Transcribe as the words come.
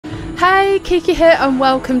Hey, Kiki here and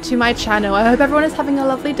welcome to my channel. I hope everyone is having a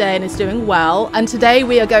lovely day and is doing well. And today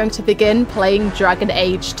we are going to begin playing Dragon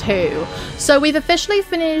Age 2. So we've officially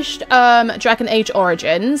finished Dragon Age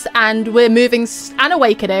Origins and we're moving and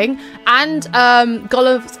Awakening and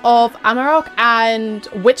Golems of Amarok and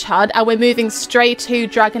Witch Hunt, and we're moving straight to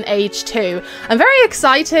Dragon Age 2. I'm very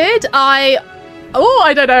excited. I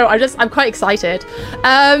don't know. I'm quite excited.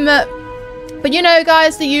 But you know,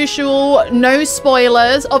 guys, the usual, no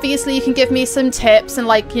spoilers. Obviously, you can give me some tips and,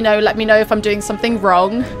 like, you know, let me know if I'm doing something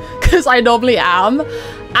wrong, because I normally am.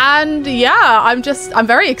 And yeah, I'm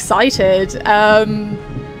very excited.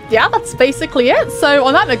 Yeah, that's basically it. So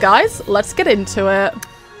on that note, guys, let's get into it.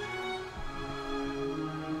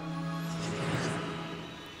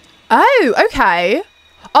 Oh, okay.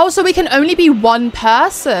 Oh, so we can only be one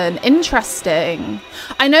person. Interesting.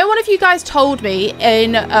 I know one of you guys told me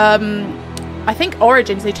in, I think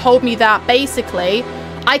Origins, they told me that basically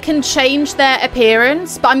I can change their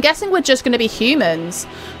appearance, but I'm guessing we're just going to be humans.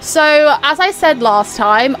 So as I said last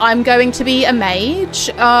time, I'm going to be a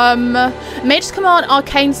mage. Mages command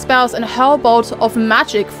arcane spells and hurl bolts of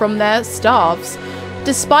magic from their staves.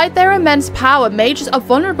 Despite their immense power, mages are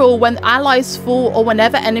vulnerable when allies fall or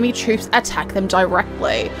whenever enemy troops attack them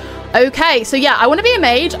directly. Okay, so yeah, I want to be a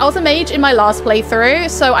mage. I was a mage in my last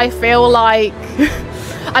playthrough, so I feel like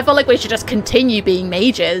we should just continue being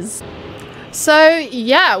mages. So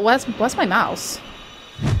yeah, where's my mouse?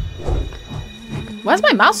 Where's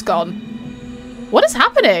my mouse gone? What is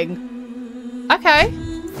happening? Okay.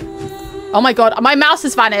 Oh my god, my mouse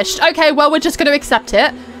has vanished. Okay, well, we're just going to accept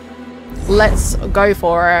it. Let's go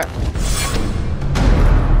for it.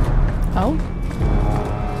 Oh.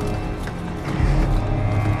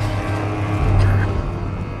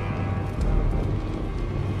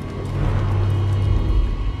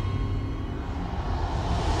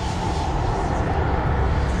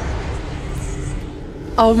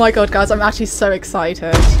 Oh my god, guys, I'm actually so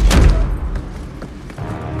excited.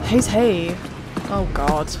 Who's he? Oh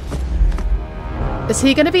god. Is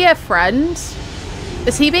he gonna be a friend?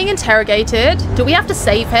 Is he being interrogated? Do we have to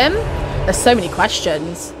save him? There's so many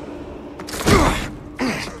questions.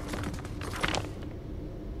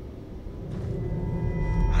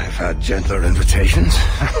 I've had gentler invitations.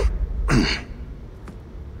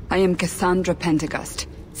 I am Cassandra Pentagust,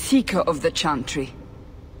 Seeker of the Chantry.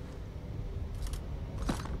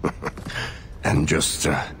 And just,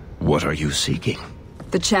 what are you seeking?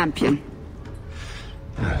 The champion.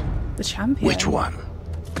 The champion? Which one?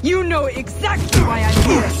 You know exactly why I'm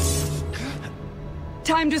here.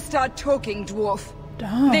 Time to start talking, dwarf.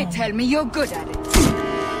 Damn. They tell me you're good at it.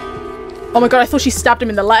 Oh my god, I thought she stabbed him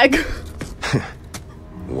in the leg.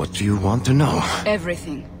 What do you want to know?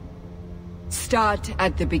 Everything. Start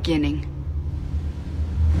at the beginning.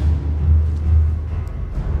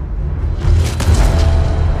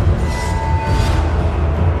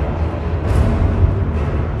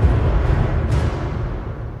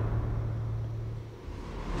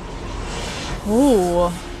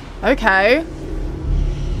 Ooh, okay.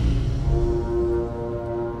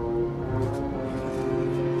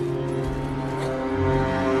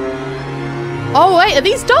 Oh wait, are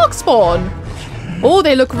these darkspawn? Oh,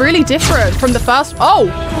 they look really different from the first. Oh.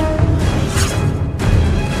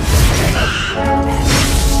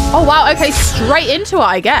 Oh wow, okay, straight into it,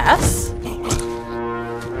 I guess.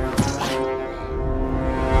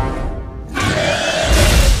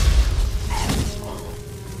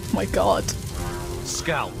 Oh my god.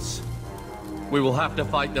 Scouts. We will have to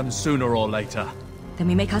fight them sooner or later. Then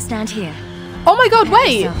we make our stand here. Oh my god,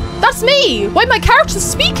 wait! That's me! Wait, my character's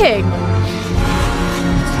speaking!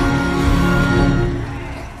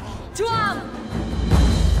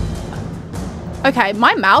 Okay,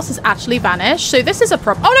 my mouse has actually vanished, so this is a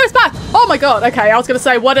problem. Oh no, it's back! Oh my god, okay, I was gonna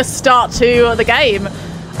say, what a start to the game.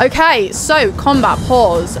 Okay, so, combat,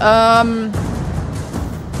 pause.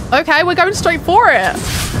 Okay, we're going straight for it.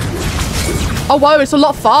 Oh whoa, it's a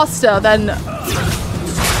lot faster than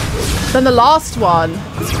the last one.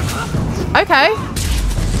 Okay.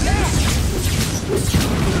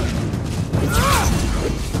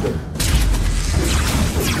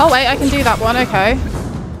 Oh wait, I can do that one, okay.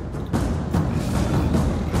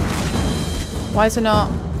 Why is it not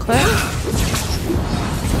click?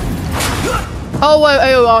 Oh whoa,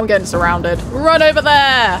 oh, I'm getting surrounded. Run over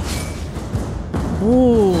there!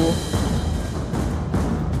 Ooh.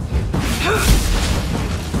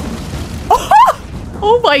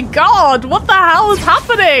 Oh my god, what the hell is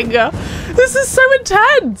happening? This is so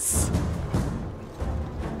intense.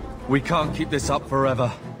 We can't keep this up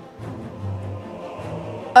forever.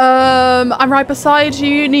 I'm right beside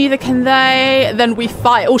you, neither can they. Then we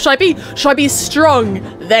fight. Or should I be strong?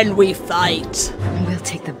 Then we fight. We'll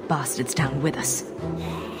take the bastards down with us.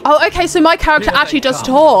 Oh, okay, so my character actually does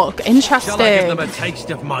talk. Interesting. Shall I give them a taste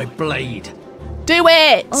of my blade? Do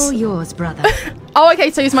it! All yours, brother. Oh, okay,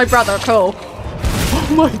 so he's my brother. Cool.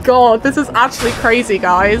 Oh my god, this is actually crazy,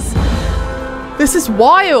 guys. This is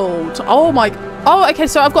wild. Oh my... Oh, okay,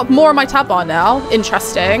 so I've got more on my tab bar now.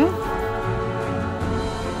 Interesting.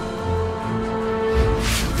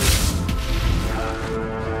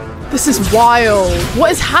 This is wild. What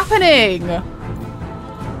is happening?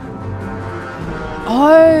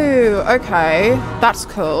 Oh, okay. That's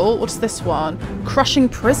cool. What's this one? Crushing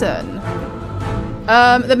prison.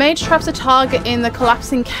 The mage traps a target in the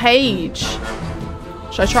collapsing cage.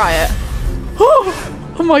 Should I try it?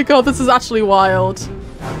 Oh my god, this is actually wild.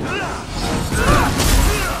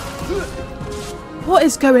 What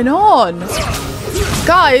is going on?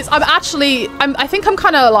 Guys, I think I'm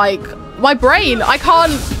kind of like, my brain, I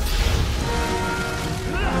can't.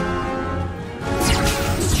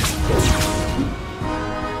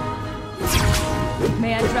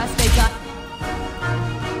 May I trust they got...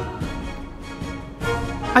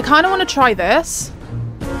 I kind of want to try this.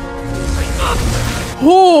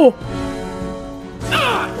 Oh!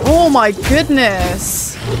 Oh my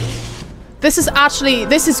goodness. This is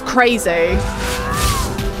crazy.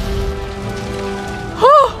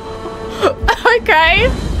 Okay.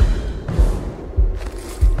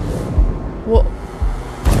 What?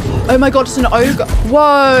 Oh my god, it's an ogre.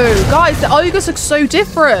 Whoa, guys, the ogres look so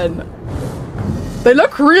different. They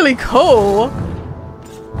look really cool.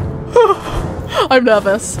 I'm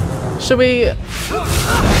nervous. Should we...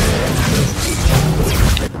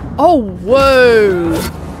 Oh, whoa.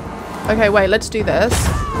 Okay, wait, let's do this.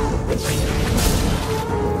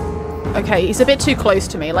 Okay, he's a bit too close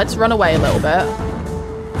to me. Let's run away a little bit.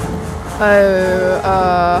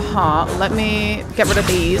 Oh, let me get rid of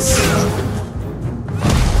these.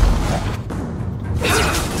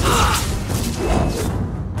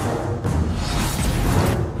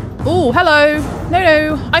 Oh, hello.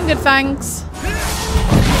 No, I'm good, thanks.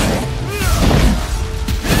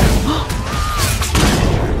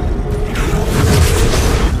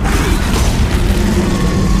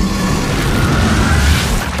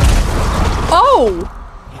 Oh!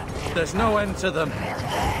 There's no end to them.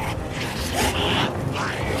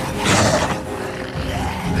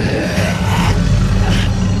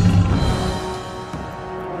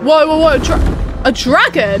 Whoa. A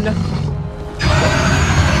dragon?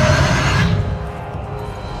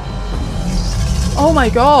 Oh my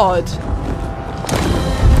god.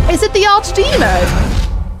 Is it the archdemon?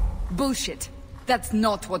 Bullshit. That's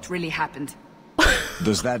not what really happened.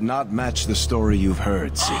 Does that not match the story you've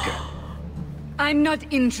heard, Seeker? I'm not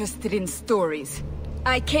interested in stories.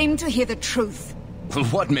 I came to hear the truth.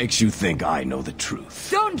 What makes you think I know the truth?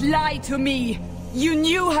 Don't lie to me! You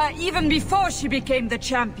knew her even before she became the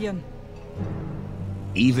champion.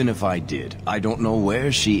 Even if I did, I don't know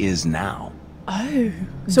where she is now. Oh,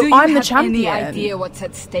 so I'm the champion. Do you have any idea what's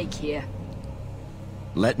at stake here?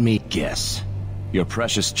 Let me guess. Your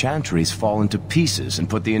precious chantries fall into pieces and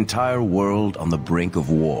put the entire world on the brink of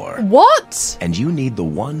war. What? And you need the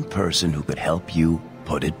one person who could help you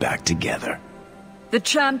put it back together. The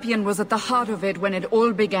champion was at the heart of it when it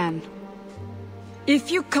all began.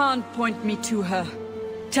 If you can't point me to her,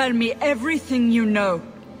 tell me everything you know.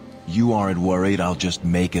 You aren't worried I'll just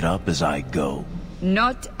make it up as I go?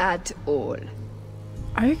 Not at all.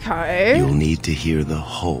 Okay. You'll need to hear the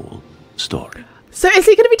whole story. So is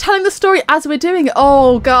he going to be telling the story as we're doing it?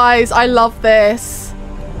 Oh, guys, I love this.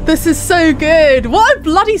 This is so good. What a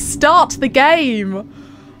bloody start to the game.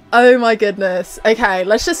 Oh my goodness. Okay,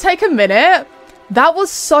 let's just take a minute. That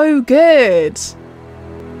was so good.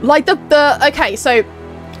 Like okay, so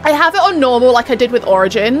I have it on normal like I did with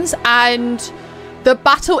Origins, and the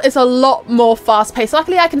battle is a lot more fast-paced.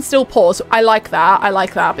 Luckily, I can still pause. I like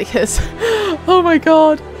that because, oh my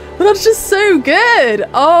god. That's just so good.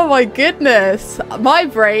 Oh my goodness. My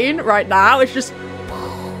brain right now is just...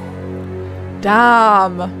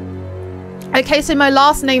 Damn. Okay, so my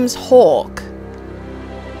last name's Hawke.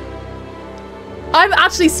 I'm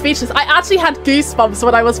actually speechless. I actually had goosebumps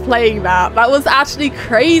when I was playing that. That was actually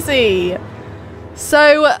crazy.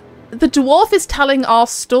 So the dwarf is telling our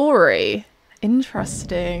story.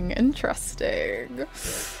 Interesting.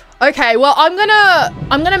 Okay, well, I'm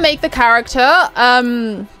gonna make the character.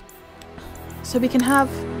 So we can have...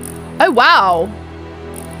 Oh, wow.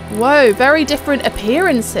 Whoa, very different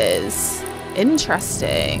appearances.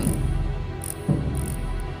 Interesting.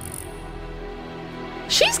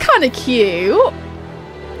 She's kind of cute.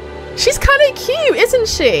 She's kind of cute, isn't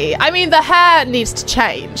she? I mean, the hair needs to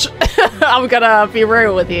change. I'm gonna be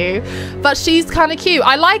real with you. But she's kind of cute.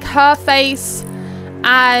 I like her face,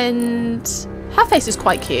 and her face is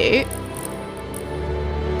quite cute.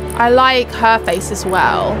 I like her face as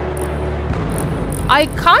well.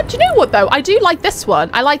 Do you know what though? I do like this one.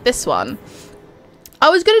 I like this one. I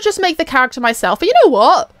was gonna just make the character myself, but you know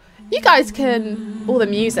what? You guys can... the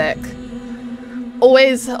music.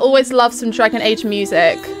 Always love some Dragon Age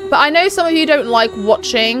music. But I know some of you don't like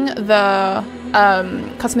watching the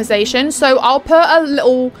customization, so I'll put a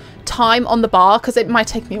little time on the bar because it might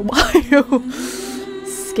take me a while.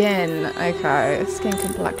 Skin. Okay. Skin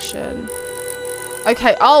complexion.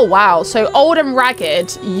 Okay. Oh, wow. So old and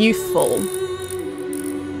ragged, youthful.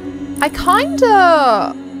 I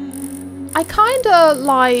kinda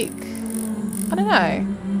like... I don't know.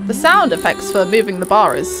 The sound effects for moving the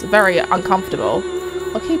bar is very uncomfortable.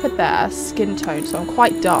 I'll keep it there. Skin tone, so I'm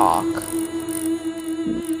quite dark.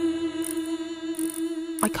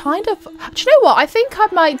 I kind of... Do you know what? I think I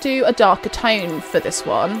might do a darker tone for this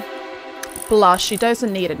one. Blush. She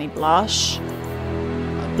doesn't need any blush.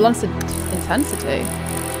 Blush intensity.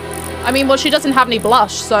 I mean, well, she doesn't have any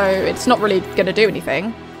blush, so it's not really going to do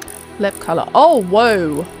anything. Lip color. Oh,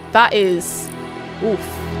 whoa. That is... Oof.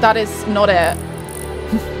 That is not it.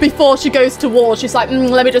 Before she goes to war, she's like,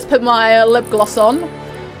 let me just put my lip gloss on.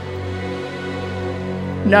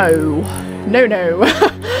 No. No, no.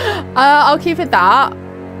 I'll keep it that.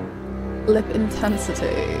 Lip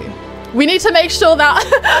intensity. We need to make sure that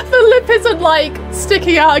the lip isn't, like,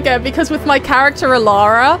 sticking out again, because with my character,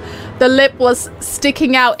 Alara, the lip was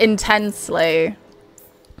sticking out intensely.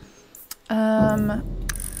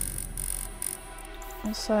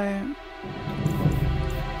 Also...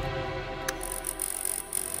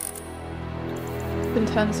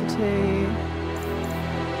 intensity.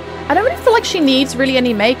 I don't really feel like she needs really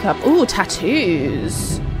any makeup. Ooh,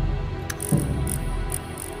 tattoos.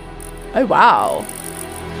 Oh, wow.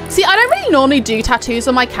 See, I don't really normally do tattoos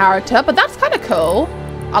on my character, but that's kind of cool.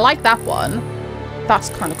 I like that one. That's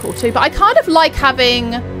kind of cool too. But I kind of like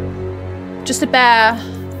having just a bare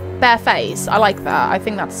face. I like that. I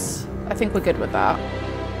think we're good with that.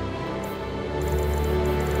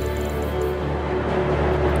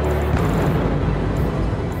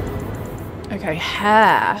 Okay,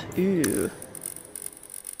 hair. Ooh.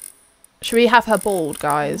 Should we have her bald,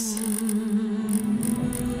 guys?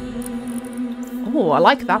 Oh, I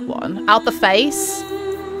like that one. Out the face,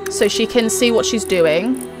 so she can see what she's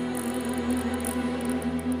doing.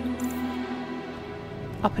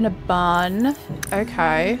 Up in a bun.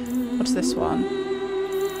 Okay. What's this one?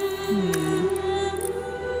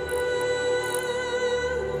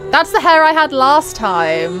 That's the hair I had last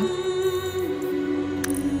time.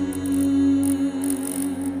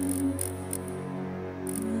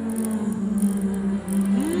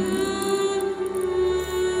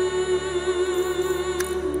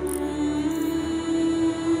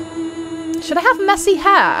 Should I have messy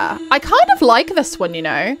hair? I kind of like this one, you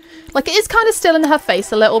know? Like, it is kind of still in her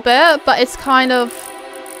face a little bit, but it's kind of...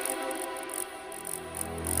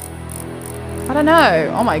 I don't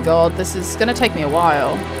know. Oh my god, this is gonna take me a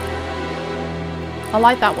while. I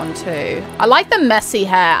like that one too. I like the messy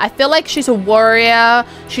hair. I feel like she's a warrior.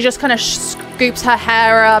 She just kind of scoops her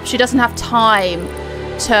hair up. She doesn't have time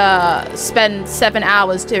to spend 7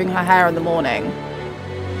 hours doing her hair in the morning.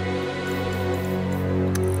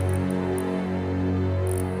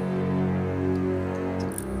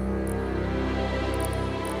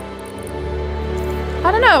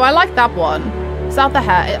 I don't know. I like that one. Is that the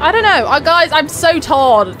hair? I don't know. Guys, I'm so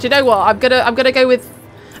torn. Do you know what? I'm gonna go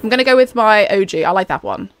with my OG. I like that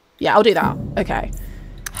one. Yeah, I'll do that. Okay.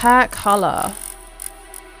 Hair color.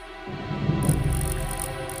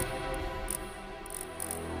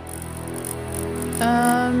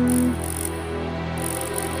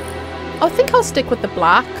 I think I'll stick with the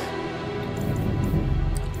black.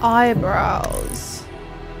 Eyebrows.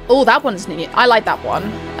 Oh, that one's neat. I like that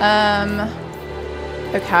one.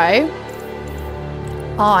 Okay.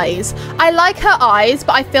 Eyes. I like her eyes,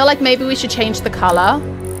 but I feel like maybe we should change the color.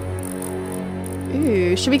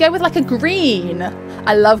 Ooh, should we go with like a green?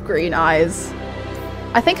 I love green eyes.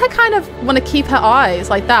 I think I kind of want to keep her eyes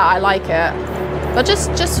like that. I like it. But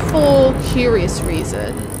just for curious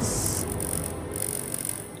reasons.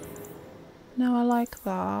 No, I like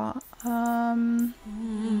that.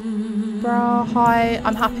 Brow height.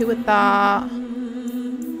 I'm happy with that.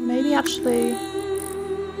 Maybe actually...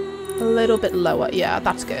 a little bit lower. Yeah,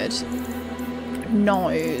 that's good.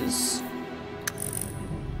 Nose.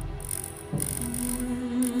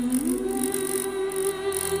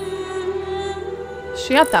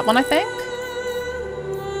 She had that one, I think.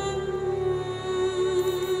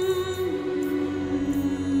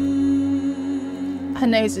 Her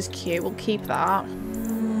nose is cute. We'll keep that.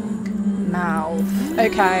 Mouth.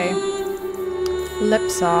 Okay. Lip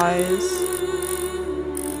size.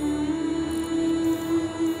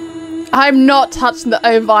 I'm not touching the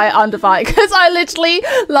over-eye, under-eye, because I literally,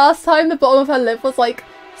 last time the bottom of her lip was like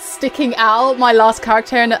sticking out. My last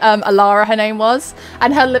character in Aella, her name was,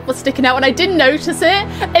 and her lip was sticking out, and I didn't notice it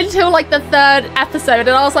until like the 3rd episode, and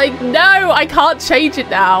I was like, no, I can't change it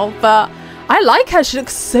now. But I like her. She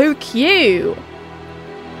looks so cute.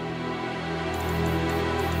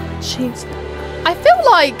 I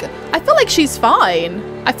feel like she's fine.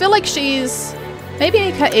 I feel like she's maybe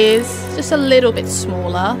make her ears just a little bit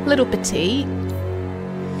smaller, a little petite.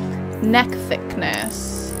 Neck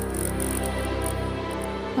thickness.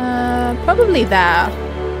 Probably there.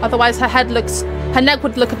 Otherwise her neck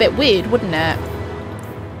would look a bit weird, wouldn't it?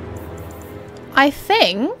 I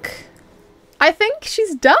think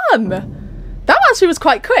she's done. That actually was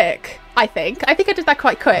quite quick, I think. I did that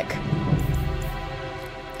quite quick.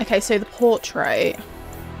 Okay, so the portrait.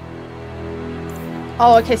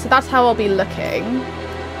 Oh, okay, so that's how I'll be looking.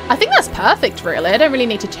 I think that's perfect, really. I don't really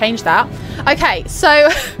need to change that. Okay, so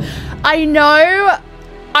I know...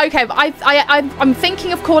 Okay, but I'm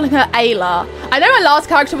thinking of calling her Aella. I know my last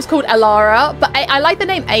character was called Aella, but I like the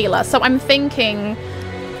name Aella, so I'm thinking...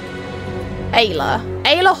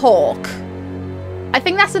 Aella Hawke. I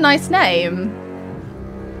think that's a nice name.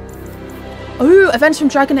 Ooh, events from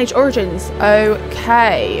Dragon Age Origins.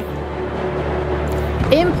 Okay.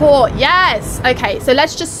 Import, yes. Okay, so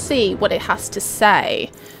let's just see what it has to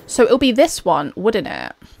say. So it'll be this one, wouldn't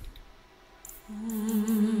it?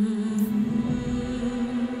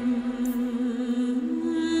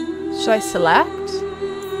 Should I select?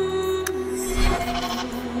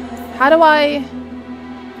 How do I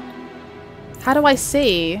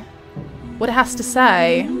see what it has to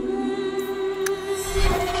say?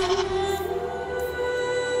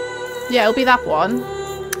 Yeah, it'll be that one.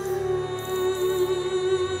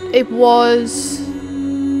 It was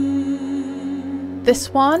this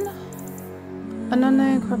one.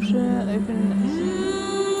 Unknown corruption. Open.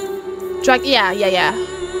 Yeah.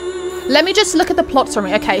 Let me just look at the plot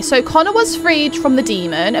summary. Okay, so Connor was freed from the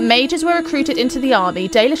demon, mages were recruited into the army,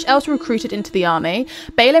 Dalish elves were recruited into the army,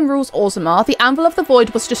 Balin rules Orzammar, the Anvil of the Void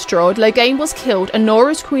was destroyed, Loghain was killed,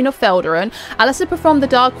 Honora is Queen of Felderon, Alistair performed the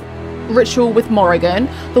dark ritual with Morrigan,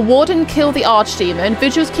 the Warden killed the Archdemon,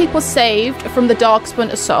 Vigil's Keep was saved from the Darkspawn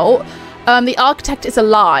assault, the Architect is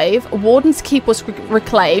alive, Warden's Keep was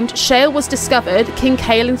reclaimed, Shale was discovered, King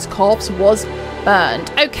Kaelin's corpse was burned.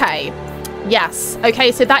 Okay. Yes.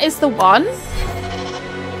 Okay, so that is the one.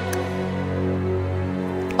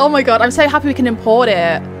 Oh my god, I'm so happy we can import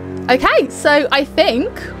it. Okay, so I think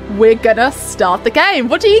we're gonna start the game.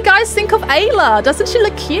 What do you guys think of Aella? Doesn't she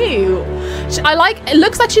look cute? It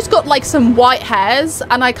looks like she's got like some white hairs,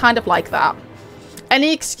 and I kind of like that.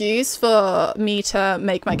 Any excuse for me to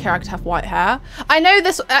make my character have white hair? I know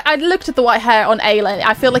this, I looked at the white hair on Aella, and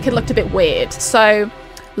I feel like it looked a bit weird, so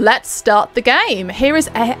let's start the game. Here is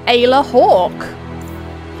Aella Hawke.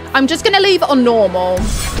 I'm just going to leave it on normal.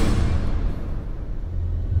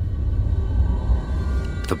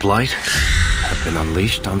 The Blight had been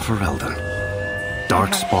unleashed on Ferelden.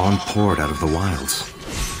 Darkspawn poured out of the wilds,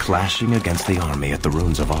 clashing against the army at the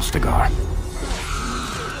ruins of Ostagar.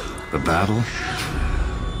 The battle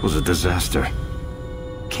was a disaster.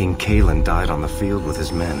 King Kaelin died on the field with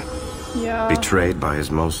his men, betrayed by his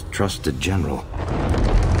most trusted general.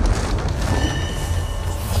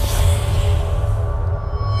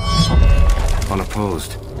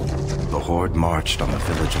 Unopposed, the Horde marched on the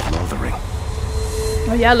village of Lothering.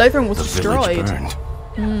 Oh yeah, Lothering was destroyed. The village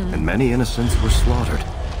burned, and many innocents were slaughtered.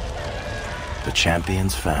 The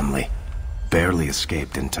champion's family barely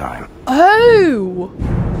escaped in time. Oh!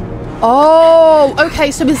 Oh,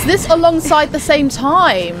 okay, so is this alongside the same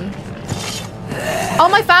time? Oh,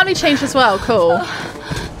 my family changed as well, cool.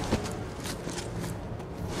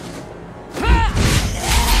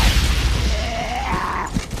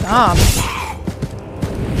 Damn.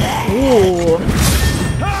 Ooh.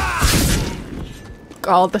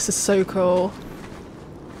 God, this is so cool.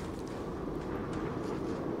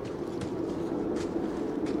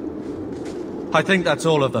 I think that's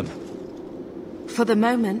all of them. For the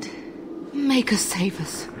moment, make us save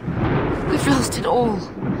us. We've lost it all.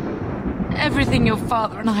 Everything your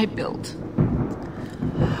father and I built.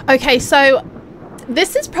 Okay, so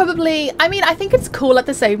this is probably, I mean, I think it's cool at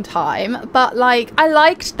the same time, but like, I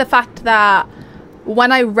liked the fact that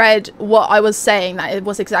when I read what I was saying, that it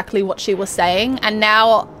was exactly what she was saying, and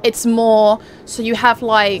now it's more, so you have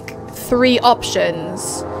like 3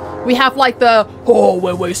 options We have like the, oh,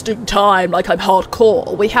 we're wasting time, like I'm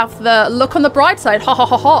hardcore. We have the look on the bright side, ha ha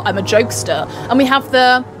ha ha, I'm a jokester. And we have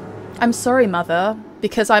the, I'm sorry, mother,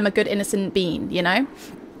 because I'm a good innocent bean, you know?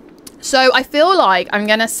 So I feel like I'm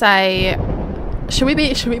gonna say, should we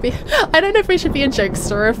be, I don't know if we should be a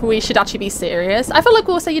jokester or if we should actually be serious. I feel like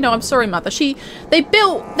we'll say, you know, I'm sorry, mother. They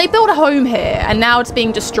built a home here and now it's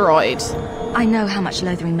being destroyed. I know how much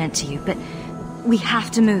Lothering meant to you, but we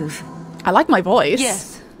have to move. I like my voice.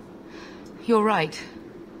 Yes. You're right.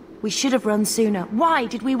 We should have run sooner. Why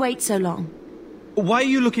did we wait so long? Why are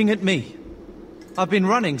you looking at me? I've been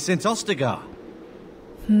running since Ostagar.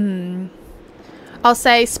 I'll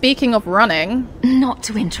say, speaking of running... Not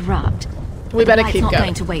to interrupt. We better keep keep not going.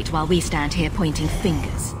 going to wait while we stand here pointing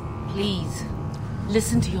fingers. Please,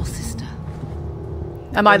 listen to your sister.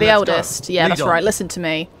 Am I the Then let's go. eldest? Yeah, Lead that's on. right. Listen to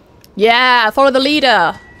me. Yeah, follow the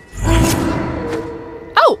leader.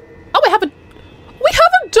 Oh, we have a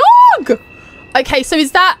dog. Okay, so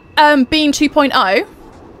is that Bean 2.0?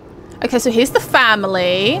 Okay, so here's the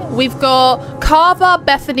family. We've got Carver,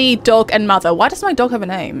 Bethany, dog, and mother. Why does my dog have a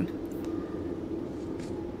name?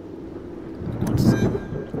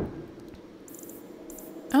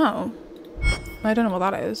 Oh, I don't know what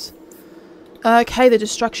that is. Okay, the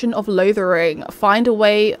destruction of Lothering. Find a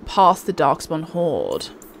way past the darkspawn horde.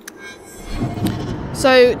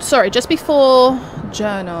 So, sorry, just before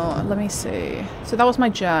journal, let me see. So that was my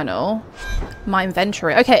journal. My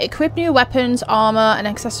inventory. Okay, equip new weapons, armor, and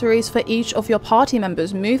accessories for each of your party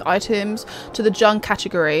members. Move items to the junk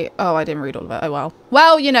category. Oh, I didn't read all of it. Oh, well.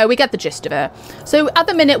 Well, you know, we get the gist of it. So at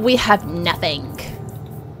the minute, we have nothing.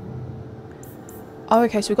 Oh,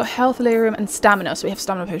 okay, so we've got health, delirium, and stamina. So we have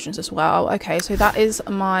stamina potions as well. Okay, so that is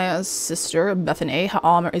my sister, Bethany. Her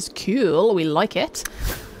armor is cool. We like it.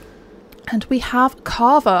 And we have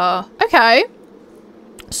Carver. Okay.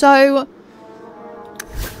 So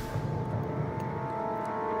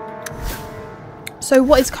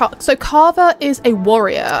what is so Carver is a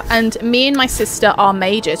warrior, and me and my sister are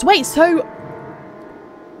mages. Wait, so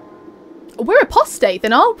we're apostate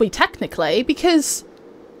then, aren't we, technically? Because...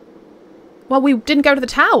 well, we didn't go to the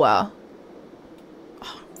tower.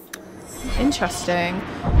 Oh, interesting.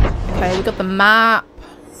 Okay, we got the map.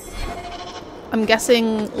 I'm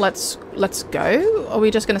guessing let's go. Are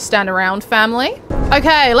we just gonna stand around, family?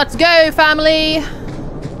 Okay, let's go, family.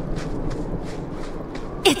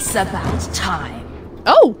 It's about time.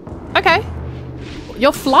 Oh, okay.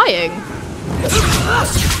 You're flying.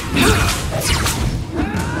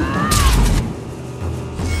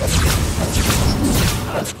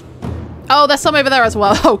 Oh, there's some over there as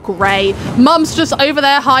well. Oh, great. Mum's just over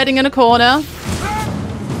there hiding in a corner.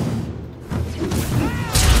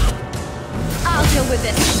 I'll deal with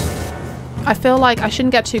it. I feel like I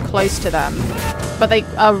shouldn't get too close to them. But they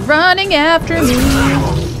are running after me.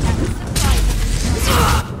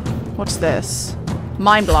 What's this?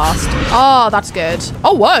 Mind blast. Oh, that's good.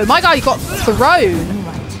 Oh, whoa. My guy got thrown.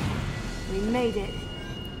 Right. We made it.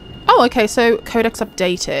 Oh, okay. So, codex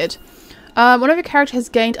updated. Whenever your character has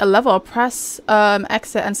gained a level, press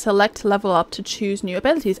exit and select level up to choose new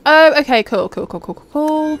abilities. Oh, okay,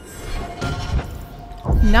 cool.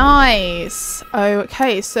 Nice.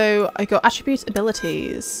 Okay, so I got attributes,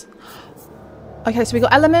 abilities. Okay, so we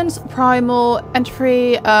got elements, primal,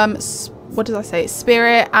 entry, what did I say?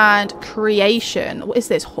 Spirit and creation. What is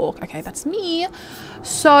this? Hawke. Okay, that's me.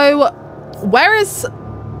 So, where is...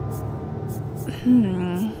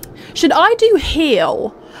 Should I do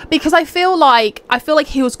heal? Because I feel like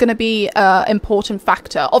heal's going to be an important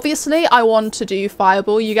factor. Obviously, I want to do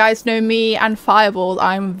fireball. You guys know me and fireball.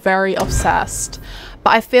 I'm very obsessed.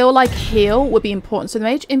 But I feel like heal would be important. So the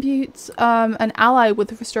mage imputes an ally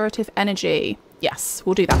with restorative energy. Yes,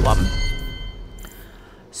 we'll do that one.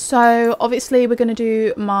 So obviously we're going to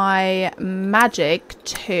do my magic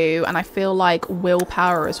too. And I feel like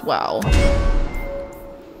willpower as well.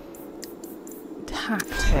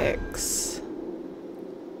 Tactics.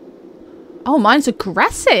 Oh, mine's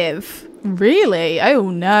aggressive. Really? Oh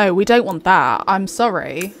no, we don't want that. I'm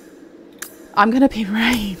sorry. I'm gonna be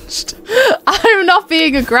ranged. I'm not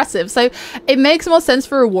being aggressive. So it makes more sense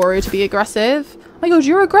for a warrior to be aggressive. Oh my god,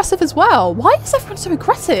 you're aggressive as well. Why is everyone so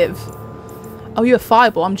aggressive? Oh, you're a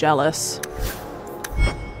fireball. I'm jealous.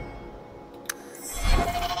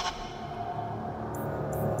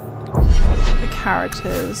 The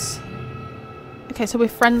characters. Okay, so we're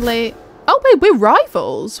friendly. Oh wait, we're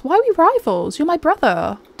rivals. Why are we rivals? You're my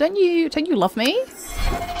brother. Don't you love me?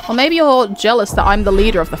 Or maybe you're jealous that I'm the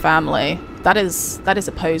leader of the family. That is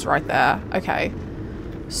a pose right there. Okay.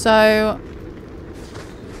 So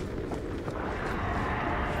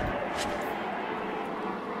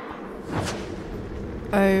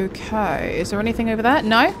Okay, is there anything over there?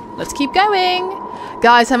 No? Let's keep going.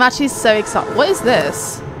 Guys, I'm actually so excited. What is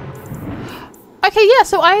this? Okay, yeah,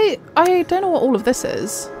 so I don't know what all of this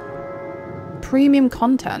is. Premium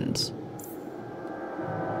content.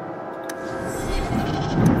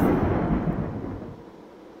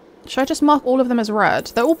 Should I just mark all of them as red?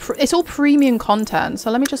 They're all it's all premium content, so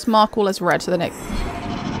let me just mark all as red so then it...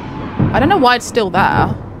 I don't know why it's still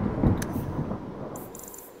there.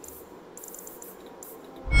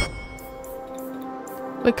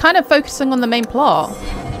 We're kind of focusing on the main plot.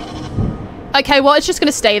 Okay, well, it's just going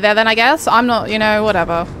to stay there then, I guess. I'm not, you know,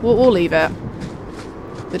 whatever. We'll leave it.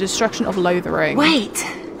 The destruction of Lothering. Wait!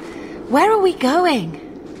 Where are we going?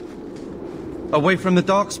 Away from the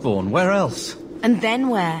darkspawn. Where else? And then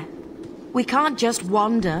where? We can't just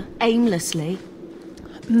wander aimlessly.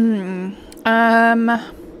 We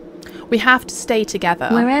have to stay together.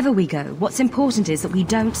 Wherever we go, what's important is that we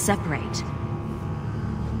don't separate.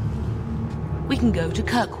 We can go to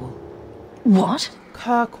Kirkwall. What?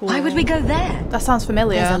 Kirkwall. Why would we go there? That sounds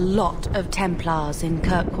familiar. There's a lot of Templars in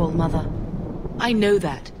Kirkwall, Mother. I know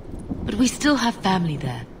that. But we still have family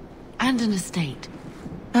there. And an estate.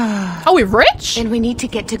 Are we rich? Then we need to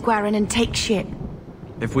get to Gwarin and take ship.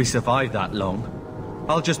 If we survive that long,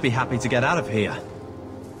 I'll just be happy to get out of here.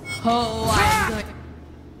 Oh, I'm going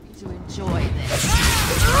to enjoy this.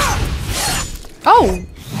 Oh!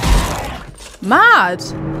 Mad!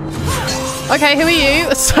 Okay, who are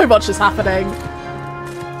you? So much is happening.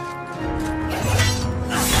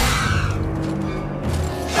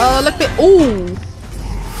 Oh, look at... Ooh!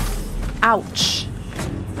 Ouch.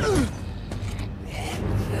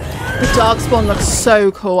 The darkspawn looks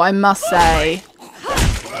so cool, I must say.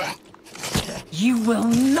 You will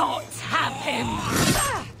not have him!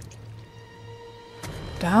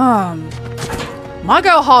 Damn. My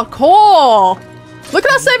girl hardcore! Look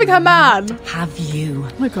at her saving her man! Have you?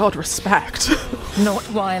 Oh my god, respect. Not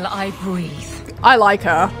while I breathe. I like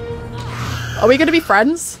her. Are we gonna be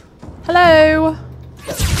friends? Hello?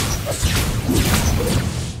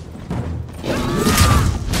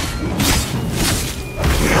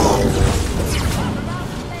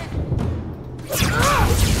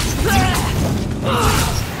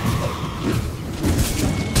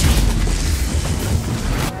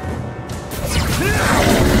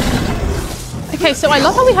 Okay, so I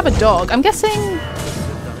love how we have a dog. I'm guessing...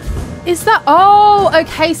 Is that... Oh,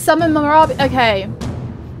 okay, summon Marabi... Okay.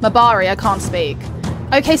 Mabari, I can't speak.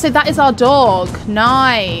 Okay, so that is our dog.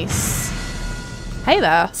 Nice. Hey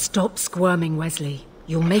there. Stop squirming, Wesley.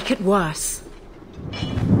 You'll make it worse.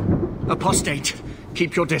 Apostate,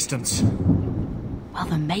 keep your distance. Well,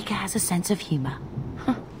 the Maker has a sense of humor.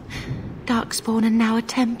 Darkspawn and now a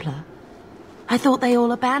Templar. I thought they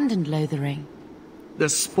all abandoned Lothering. The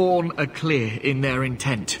spawn are clear in their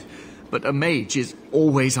intent, but a mage is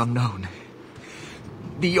always unknown.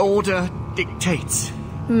 The Order dictates.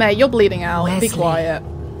 Mate, you're bleeding out. Wesley. Be quiet.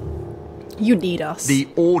 You need us. The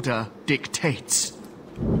Order dictates.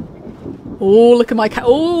 Oh, look at my cat.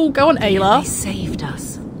 Oh, go on, Aella. They saved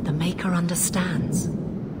us. The Maker understands.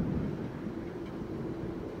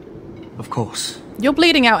 Of course. You're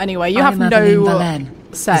bleeding out anyway. You have I'm Evelyn no Boleyn.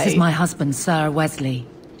 say. This is my husband, Sir Wesley.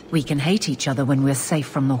 We can hate each other when we're safe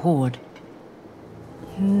from the Horde.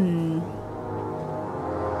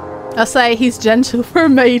 I'll say he's gentle for a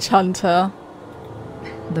mage hunter.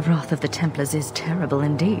 The wrath of the Templars is terrible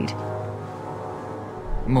indeed.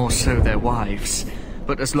 More so their wives.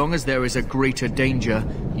 But as long as there is a greater danger,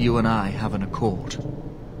 you and I have an accord.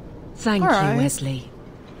 Thank All you, right. Wesley.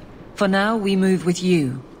 For now, we move with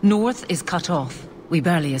you. North is cut off. We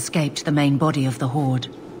barely escaped the main body of the Horde.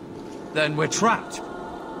 Then we're trapped.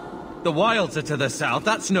 The wilds are to the south.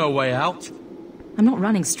 That's no way out. I'm not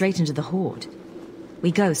running straight into the Horde.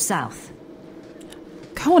 We go south.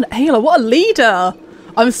 Go on, Aella. What a leader.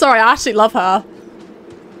 I'm sorry. I actually love her.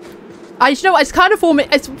 You know what? It's kind of warming.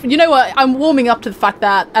 You know what? I'm warming up to the fact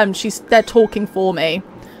that they're talking for me.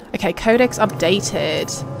 Okay, codex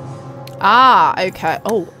updated. Ah, okay.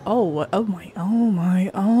 Oh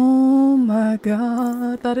my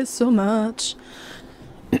god. That is so much.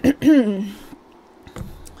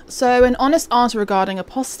 So, an honest answer regarding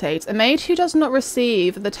apostates. A mage who does not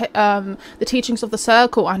receive the teachings of the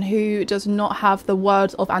Circle and who does not have the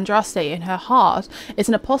words of Andraste in her heart is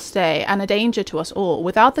an apostate and a danger to us all.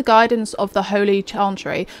 Without the guidance of the Holy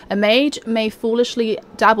Chantry, a mage may foolishly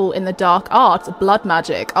dabble in the dark arts, blood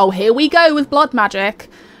magic. Oh, here we go with blood magic.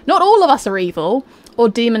 Not all of us are evil, or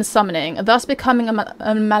demon summoning, thus becoming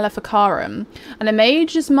a maleficarum. And a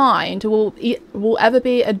mage's mind will ever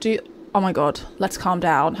be a Oh my god, let's calm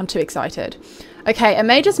down. I'm too excited. Okay, a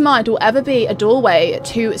mage's mind will ever be a doorway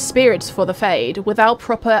to spirits for the Fade. Without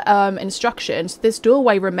proper instructions, this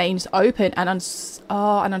doorway remains open and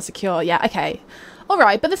unsecure. Yeah, okay.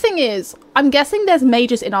 Alright, but the thing is, I'm guessing there's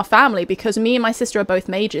mages in our family because me and my sister are both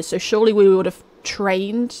mages, so surely we would have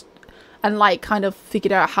trained and like kind of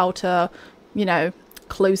figured out how to, you know,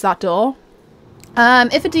 close that door.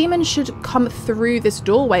 If a demon should come through this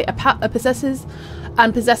doorway, possesses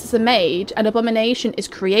a mage, an abomination is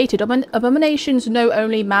created. Abominations know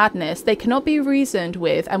only madness. They cannot be reasoned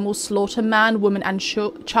with and will slaughter man, woman and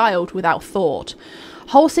child without thought.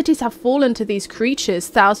 Whole cities have fallen to these creatures.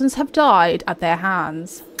 Thousands have died at their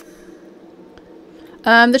hands.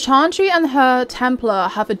 The Chantry and her Templar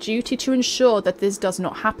have a duty to ensure that this does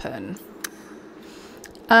not happen.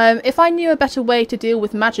 If I knew a better way to deal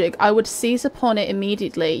with magic, I would seize upon it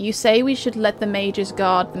immediately. You say we should let the mages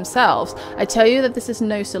guard themselves. I tell you that this is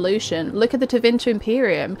no solution. Look at the Tevinter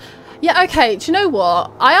Imperium. Yeah, okay, do you know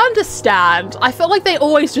what? I understand. I feel like they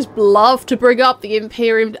always just love to bring up the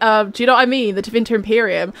Imperium. Do you know what I mean? The Tevinter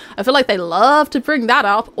Imperium. I feel like they love to bring that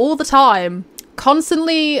up all the time.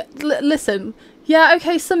 Constantly, listen. Yeah,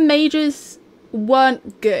 okay, some mages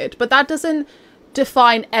weren't good, but that doesn't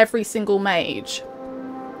define every single mage.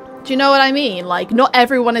 Do you know what I mean? Like, not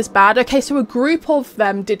everyone is bad. Okay, so a group of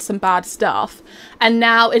them did some bad stuff, and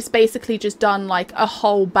now it's basically just done like a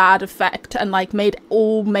whole bad effect and like made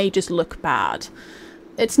all mages look bad.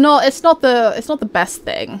 It's not the best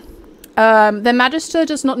thing. The Magister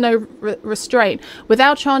does not know restraint.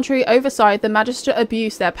 Without Chantry oversight, the Magister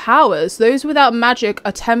abuse their powers. Those without magic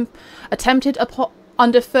attempted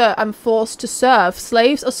underfoot and forced to serve.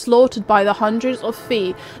 Slaves are slaughtered by the hundreds of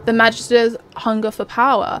feet. The Magister's hunger for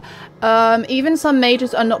power. Even some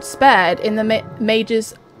mages are not spared. In the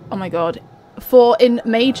mages, oh my god, for in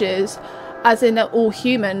mages, as in all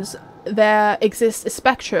humans, there exists a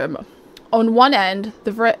spectrum. On one end,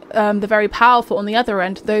 the very powerful. On the other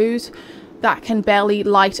end, those that can barely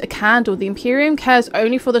light a candle. The Imperium cares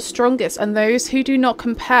only for the strongest, and those who do not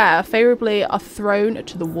compare favorably are thrown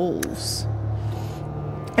to the wolves.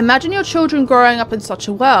 Imagine your children growing up in such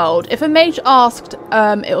a world. If a mage asked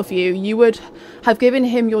it of you, you would have given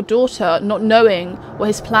him your daughter, not knowing what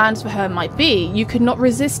his plans for her might be. You could not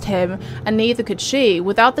resist him, and neither could she.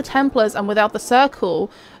 Without the Templars and without the Circle,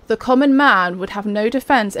 the common man would have no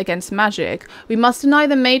defense against magic. We must deny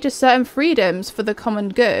the mages certain freedoms for the common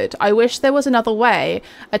good. I wish there was another way.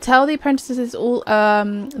 I tell the apprentices all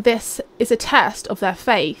this is a test of their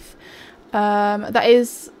faith.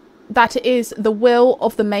 That it is the will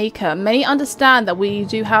of the Maker. Many understand that we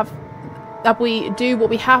do what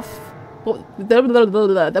we have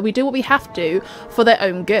to for their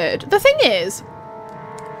own good. The thing is,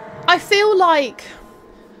 I feel like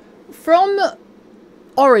from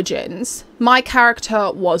Origins, my character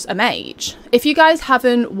was a mage. If you guys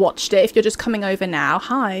haven't watched it, if you're just coming over now,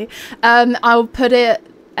 hi. I'll put the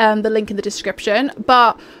link in the description.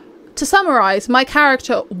 But to summarize, my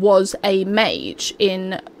character was a mage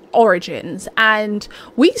in Origins, and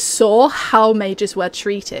we saw how mages were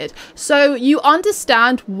treated, so you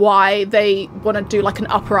understand why they want to do like an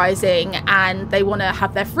uprising and they want to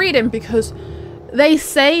have their freedom, because they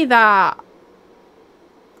say that,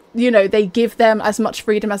 you know, they give them as much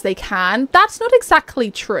freedom as they can. That's not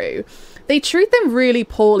exactly true. They treat them really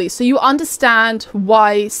poorly, so you understand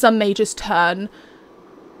why some mages turn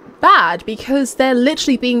bad, because they're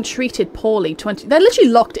literally being treated poorly. They're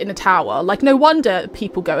literally locked in a tower. Like, no wonder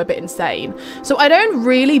people go a bit insane. So I don't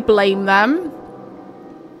really blame them,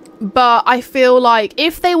 but I feel like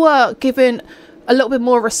if they were given a little bit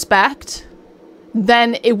more respect,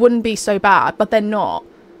 then it wouldn't be so bad. But they're not.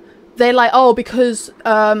 They're like, oh, because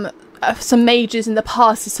some mages in the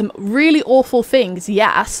past did some really awful things.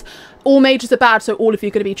 Yes, all mages are bad, so all of you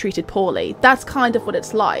are going to be treated poorly. That's kind of what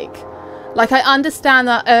it's like. Like, I understand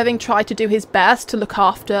that Irving tried to do his best to look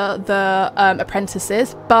after the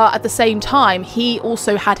apprentices, but at the same time, he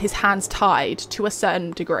also had his hands tied to a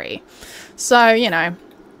certain degree. So, you know,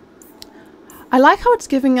 I like how it's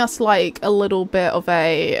giving us, like, a little bit of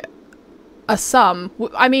a sum.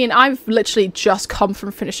 I mean, I've literally just come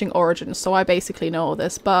from finishing Origins, so I basically know all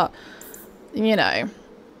this, but, you know,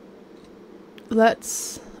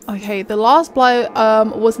 okay, the last blow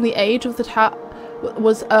was in the age of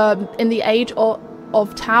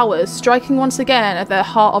of towers, striking once again at the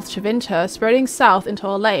heart of Tevinter, spreading south into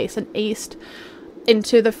Orlace and east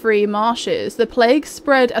into the free marshes. The plague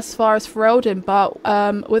spread as far as Ferelden, but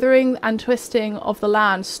withering and twisting of the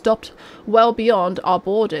land stopped well beyond our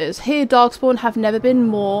borders. Here, darkspawn have never been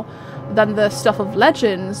more than the stuff of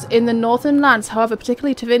legends. In the northern lands, however,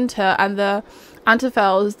 particularly Tevinter and the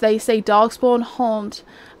Antifels, they say darkspawn haunt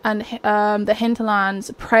and the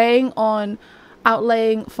hinterlands, preying on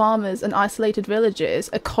outlying farmers and isolated villages,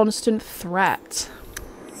 a constant threat.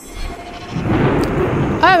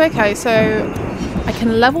 Oh, okay, so I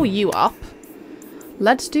can level you up.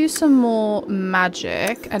 Let's do some more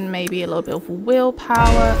magic and maybe a little bit of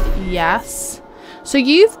willpower. Yes. So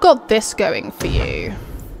you've got this going for you.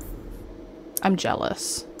 I'm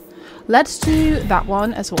jealous. Let's do that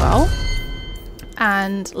one as well.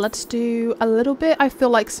 And let's do a little bit, I feel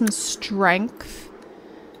like, some strength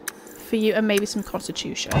for you and maybe some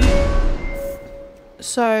constitution.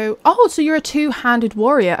 So, oh, so you're a two-handed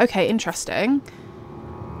warrior. Okay, interesting.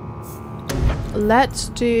 Let's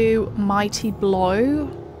do Mighty Blow.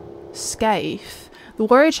 Scathe. The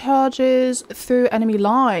warrior charges through enemy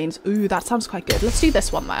lines. Ooh, that sounds quite good. Let's do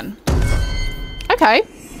this one then. Okay.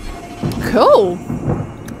 Cool.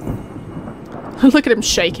 Look at him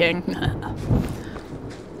shaking.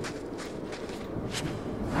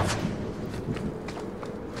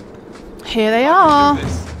 Here they are.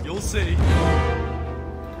 You'll see.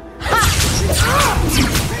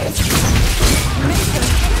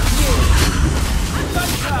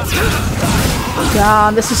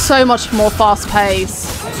 Damn, this is so much more fast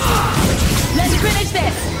paced. Let's finish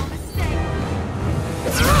this.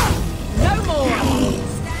 No more.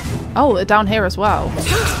 Oh, they're down here as well.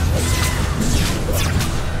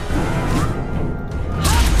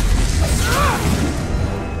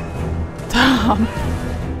 Damn.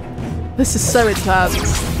 This is so intense.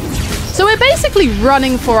 So we're basically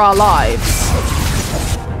running for our lives.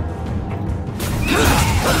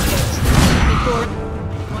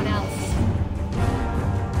 What else?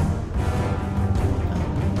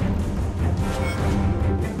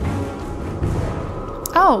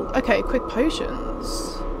 Oh, okay, quick potions.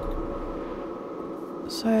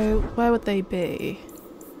 So where would they be?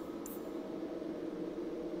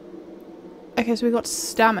 Okay, so we got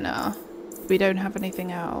stamina. We don't have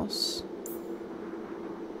anything else.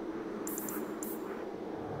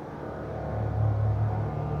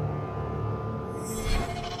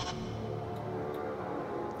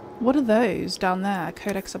 What are those down there?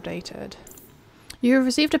 Codex updated. You have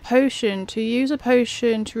received a potion. To use a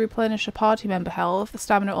potion to replenish a party member health,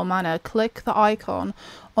 stamina or mana, click the icon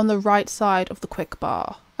on the right side of the quick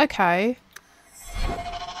bar. Okay.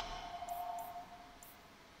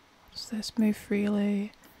 What's this? Move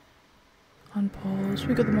freely. Unpause.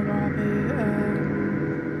 We got the Marabi.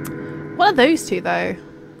 What are those two though?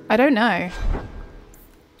 I don't know.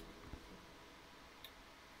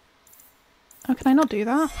 Oh, can I not do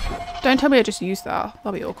that? Don't tell me I just used that.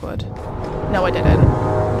 That'll be awkward. No, I didn't.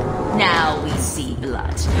 Now we see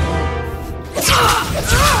blood.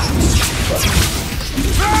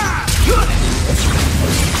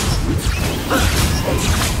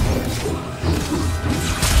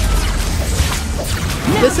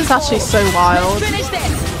 This is actually so wild. Finish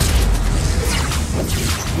this.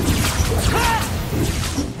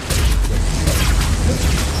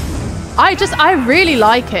 I really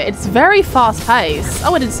like it. It's very fast paced.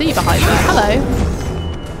 Oh, I didn't see you behind me. Hello.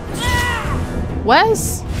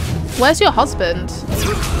 Where's your husband? Here's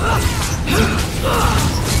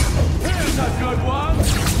a good one.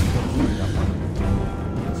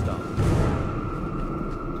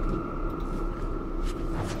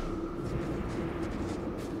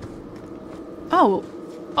 Oh.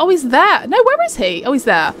 Oh, he's there. No, where is he? Oh, he's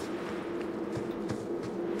there.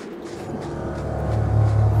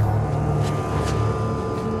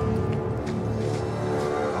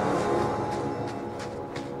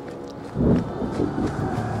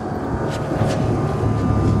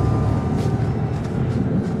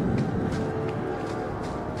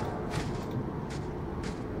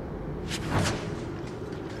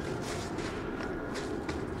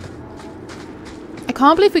 I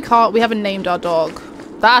can't believe we haven't named our dog.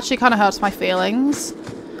 That actually kind of hurts my feelings.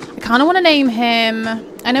 I kind of want to name him.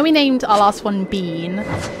 I know we named our last one Bean.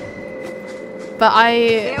 But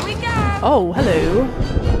Here we go. oh, hello.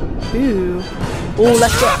 Ooh. Oh,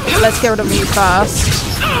 let's get rid of you first.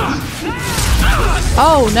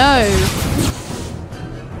 Oh no.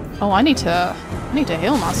 Oh, I need to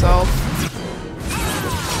heal myself.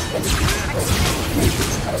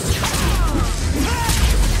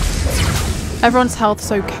 Everyone's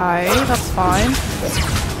health's okay, that's fine.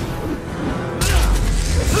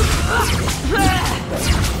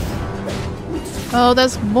 Oh,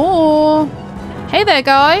 there's more. Hey there,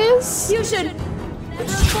 guys. You should never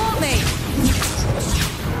fought me.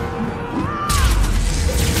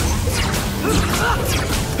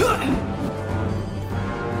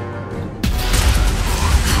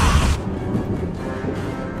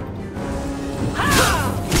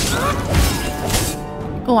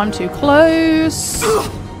 Oh, I'm too close.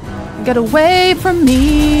 Get away from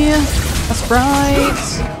me. That's right.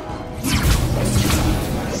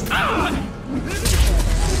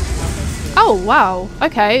 Oh, wow.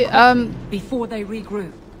 Okay, Before they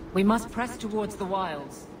regroup, we must press towards the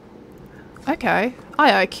wilds. okay.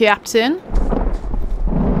 Aye, Captain.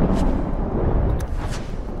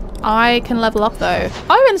 I can level up though.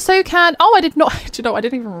 Oh, and so can... Oh, I did not... Do you know, I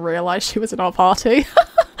didn't even realise she was in our party.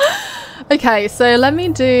 Okay, so let me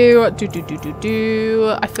do...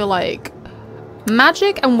 I feel like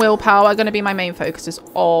magic and willpower are going to be my main focuses,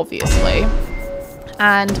 obviously.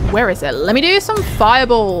 And where is it? Let me do some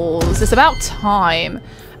fireballs. It's about time.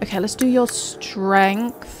 Okay, let's do your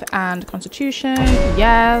strength and constitution.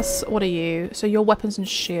 Yes. What are you? So your weapons and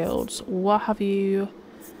shields. What have you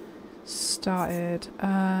started?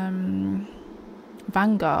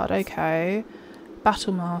 Vanguard. Okay.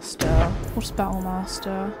 Battlemaster. What's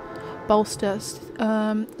Battlemaster? Bolster.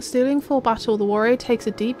 Stealing for battle, the warrior takes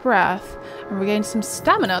a deep breath and regains some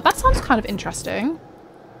stamina. That sounds kind of interesting.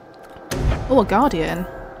 Oh, a guardian.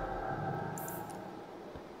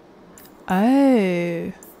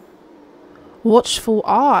 Oh. Watchful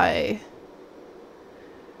eye.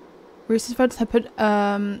 Reese's friends have put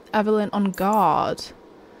Evelyn on guard.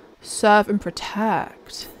 Serve and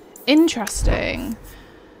protect. Interesting.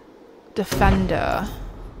 Defender.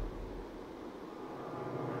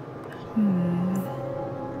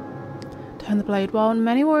 Turn the blade. While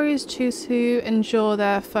many warriors choose to endure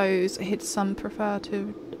their foes hit, some prefer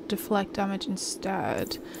to deflect damage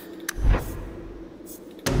instead.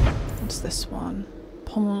 What's this one?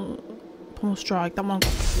 Pommel strike. That one.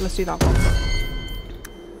 Let's do that one.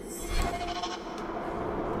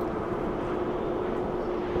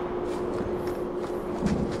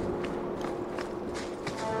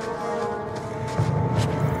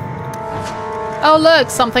 Oh look,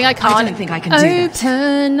 something I can't I don't think I can do that.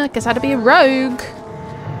 open. Guess I had to be a rogue.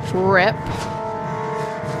 Rip.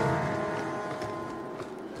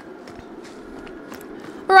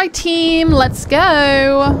 Alright team, let's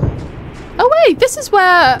go. Oh wait, this is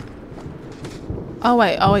where... Oh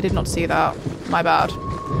wait, oh I did not see that. My bad.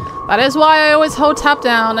 That is why I always hold tab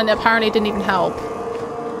down and apparently it didn't even help.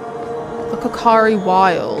 The Kokari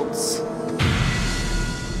Wilds.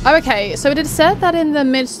 Oh, okay, so it is said that in the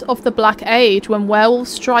midst of the Black Age, when werewolves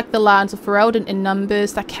strike the lands of Ferelden in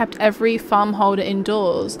numbers that kept every farmholder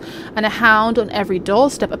indoors, and a hound on every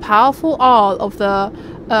doorstep, a powerful Jarl of the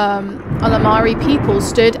Alamari people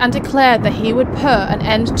stood and declared that he would put an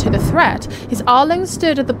end to the threat. His Jarling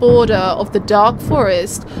stood at the border of the dark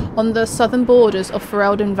forest on the southern borders of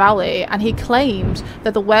Ferelden Valley, and he claimed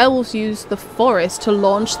that the werewolves used the forest to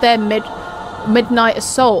launch their midnight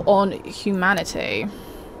assault on humanity.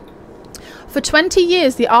 For 20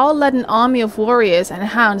 years, the Jarl led an army of warriors and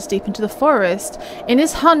hounds deep into the forest. In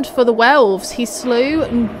his hunt for the werewolves, he slew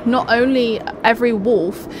not only every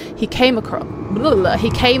wolf he came upon,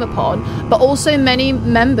 but also many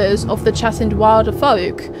members of the chastened wilder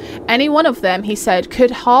folk. Any one of them, he said,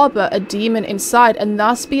 could harbour a demon inside and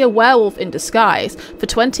thus be a werewolf in disguise. For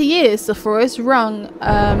 20 years, the forest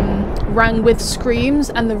rang with screams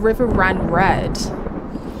and the river ran red.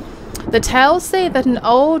 The tales say that an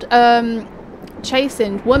old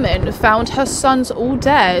chastened woman found her sons all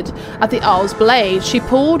dead at the Jarl's blade. She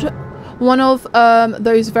pulled one of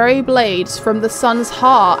those very blades from the son's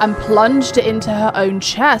heart and plunged it into her own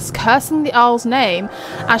chest, cursing the Jarl's name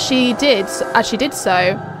as she did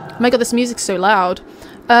so. Oh my god, this music's so loud.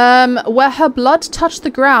 Where her blood touched the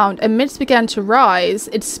ground, a mist began to rise.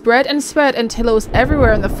 It spread and spread until it was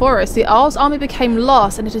everywhere in the forest. The Jarl's army became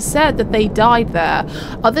lost, and it is said that they died there.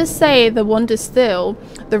 Others say the wonder still.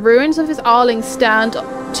 The ruins of his Jarling stand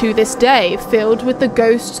to this day, filled with the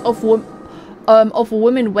ghosts of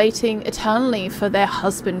women waiting eternally for their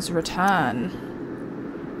husband's return.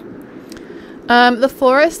 The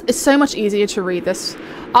forest is so much easier to read this.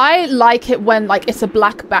 I like it when like it's a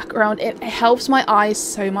black background. It helps my eyes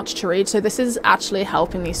so much to read. So this is actually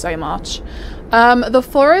helping me so much. The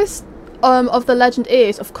forest of the legend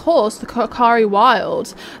is, of course, the Kokari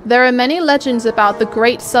Wilds. There are many legends about the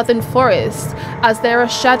great southern forest, as there are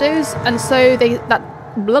shadows, and so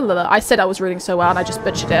I said I was reading so well and I just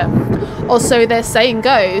butchered it. Also, their saying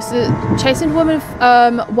goes, chastened women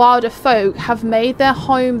wilder folk have made their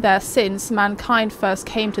home there since mankind first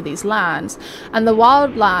came to these lands, and the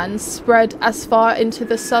wild lands spread as far into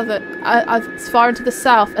the south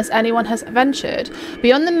as anyone has ventured.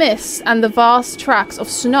 Beyond the mists and the vast tracts of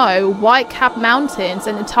snow, white-capped mountains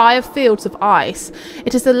and entire fields of ice.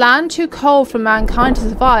 It is a land too cold for mankind to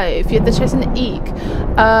survive, yet the chastened eke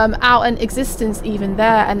out an existence even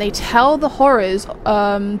there, and they tell the horrors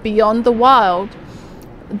beyond the wild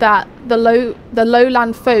that the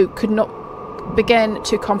lowland folk could not begin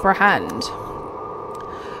to comprehend.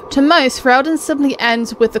 To most, Ferelden simply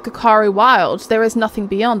ends with the Kakari Wilds. There is nothing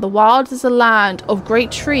beyond. The Wilds is a land of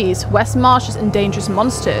great trees, west marshes, and dangerous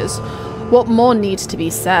monsters. What more needs to be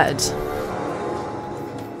said?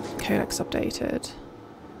 Codex updated.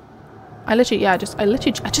 I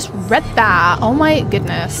just read that. Oh my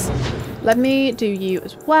goodness. Let me do you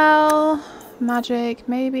as well. Magic,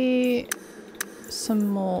 maybe some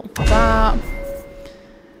more of that.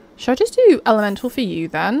 Should I just do elemental for you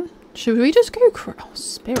then? Should we just go... Oh,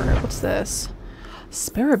 spirit. What's this?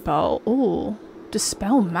 Spirit bolt. Oh,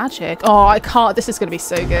 dispel magic. Oh, I can't. This is going to be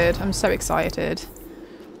so good. I'm so excited.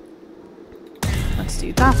 Let's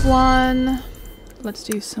do that one. Let's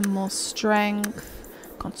do some more strength.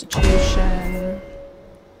 Constitution.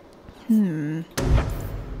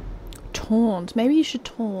 Taunt. Maybe you should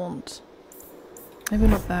taunt. Maybe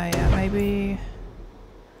not there yet. Maybe...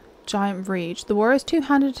 Giant reach. The warrior's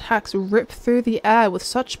two-handed attacks rip through the air with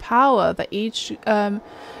such power that each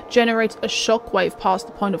generates a shockwave past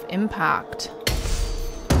the point of impact.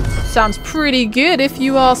 Sounds pretty good if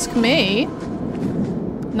you ask me.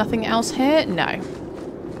 Nothing else here? No.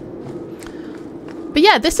 But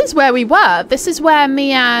yeah, this is where we were. This is where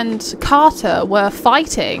me and Carter were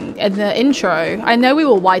fighting in the intro. I know we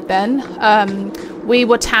were white then. We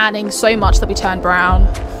were tanning so much that we turned brown.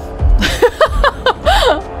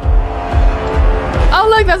 Oh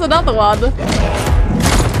look, there's another one.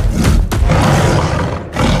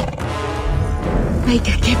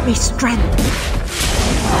 Maker, give me strength.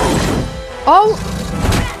 Oh.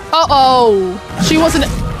 Uh-oh. She wasn't...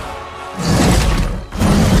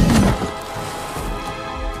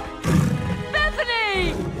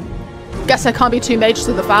 Bethany! Guess there can't be two mages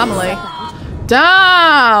to the family.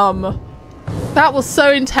 Damn. That was so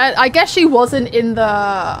intense. I guess she wasn't in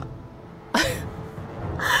the...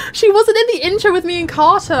 She wasn't in the intro with me and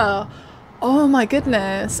Carter. Oh my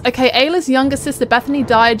goodness. Okay, Aella's younger sister Bethany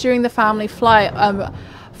died during the family flight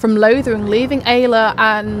from Lothering, leaving Aella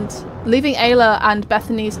and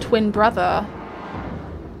Bethany's twin brother.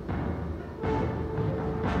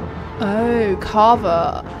 Oh,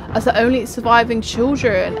 Carver as the only surviving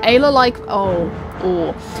children. Aella, like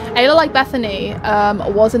Bethany,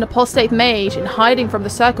 was an apostate mage in hiding from the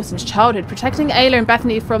circle since childhood. Protecting Aella and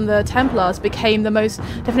Bethany from the Templars became the most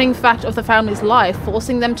defining fact of the family's life,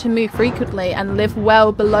 forcing them to move frequently and live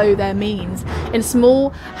well below their means. In small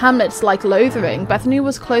hamlets like Lothering, Bethany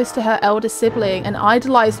was close to her elder sibling and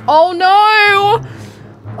idolized... Oh no!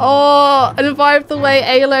 Oh, and revived the way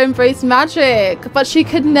Aella embraced magic, but she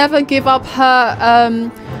could never give up her,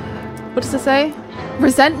 what does it say?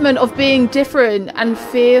 Resentment of being different and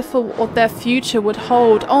fear for what their future would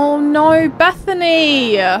hold. Oh no,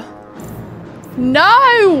 Bethany!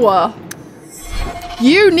 No!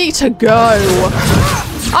 You need to go!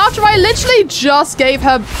 After I literally just gave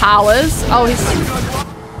her powers. Oh,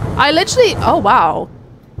 oh wow.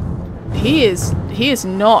 He is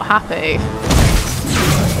not happy.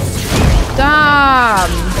 Damn!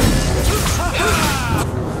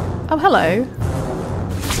 Oh, hello.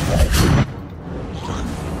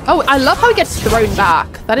 Oh, I love how he gets thrown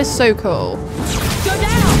back. That is so cool.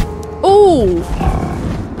 Ooh!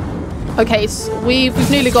 Okay, so we've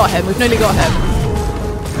nearly got him. We've nearly got him.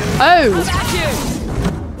 Oh!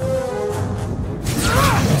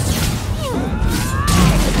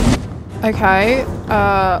 Okay,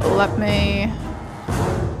 let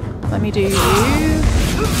me do you.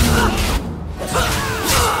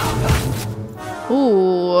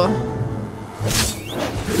 Ooh.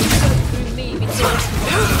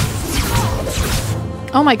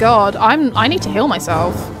 Oh my god, I need to heal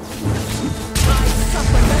myself.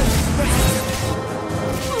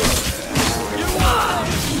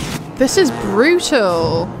 This is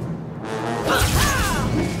brutal.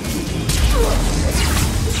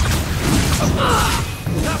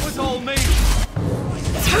 That was all me.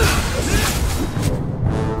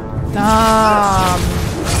 Damn.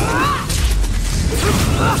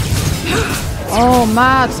 Oh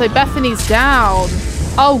man, so Bethany's down.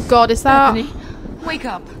 Oh god, is that... Bethany, wake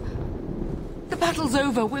up. The battle's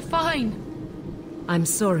over, we're fine. I'm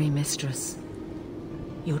sorry, mistress.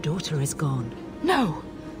 Your daughter is gone. No.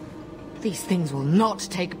 These things will not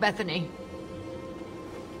take Bethany.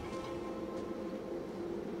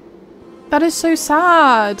 That is so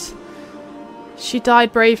sad. She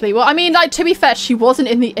died bravely. Well, I mean, like, to be fair, she wasn't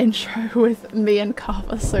in the intro with me and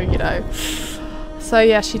Carver, so, you know. So,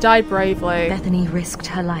 yeah, she died bravely. Bethany risked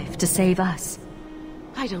her life to save us.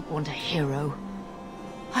 I don't want a hero.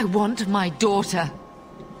 I want my daughter.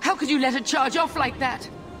 How could you let her charge off like that?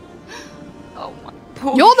 Oh, my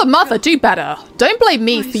You're the mother, do better. Don't blame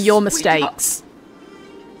me for your mistakes.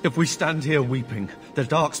 If we stand here weeping, the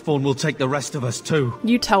darkspawn will take the rest of us too.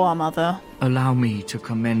 You tell our mother. Allow me to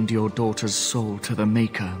commend your daughter's soul to the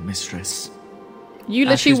Maker, mistress. You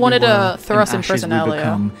literally wanted to throw us in prison earlier.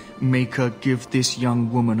 Become, Maker, give this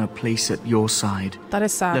young woman a place at your side. That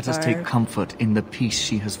is sad. Let us take comfort in the peace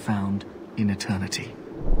she has found in eternity.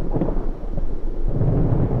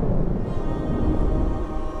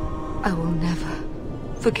 I will never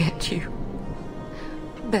forget you,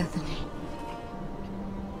 Bethany.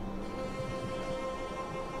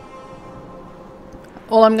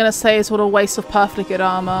 All I'm gonna say is what a waste of perfectly good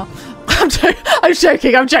armor. I'm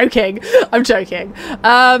joking.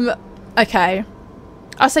 Okay.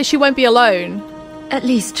 I say she won't be alone. At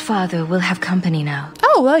least Father will have company now.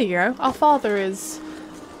 Oh, there you go. Our father is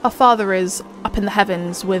up in the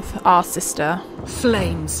heavens with our sister.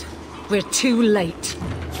 Flames. We're too late.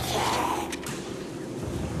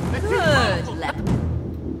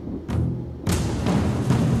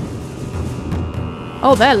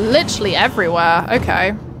 Oh, they're literally everywhere.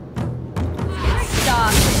 Okay.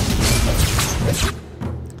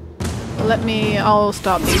 I'll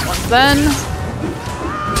start these ones then.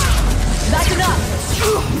 That's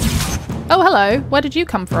enough. Oh, hello. Where did you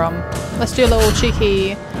come from? Let's do a little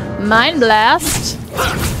cheeky mind blast.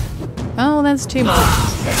 Oh, there's two more.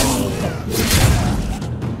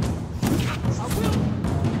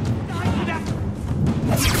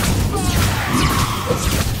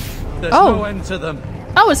 There's no end to them.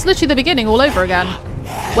 Oh, it's literally the beginning all over again.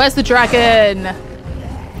 Where's the dragon?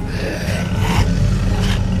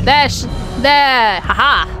 There.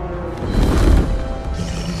 Haha.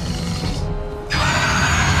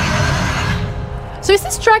 So is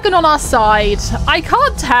this dragon on our side? I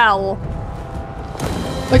can't tell.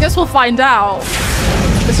 I guess we'll find out.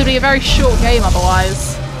 This would be a very short game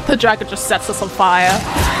otherwise. The dragon just sets us on fire.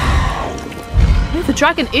 Oh, the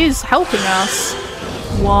dragon is helping us.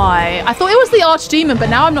 Why? I thought it was the archdemon, but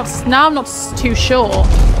now I'm not too sure.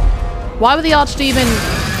 Why would the archdemon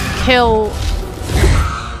kill?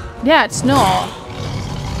 Yeah, it's not.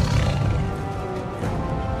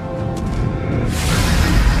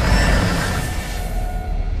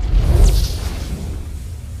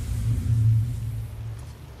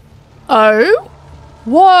 Oh?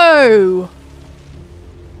 Whoa!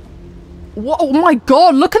 What? Oh my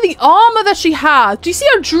god, look at the armor that she has. Do you see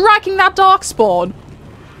her dragging that darkspawn?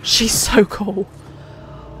 She's so cool.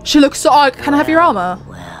 She looks so... can I have your armor?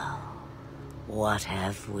 Well, what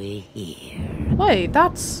have we here? Wait,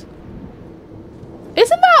 that's...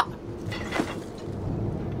 Isn't that...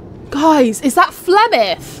 Guys, is that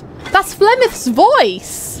Flemeth? That's Flemeth's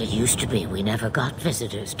voice. It used to be we never got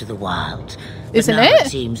visitors to the wilds. Isn't now it? It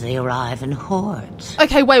seems they arrive in hordes.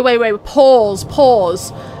 Okay, wait.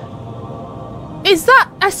 Pause. Is that...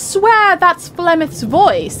 I swear that's Flemeth's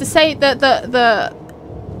voice. To say that the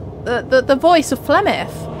voice of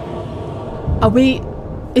Flemeth. Are we...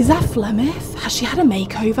 Is that Flemeth? Has she had a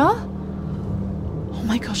makeover? Oh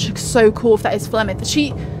my gosh, she looks so cool if that is Flemeth.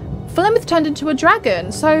 Flemeth turned into a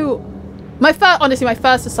dragon, so... Honestly, my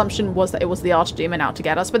first assumption was that it was the archdemon out to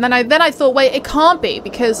get us, but then I thought, wait, it can't be,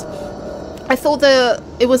 because I thought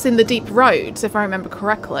it was in the deep roads, if I remember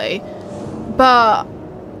correctly. But...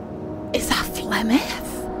 Is that Flemeth?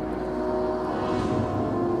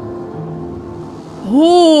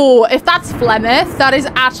 Ooh, if that's Flemeth, that is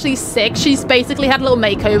actually sick. She's basically had a little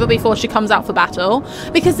makeover before she comes out for battle.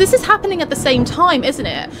 Because this is happening at the same time, isn't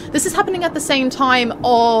it? This is happening at the same time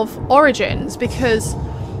of Origins, because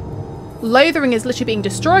Lothering is literally being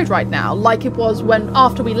destroyed right now, like it was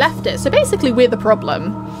after we left it. So basically, we're the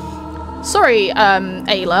problem. Sorry,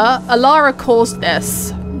 Aella. Alara caused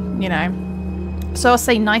this, you know. So I'll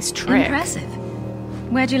say nice trick. Impressive.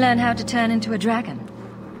 Where'd you learn how to turn into a dragon?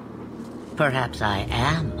 Perhaps I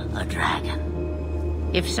am a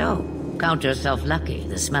dragon. If so, count yourself lucky.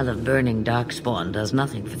 The smell of burning darkspawn does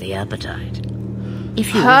nothing for the appetite.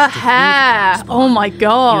 If you her hair! Oh my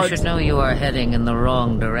god. You should know you are heading in the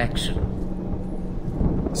wrong direction.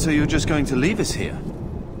 So you're just going to leave us here?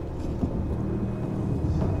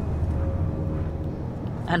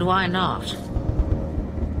 And why not?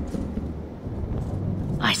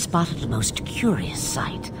 I spotted a most curious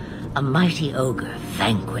sight. A mighty ogre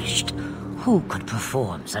vanquished. Who could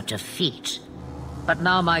perform such a feat? But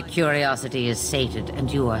now my curiosity is sated and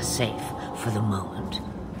you are safe for the moment.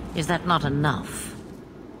 Is that not enough?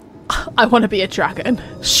 I want to be a dragon.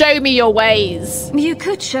 Show me your ways. You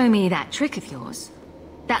could show me that trick of yours.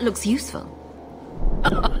 That looks useful.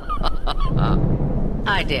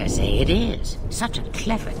 I dare say it is. Such a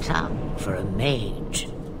clever tongue for a mage.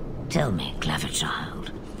 Tell me, clever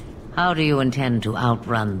child, How do you intend to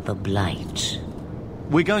outrun the Blight?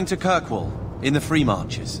 We're going to Kirkwall, in the Free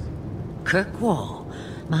Marches. Kirkwall?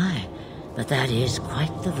 My, but that is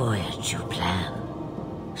quite the voyage you plan.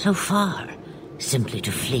 So far, simply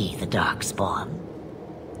to flee the darkspawn.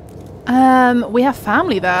 We have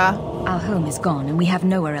family there. Our home is gone and we have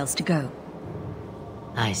nowhere else to go.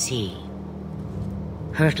 I see.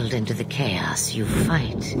 Hurtled into the chaos, you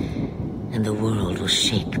fight, and the world will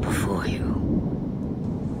shake before you.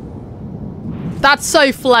 That's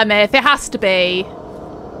so Flemeth. It has to be.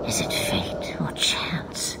 Is it fate or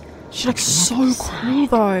chance? She looks so cool,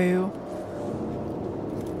 though.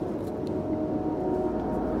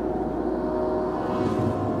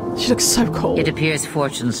 She looks so cool. It appears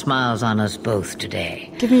fortune smiles on us both today.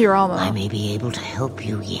 Give me your armor. I may be able to help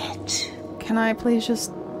you yet. Can I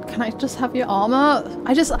just have your armor?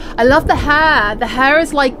 I love the hair. The hair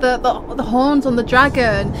is like the horns on the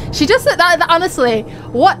dragon. She just that honestly,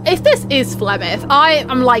 what if this is Flemeth? I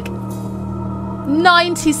am like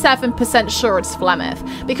 97% sure it's Flemeth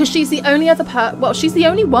because she's the only other she's the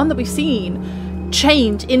only one that we've seen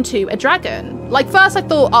chained into a dragon. Like first I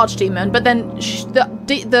thought archdemon, but then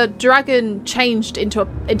the dragon changed into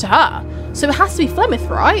her. So it has to be Flemeth,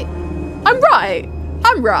 right? I'm right.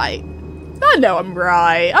 I know I'm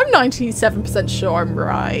right. I'm 97% sure I'm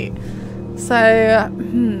right. So,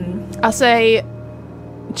 I'll say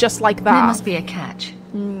just like that. There must be a catch.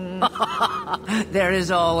 There is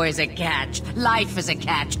always a catch. Life is a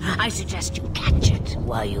catch. I suggest you catch it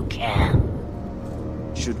while you can.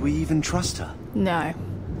 Should we even trust her? No.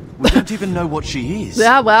 We don't even know what she is.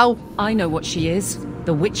 Yeah, well. I know what she is.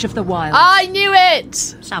 The Witch of the Wilds. I knew it!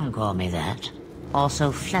 Some call me that.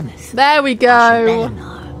 Also Flemeth. There we go.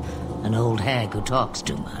 An old hag who talks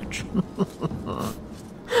too much.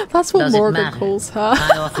 That's what Morgan calls her.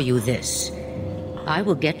 I offer you this. I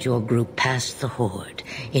will get your group past the Horde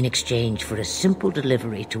in exchange for a simple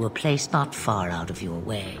delivery to a place not far out of your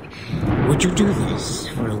way. Would you do this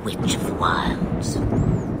for a Witch of the Wilds?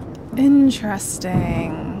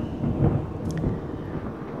 Interesting.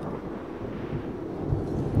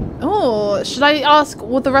 Oh, should I ask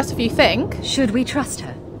what the rest of you think? Should we trust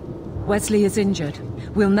her? Wesley is injured.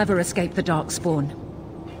 We'll never escape the darkspawn.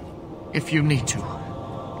 If you need to,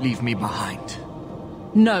 leave me behind.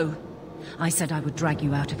 No. I said I would drag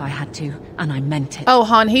you out if I had to, and I meant it. Oh,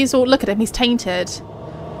 hon, look at him, he's tainted.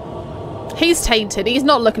 He's tainted, he's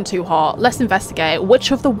not looking too hot. Let's investigate.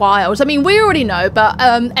 Witch of the Wilds. I mean, we already know, but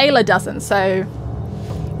Aella doesn't, so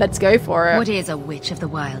let's go for it. What is a Witch of the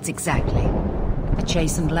Wilds exactly? A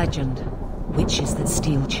chastened legend. Witches that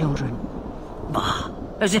steal children. Bah,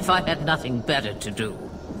 as if I had nothing better to do.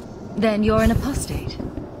 Then you're an apostate?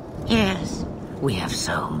 Yes, we have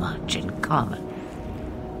so much in common.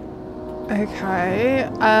 Okay,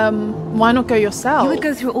 why not go yourself? You would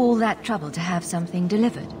go through all that trouble to have something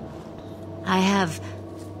delivered? I have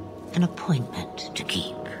an appointment to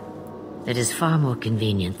keep. It is far more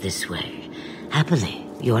convenient this way. Happily,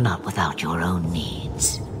 you're not without your own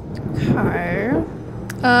needs. Okay.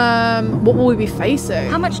 What will we be facing?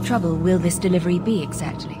 How much trouble will this delivery be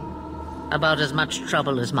exactly? About as much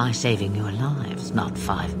trouble as my saving your lives not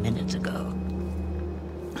 5 minutes ago.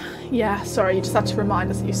 Yeah, sorry, you just had to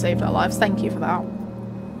remind us that you saved our lives. Thank you for that.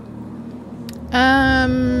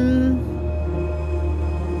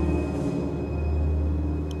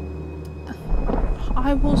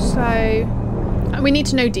 I will say we need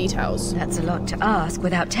to know details. That's a lot to ask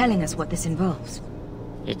without telling us what this involves.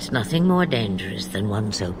 It's nothing more dangerous than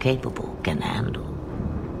one so capable can handle.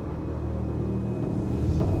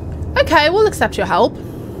 Okay, we'll accept your help.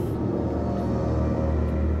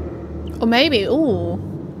 Or maybe, ooh.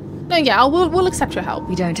 No, yeah, we'll accept your help.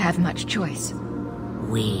 We don't have much choice.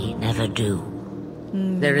 We never do.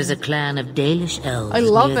 There is a clan of Dalish elves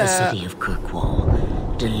near the city of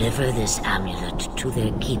Kirkwall. Deliver this amulet to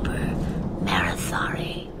their keeper,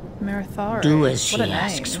 Marithari. Marithari. Do as she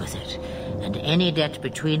asks with it, and any debt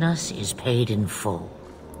between us is paid in full.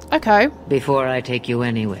 Okay. Before I take you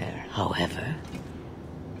anywhere, however,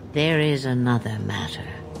 there is another matter.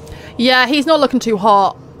 Yeah, he's not looking too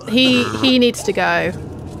hot. He needs to go.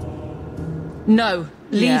 No,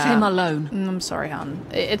 leave him alone. I'm sorry, hon.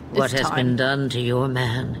 What has been done to your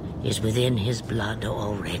man is within his blood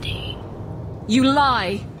already. You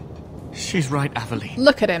lie! She's right, Aveline.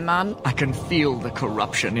 Look at him, man. I can feel the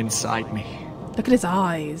corruption inside me. Look at his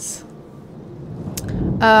eyes.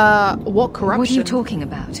 What corruption? What are you talking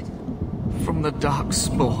about? From the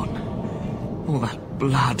darkspawn. All that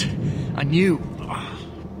blood. I knew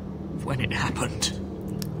when it happened.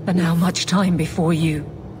 And how much time before you?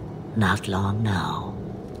 Not long now,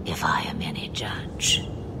 if I am any judge.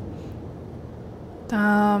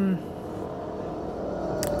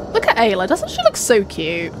 Look at Aella. Doesn't she look so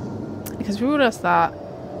cute? Because who does that?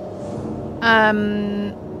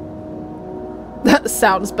 That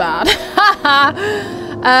sounds bad.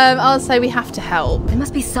 I'll say we have to help. There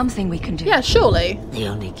must be something we can do. Yeah, surely. The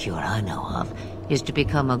only cure I know of is to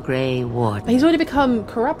become a Grey Warden. He's already become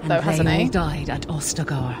corrupt, though, hasn't he? They all died at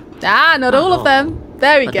Ostagar. Ah, not all of them.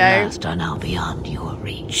 There we But go. the last are now beyond your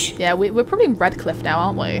reach. Yeah, we're probably in Redcliffe now,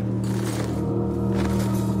 aren't we?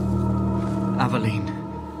 Aveline,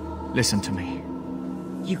 listen to me.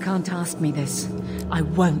 You can't ask me this. I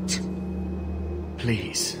won't.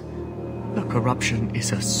 Please. The corruption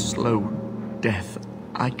is a slow death.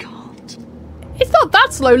 I can't. It's not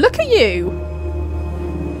that slow. Look at you.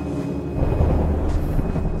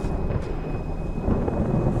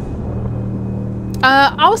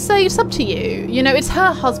 I'll say it's up to you. You know, it's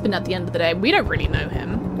her husband at the end of the day. We don't really know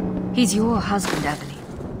him. He's your husband, Aveline.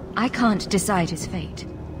 I can't decide his fate.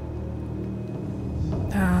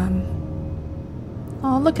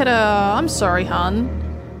 Oh, look at her. I'm sorry, hun.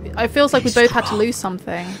 It feels like we both had to lose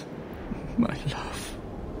something. My love.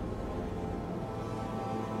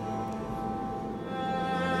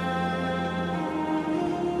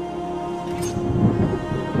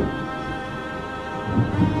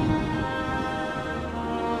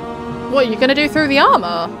 What are you gonna do through the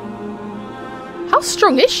armor? How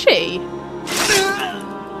strong is she?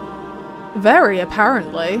 Very,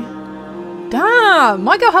 apparently. Damn,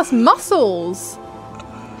 my girl has muscles.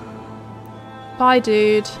 Bye,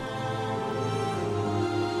 dude.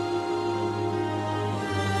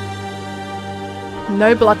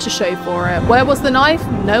 No blood to show for it. Where was the knife?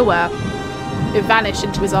 Nowhere. It vanished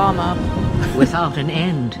into his armor. Without an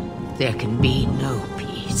end, there can be no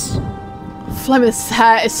peace. Flemeth's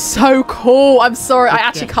hair is so cool. I'm sorry, I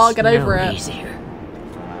actually can't get over it. Easier.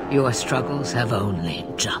 Your struggles have only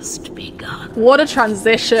just begun. What a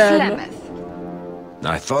transition. Flemeth,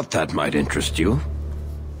 I thought that might interest you.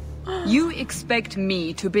 you expect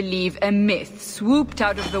me to believe a myth swooped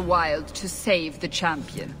out of the wild to save the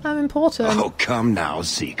champion? I'm important. Oh, come now,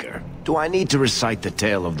 Seeker. Do I need to recite the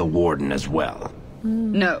tale of the Warden as well?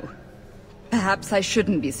 No. Perhaps I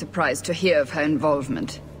shouldn't be surprised to hear of her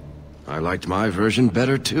involvement. I liked my version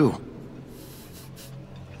better, too.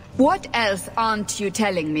 What else aren't you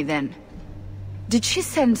telling me, then? Did she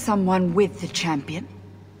send someone with the champion?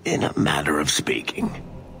 In a manner of speaking.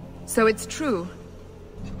 So it's true.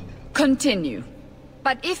 Continue.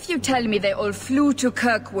 But if you tell me they all flew to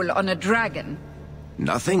Kirkwall on a dragon...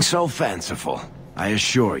 Nothing so fanciful, I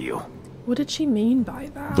assure you. What did she mean by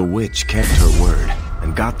that? The witch kept her word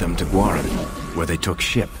and got them to Guaran, where they took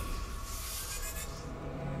ship.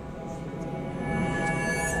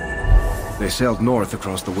 They sailed north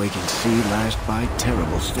across the waking sea, lashed by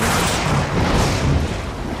terrible storms.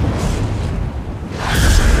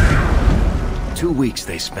 2 weeks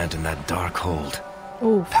they spent in that dark hold.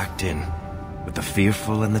 Oof. Packed in with the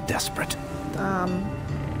fearful and the desperate.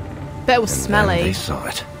 Bet it was And smelly. then they saw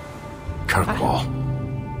it. Kirkwall,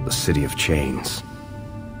 the city of chains.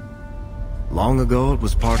 Long ago it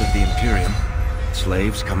was part of the Imperium.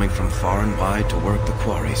 Slaves coming from far and wide to work the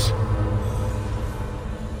quarries.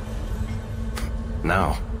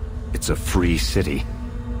 Now, it's a free city.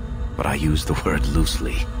 But I use the word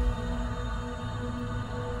loosely.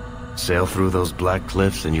 Sail through those black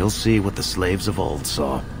cliffs and you'll see what the slaves of old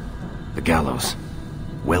saw. The gallows,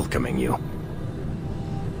 welcoming you.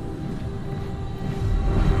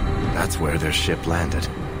 That's where their ship landed,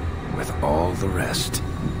 with all the rest.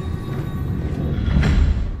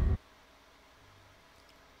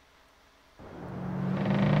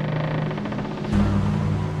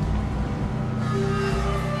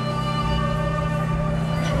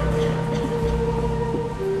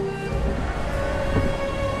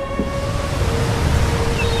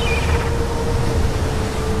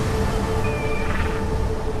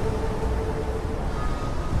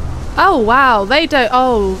 Oh, wow. They don't...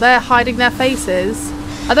 Oh, they're hiding their faces.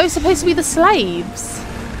 Are those supposed to be the slaves?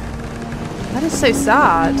 That is so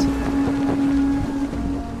sad.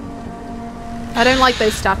 I don't like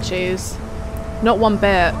those statues. Not one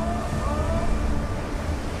bit.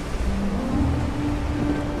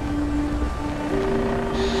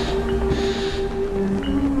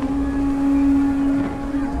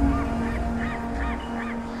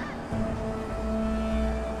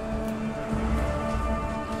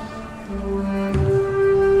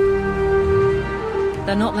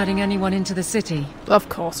 They're not letting anyone into the city. Of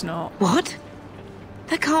course not. What?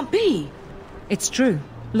 That can't be. It's true.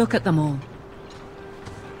 Look at them all.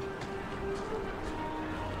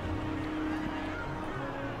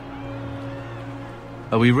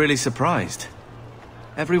 Are we really surprised?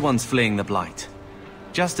 Everyone's fleeing the Blight.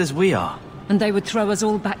 just as we are. And they would throw us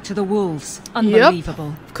all back to the wolves. Unbelievable.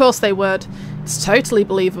 Yep. Of course they would. It's totally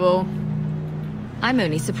believable. I'm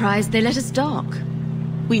only surprised they let us dock.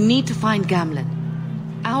 We need to find Gamlen.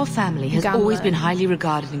 Our family has always been highly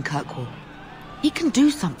regarded in Kirkwall. He can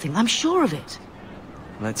do something, I'm sure of it.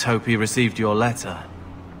 Let's hope he received your letter.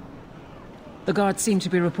 The guards seem to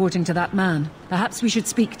be reporting to that man. Perhaps we should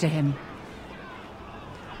speak to him.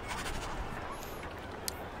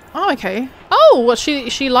 Oh, okay. Oh, well,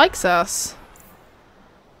 she likes us.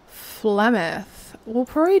 Flemeth. We'll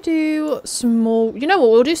probably do some more... You know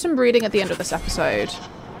what? We'll do some reading at the end of this episode.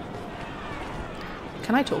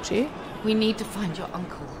 Can I talk to you? We need to find your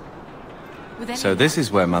uncle. So this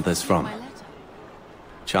is where Mother's from.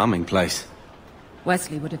 Charming place.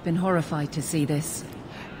 Wesley would have been horrified to see this.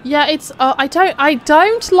 Yeah, it's... I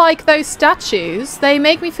don't like those statues. They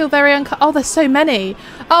make me feel very uncomfortable. Oh, there's so many.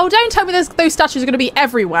 Oh, don't tell me those statues are going to be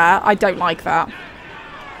everywhere. I don't like that.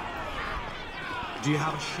 Do you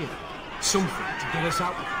have a ship? Something to get us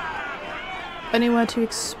out? Anywhere to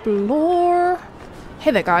explore?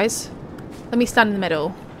 Hey there, guys. Let me stand in the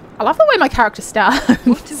middle. I love the way my character stands.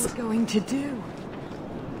 What is it going to do?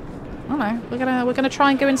 I don't know. We're gonna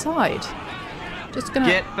try and go inside. Just gonna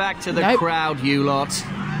get back to the crowd, you lot.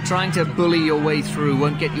 Trying to bully your way through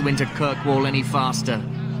won't get you into Kirkwall any faster.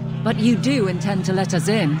 But you do intend to let us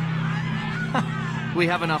in. We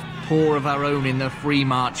have enough poor of our own in the free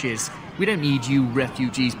marches. We don't need you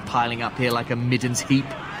refugees piling up here like a middens heap.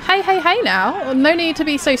 Hey now. No need to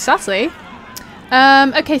be so sassy.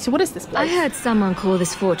 Okay, so what is this place? I heard someone call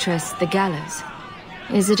this fortress the Gallows.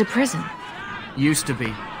 Is it a prison? Used to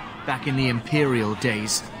be. Back in the Imperial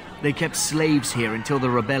days. They kept slaves here until the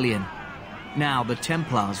rebellion. Now the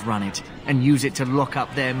Templars run it and use it to lock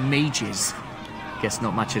up their mages. Guess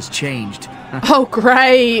not much has changed. Oh,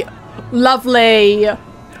 great. Lovely.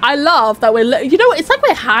 I love that we're... You know what? It's like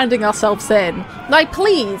we're handing ourselves in. Like,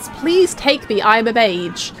 please take me. I'm a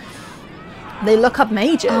mage. They look up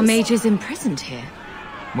mages. Are mages imprisoned here?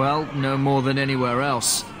 Well, no more than anywhere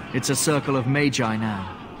else. It's a circle of magi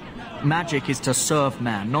now. Magic is to serve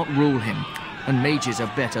man, not rule him. And mages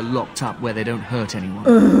are better locked up where they don't hurt anyone.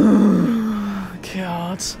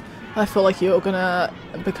 God. I feel like you're gonna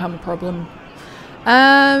become a problem.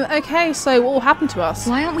 Okay, so what will happen to us?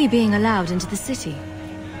 Why aren't we being allowed into the city?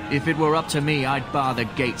 If it were up to me, I'd bar the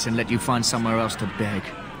gates and let you find somewhere else to beg.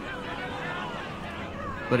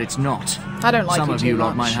 But it's not. I don't like Some you of too you much.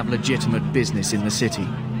 lot might have legitimate business in the city.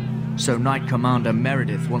 So Knight Commander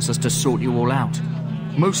Meredith wants us to sort you all out.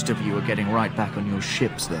 Most of you are getting right back on your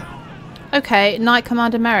ships, though. Okay, Knight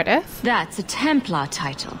Commander Meredith. That's a Templar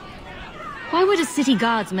title. Why would a city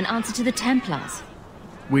guardsman answer to the Templars?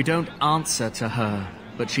 We don't answer to her,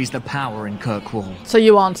 but she's the power in Kirkwall. So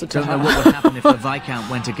you answer to her. Don't know what would happen if the Viscount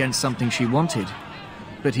went against something she wanted.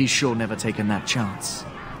 But he's sure never taken that chance.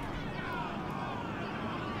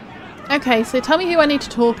 Okay, so tell me who I need to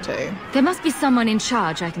talk to. There must be someone in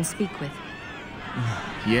charge I can speak with.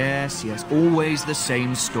 Yes, always the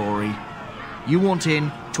same story. You want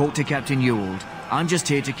in, talk to Captain Ewald. I'm just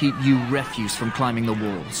here to keep you refuse from climbing the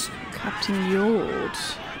walls. Captain Ewald.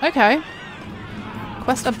 Okay.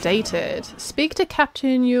 Quest updated. Speak to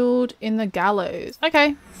Captain Ewald in the Gallows.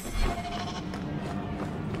 Okay.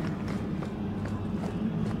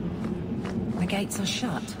 The gates are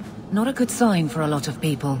shut. Not a good sign for a lot of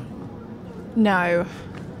people. No.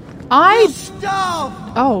 Stop!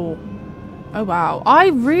 Oh. Oh, wow. I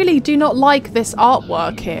really do not like this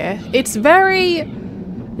artwork here. It's very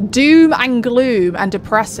doom and gloom and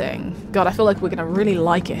depressing. God, I feel like we're going to really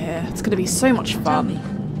like it here. It's going to be so much fun. Tell me,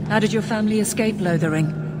 how did your family escape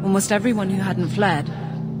Lothering? Almost everyone who hadn't fled.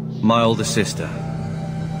 My older sister.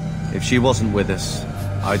 If she wasn't with us,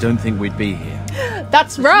 I don't think we'd be here.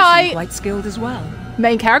 That's right! Quite skilled as well.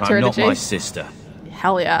 Main character I'm not energy. my sister.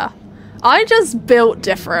 Hell yeah. I just built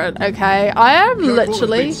different, okay? I am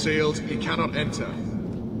literally... sealed. He cannot enter.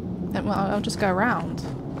 Well, I'll just go around.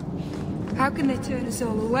 How can they turn us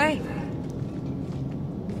all away?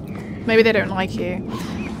 Maybe they don't like you.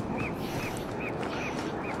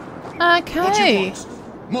 Okay. What do you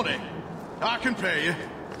want? Money. I can pay you.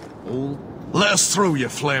 All? Let us through, you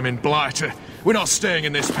flaming blighter. We're not staying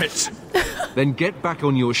in this pit. Then get back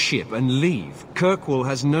on your ship and leave. Kirkwall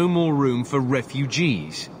has no more room for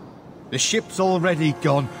refugees. The ship's already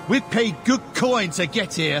gone. We've paid good coin to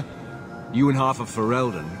get here. You and half of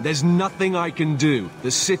Ferelden. There's nothing I can do.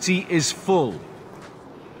 The city is full.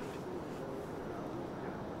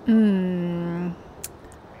 Ooh,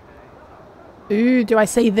 do I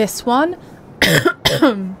say this one?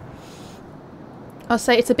 I'll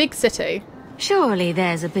say it's a big city. Surely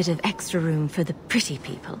there's a bit of extra room for the pretty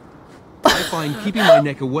people. I find keeping my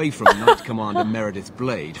neck away from Knight Commander Meredith's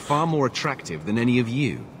blade far more attractive than any of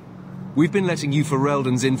you. We've been letting you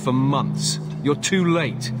Ferelden's in for months. You're too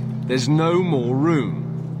late. There's no more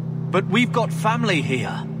room. But we've got family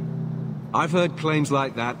here. I've heard claims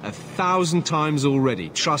like that 1,000 times already,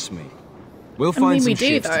 trust me. We'll find some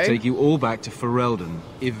ships to take you all back to Ferelden,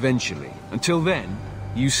 eventually. Until then,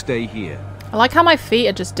 you stay here. I like how my feet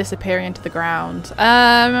are just disappearing into the ground.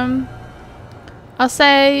 I'll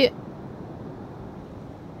say...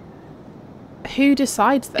 Who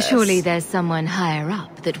decides this? Surely there's someone higher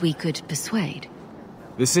up that we could persuade.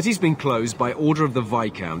 The city's been closed by order of the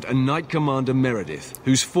Viscount and Knight Commander Meredith,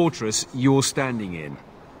 whose fortress you're standing in.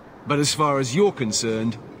 But as far as you're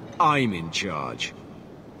concerned, I'm in charge.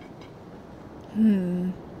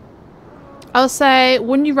 I'll say,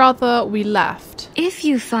 wouldn't you rather we left? If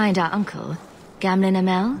you find our uncle, Gamlen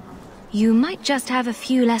Amel, you might just have a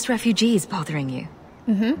few less refugees bothering you.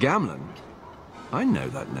 Gamlen? I know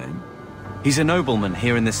that name. He's a nobleman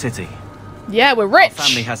here in the city. Yeah, we're rich. Our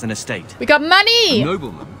family has an estate. We got money. A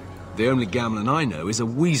nobleman? The only Gamlen I know is a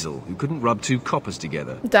weasel who couldn't rub two coppers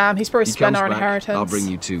together. Damn, he's probably spent our back, inheritance. I'll bring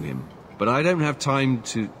you to him. But I don't have time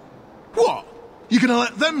to... What? You're gonna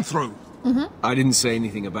let them through? I didn't say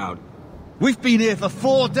anything about... We've been here for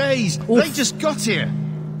 4 days. They just got here.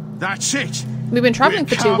 That's it. We've been travelling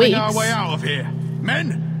for 2 weeks. Our way out of here.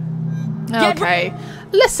 Men? Okay.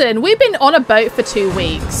 Listen, we've been on a boat for 2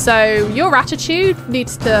 weeks, so your attitude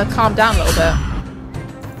needs to calm down a little bit.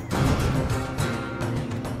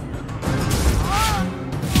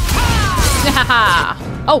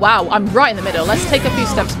 Oh wow, I'm right in the middle. Let's take a few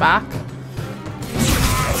steps back.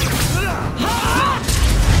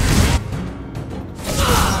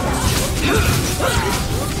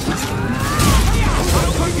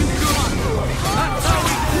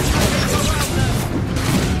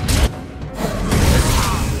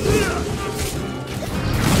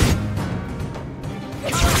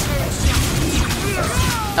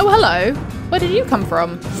 Oh, hello. Where did you come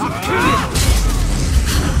from?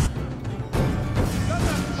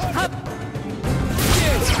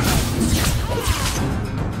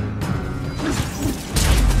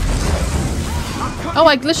 Oh,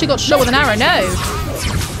 I literally got shot with an arrow. No.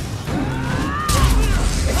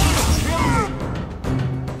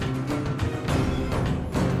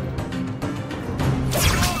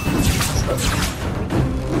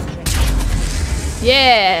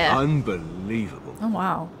 Yeah. Unbelievable. Oh,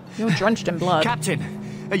 wow. You're drenched in blood. Captain,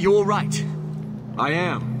 are you all right? I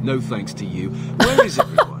am, no thanks to you. Where is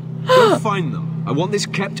everyone? Go find them. I want this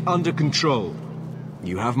kept under control.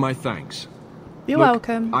 You have my thanks. You're Look,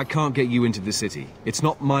 welcome. I can't get you into the city. It's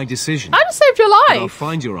not my decision. I just saved your But I'll life.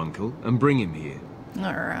 find your uncle and bring him here.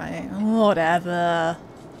 Alright, whatever.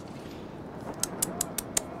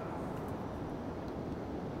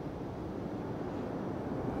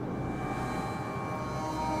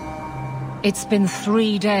 It's been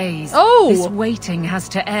 3 days. Oh! This waiting has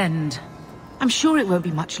to end. I'm sure it won't be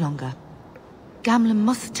much longer. Gamlen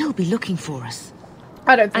must still be looking for us.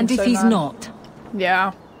 I don't think And so, if he's man. not?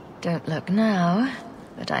 Yeah. Don't look now,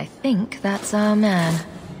 but I think that's our man.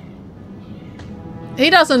 He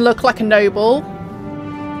doesn't look like a noble.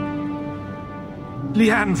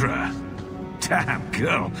 Leandra. Damn,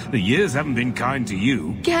 girl. The years haven't been kind to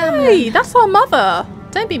you. Hey, that's our mother.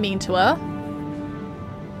 Don't be mean to her.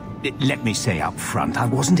 Let me say up front, I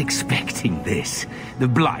wasn't expecting this. The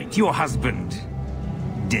Blight, your husband,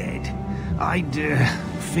 dead. I'd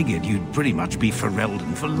figured you'd pretty much be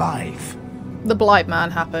Ferelden for life. The Blight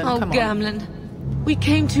man happened. Oh, Come on. Gamlen. We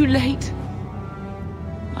came too late.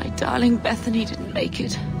 My darling Bethany didn't make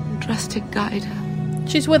it. Drastic guide her.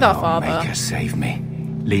 She's with our father. Make her save me.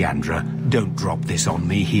 Leandra, don't drop this on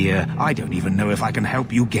me here. I don't even know if I can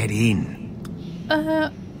help you get in.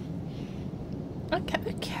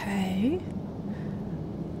 Okay.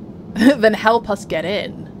 Then help us get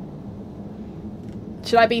in.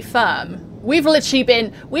 Should I be firm? We've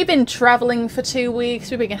been traveling for 2 weeks.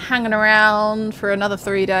 We've been hanging around for another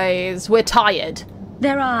 3 days. We're tired.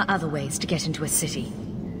 There are other ways to get into a city.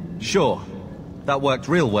 Sure. That worked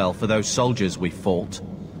real well for those soldiers we fought.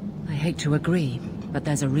 I hate to agree, but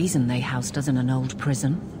there's a reason they housed us in an old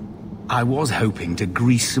prison. I was hoping to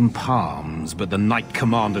grease some palms, but the Knight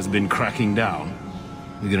Commander's been cracking down.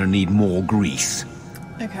 We're gonna need more grease.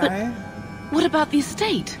 Okay. What about the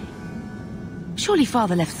estate? Surely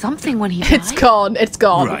Father left something when he died. It's gone. It's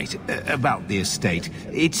gone. Right, about the estate.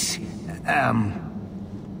 It's,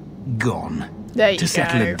 gone. There you to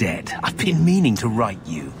settle go. a debt. I've been meaning to write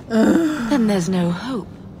you. Then there's no hope.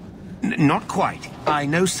 Not quite. I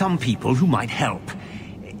know some people who might help.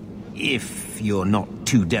 If you're not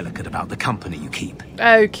too delicate about the company you keep.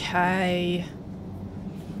 Okay.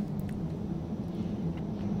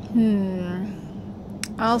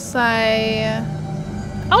 I'll say...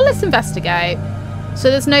 Oh, let's investigate.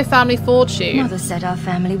 So there's no family fortune. Mother said our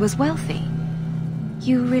family was wealthy.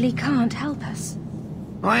 You really can't help us.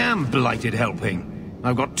 I am blighted helping.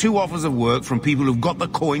 I've got 2 offers of work from people who've got the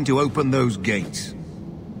coin to open those gates.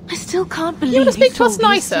 I still can't believe you want to speak to us sold the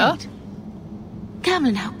nicer? estate.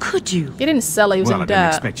 Gamlen, how could you? You didn't sell, he was Well, in I didn't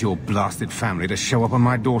debt. expect your blasted family to show up on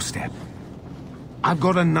my doorstep. I've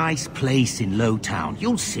got a nice place in Lowtown.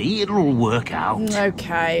 You'll see, it'll all work out.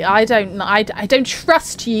 Okay, I don't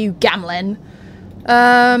trust you, Gamlen.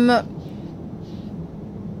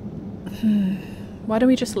 Why don't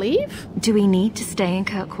we just leave? Do we need to stay in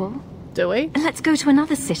Kirkwall? Do we? Let's go to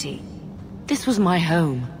another city. This was my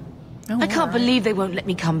home. Oh, I can't believe they won't let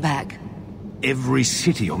me come back. Every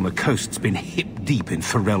city on the coast's been hip-deep in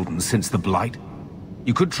Ferelden since the Blight.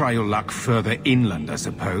 You could try your luck further inland, I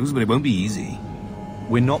suppose, but it won't be easy.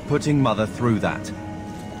 We're not putting Mother through that.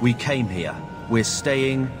 We came here. We're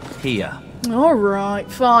staying here.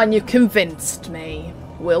 Alright, fine, you convinced me.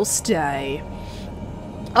 We'll stay.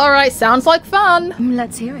 Alright, sounds like fun.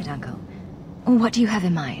 Let's hear it, Uncle. What do you have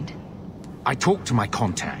in mind? I talked to my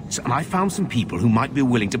contacts, and I found some people who might be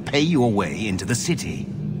willing to pay your way into the city.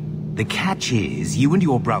 The catch is, you and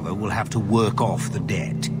your brother will have to work off the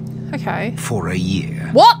debt. Okay. For a year.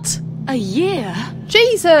 What? A year?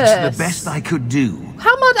 Jesus! It's the best I could do.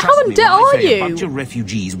 How Trust in me debt when I are say you? A bunch of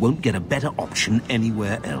refugees won't get a better option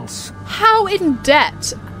anywhere else. How in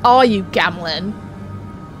debt are you, Gamlen?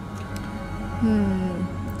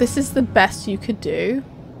 This is the best you could do?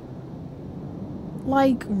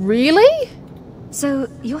 Like, really? So,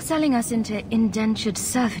 you're selling us into indentured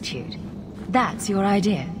servitude? That's your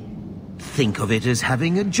idea? Think of it as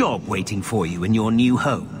having a job waiting for you in your new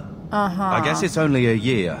home. I guess it's only a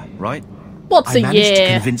year, right? What's I a managed to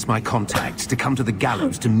year? convince my contacts to come to the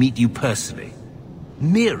gallows to meet you personally.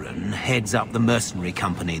 Mirren heads up the mercenary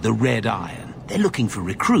company, the Red Iron. They're looking for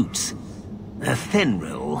recruits.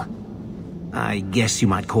 Fenrir, I guess you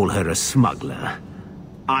might call her a smuggler.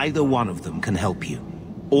 Either one of them can help you.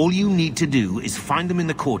 All you need to do is find them in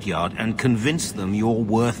the courtyard and convince them you're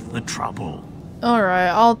worth the trouble. Alright,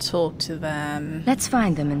 I'll talk to them. Let's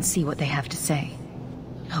find them and see what they have to say.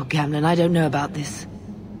 Oh, Gamlen, I don't know about this.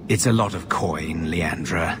 It's a lot of coin,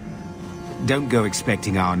 Leandra. Don't go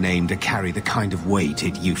expecting our name to carry the kind of weight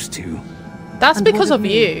it used to. That's And because what of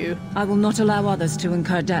me? you. I will not allow others to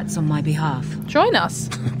incur debts on my behalf. Join us.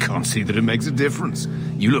 Can't see that it makes a difference.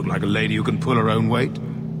 You look like a lady who can pull her own weight.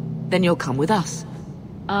 Then you'll come with us.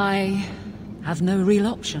 I have no real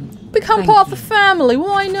option. Become Thank part of you. the family.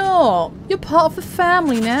 Why not? You're part of the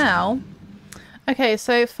family now. Okay,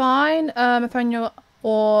 so find Nathaniel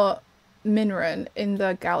or Minran in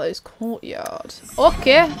the gallows courtyard.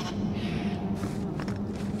 Okay.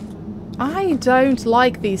 I don't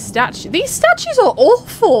like these statues. These statues are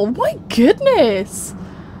awful. My goodness.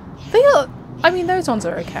 They are... I mean, those ones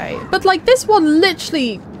are okay. But, like, this one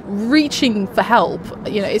literally reaching for help,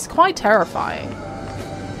 you know, it's quite terrifying.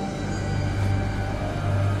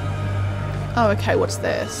 Oh, okay, what's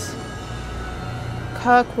this?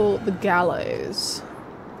 Kirkwall, the gallows.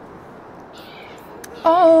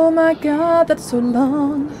 Oh my god, that's so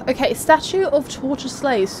long. Okay, statue of tortured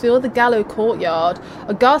slaves fill the gallows courtyard.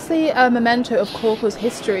 A ghastly memento of Kirkwall's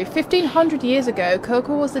history. 1500 years ago,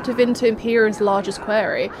 Kirkwall was the Tevinter Imperium's largest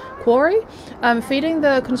quarry, feeding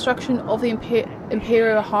the construction of the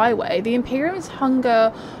Imperial Highway. The Imperium's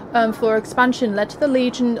hunger for expansion led to the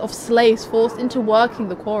legion of slaves forced into working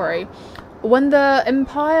the quarry. When the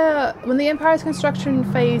Empire's construction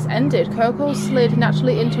phase ended, Kirkwall slid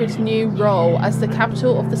naturally into its new role as the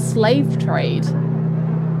capital of the slave trade.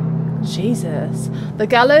 Jesus. The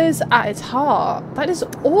gallows at its heart. That is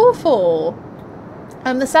awful.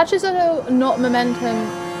 The statues are not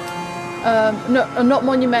not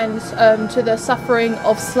monuments to the suffering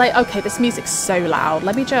of slave. Okay, this music's so loud.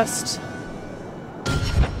 Let me just...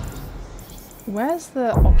 Where's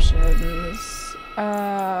the options?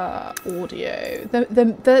 Audio.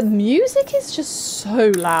 The music is just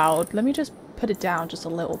so loud. Let me just put it down just a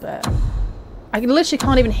little bit. I literally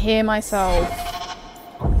can't even hear myself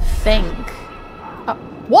think.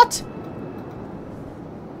 What?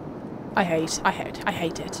 I hate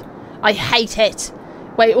it. I hate it.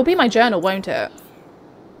 Wait, it will be my journal, won't it?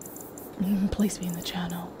 Please be in the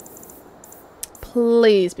journal.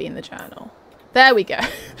 Please be in the journal. There we go.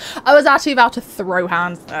 I was actually about to throw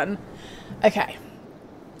hands then. Okay.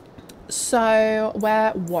 So,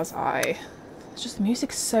 where was I? It's just the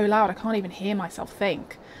music's so loud I can't even hear myself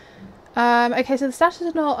think. Okay, so the statutes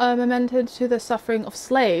are not amended to the suffering of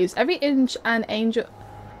slaves. Every inch and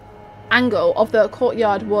angle of the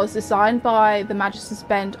courtyard was designed by the magistrates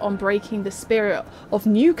bent on breaking the spirit of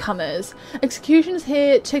newcomers. Executions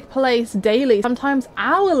here took place daily, sometimes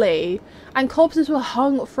hourly, and corpses were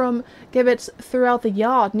hung from gibbets throughout the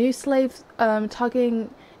yard. New slaves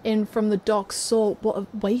tugging in from the docks saw what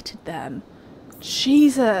awaited them.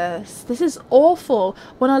 Jesus, this is awful.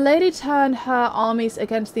 When Our Lady turned her armies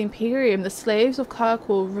against the Imperium, the slaves of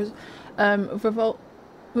Kirkwall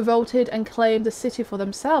revolted and claimed the city for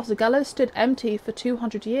themselves. The gallows stood empty for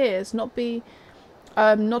 200 years, not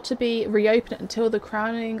to be reopened until the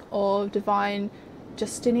crowning of Divine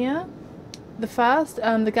Justinian the First.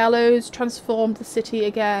 The gallows transformed the city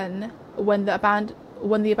again when the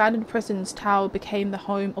abandoned prison's tower became the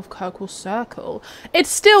home of Kirkwall Circle. It's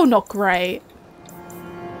still not great.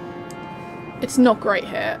 It's not great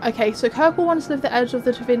here. Okay, so Kirkwall once lived at the edge of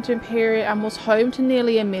the Tevinter Imperium and was home to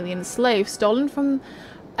nearly 1 million slaves, stolen from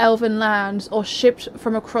elven lands or shipped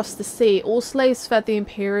from across the sea. All slaves fed the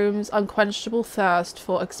Imperium's unquenchable thirst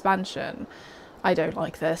for expansion. I don't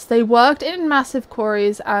like this. They worked in massive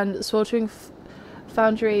quarries and slaughtering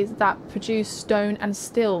foundries that produced stone and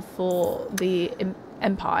steel for the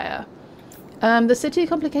Empire. The city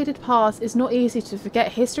complicated past is not easy to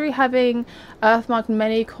forget. History having earthmarked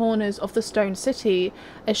many corners of the stone city.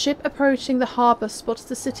 A ship approaching the harbour spots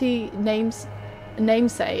the city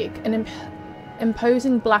namesake, an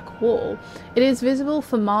imposing black wall. It is visible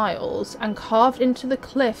for miles, and carved into the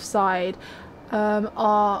cliff side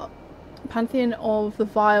are pantheon of the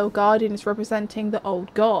vile guardians representing the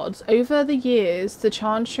old gods. Over the years, the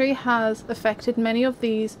chantry has affected many of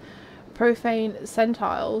these profane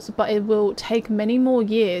centiles, but it will take many more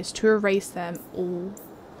years to erase them all.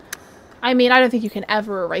 I mean, I don't think you can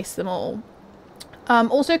ever erase them all.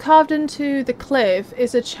 Also carved into the cliff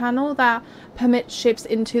is a channel that permits ships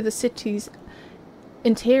into the city's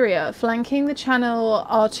interior. Flanking the channel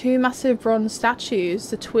are 2 massive bronze statues,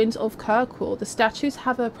 the twins of Kirkwall. The statues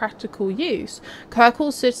have a practical use.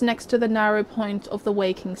 Kirkwall sits next to the narrow point of the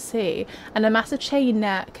waking sea, and a massive chain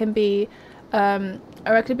net can be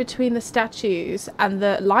erected between the statues and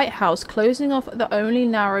the lighthouse, closing off the only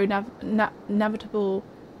narrow navigable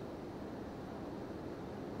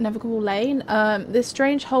lane. This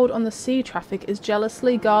strange hold on the sea traffic is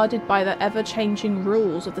jealously guarded by the ever-changing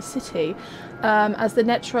rules of the city, as the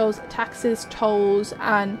net trolls taxes, tolls,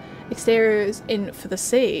 and exteriors in for the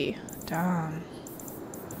sea. Damn.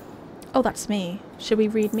 Oh, that's me. Should we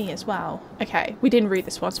read me as well? Okay, we didn't read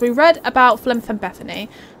this one. So we read about Flemeth and Bethany.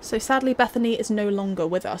 So sadly, Bethany is no longer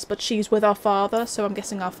with us, but she's with our father. So I'm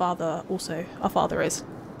guessing our father is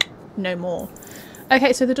no more.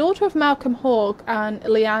 Okay, so the daughter of Malcolm Hawke and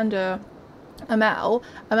Leander Amel.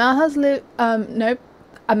 Amel has lived...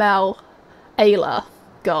 Aella.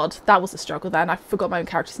 God, that was a struggle then. I forgot my own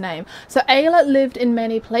character's name. So Aella lived in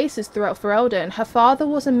many places throughout Ferelden. Her father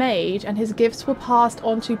was a mage, and his gifts were passed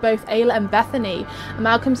on to both Aella and Bethany,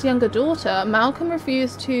 Malcolm's younger daughter. Malcolm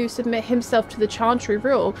refused to submit himself to the Chantry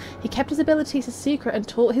rule. He kept his abilities a secret and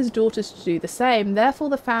taught his daughters to do the same.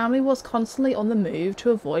 Therefore, the family was constantly on the move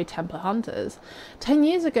to avoid Templar hunters. 10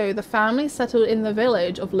 years ago, the family settled in the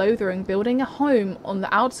village of Lothering, building a home on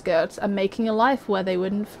the outskirts and making a life where they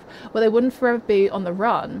wouldn't forever be on the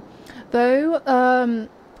run. Though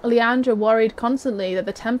Leandra worried constantly that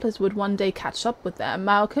the Templars would one day catch up with them,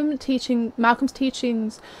 Malcolm's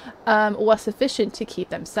teachings were sufficient to keep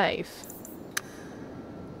them safe.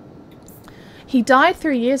 He died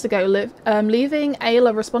 3 years ago, leaving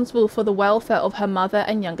Aella responsible for the welfare of her mother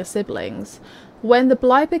and younger siblings. When the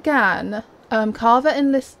Blight began, Carver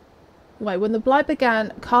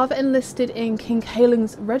enlisted in King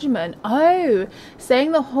Haling's regiment. Oh,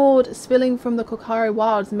 saying the horde spilling from the Kokari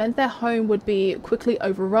wilds meant their home would be quickly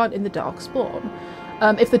overrun in the darkspawn.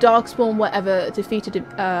 If the darkspawn were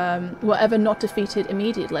ever not defeated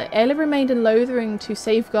immediately. Aella remained in Lothering to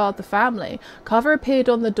safeguard the family. Carver appeared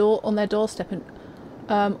on their doorstep and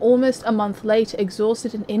almost a month later,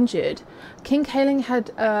 exhausted and injured. King Haling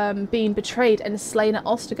had been betrayed and slain at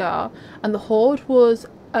Ostagar, and the horde was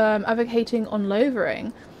advocating on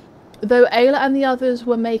Lothering. Though Aella and the others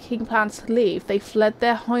were making plans to leave, they fled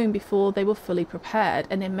their home before they were fully prepared,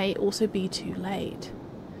 and it may also be too late.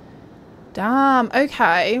 Damn,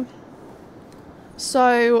 okay.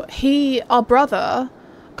 So our brother,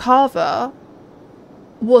 Carver,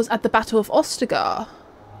 was at the Battle of Ostagar.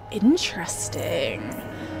 Interesting.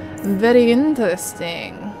 Very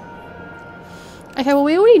interesting. Okay, well,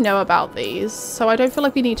 we already know about these, so I don't feel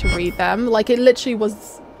like we need to read them. Like, it literally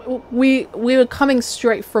was we were coming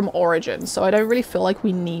straight from Origin, so I don't really feel like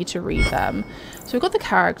we need to read them. So we've got the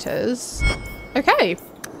characters. Okay.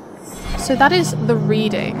 So that is the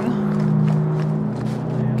reading.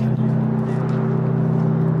 Okay.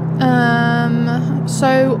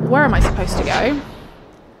 So where am I supposed to go?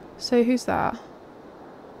 So who's that?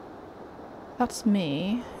 That's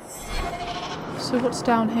me. So what's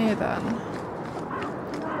down here then?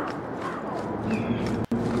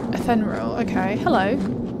 Ephemeral. Okay. Hello.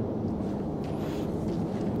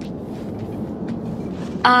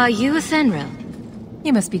 Are you Ephemeral?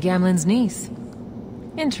 You must be Gamlen's niece.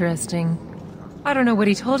 Interesting. I don't know what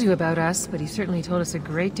he told you about us, but he certainly told us a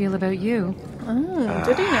great deal about you. Oh,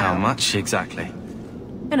 did he know? How much exactly?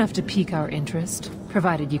 Enough to pique our interest,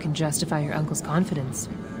 provided you can justify your uncle's confidence.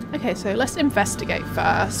 Okay, so let's investigate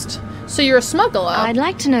first. So you're a smuggler? I'd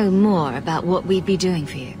like to know more about what we'd be doing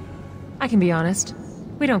for you. I can be honest.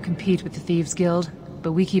 We don't compete with the Thieves Guild,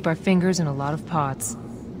 but we keep our fingers in a lot of pots.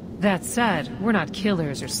 That said, we're not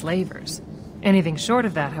killers or slavers. Anything short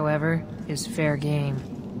of that, however, is fair game.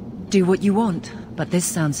 Do what you want, but this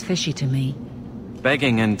sounds fishy to me.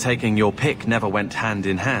 Begging and taking your pick never went hand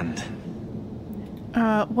in hand.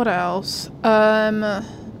 What else?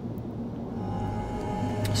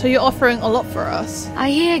 So you're offering a lot for us.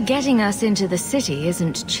 I hear getting us into the city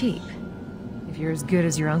isn't cheap. If you're as good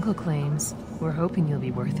as your uncle claims, we're hoping you'll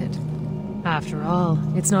be worth it. After all,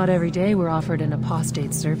 it's not every day we're offered an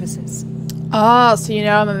apostate's services. Ah, so you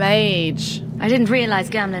know I'm a mage. I didn't realize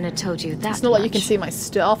Gamlen had told you that. It's not like you can see my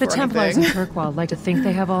stuff The or Templars in anything. Kirkwall like to think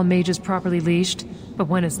they have all mages properly leashed, but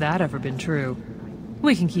when has that ever been true?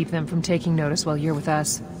 We can keep them from taking notice while you're with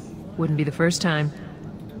us. Wouldn't be the first time.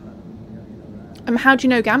 How do you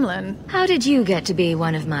know Gamlen? How did you get to be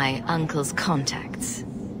one of my uncle's contacts?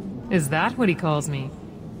 Is that what he calls me?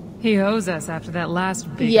 He owes us after that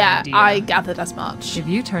last big idea. I gathered as much. If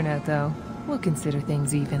you turn out, though, we'll consider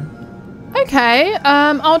things even. Okay,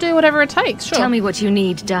 I'll do whatever it takes, sure. Tell me what you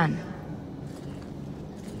need done.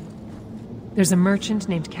 There's a merchant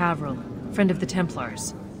named Cavril, friend of the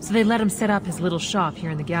Templars, so they let him set up his little shop here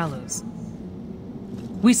in the Gallows.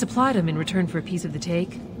 We supplied him in return for a piece of the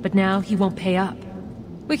take, but now he won't pay up.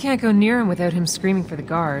 We can't go near him without him screaming for the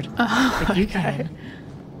guard. But you can.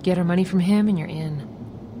 Get our money from him and you're in.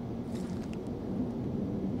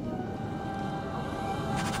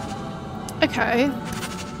 Okay.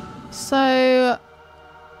 So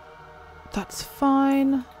that's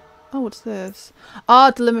fine. Oh, what's this?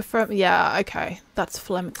 Ah, deliver from... Yeah, okay. That's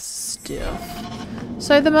Flemeth stuff.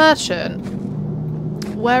 So the merchant.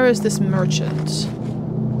 Where is this merchant?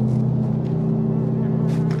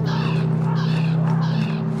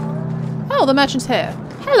 Oh, the merchant's here.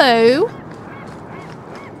 Hello.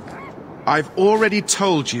 I've already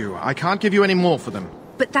told you. I can't give you any more for them.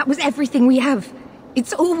 But that was everything we have.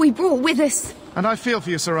 It's all we brought with us. And I feel for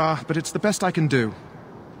you, Sarah, but it's the best I can do.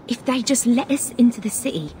 If they just let us into the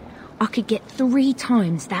city, I could get 3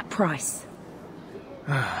 times that price.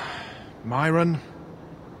 Myron?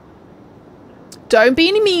 Don't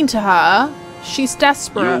be mean to her. She's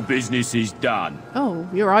desperate. Your business is done. Oh,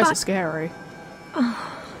 your eyes are scary.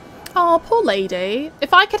 Oh, poor lady.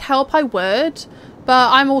 If I could help, I would.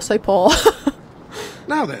 But I'm also poor.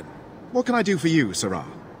 Now then, what can I do for you, Sarah?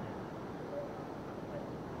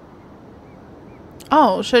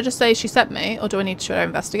 Oh, should I just say she sent me? Or should I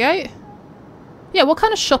investigate? Yeah, what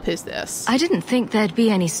kind of shop is this? I didn't think there'd be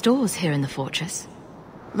any stores here in the fortress.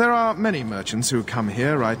 There are many merchants who come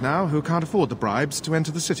here right now who can't afford the bribes to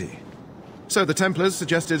enter the city. So the Templars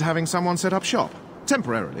suggested having someone set up shop,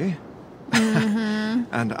 temporarily.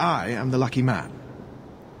 And I am the lucky man.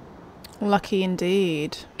 Lucky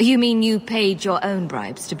indeed. You mean you paid your own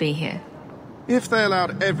bribes to be here? If they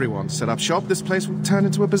allowed everyone to set up shop, this place would turn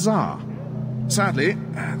into a bazaar. Sadly,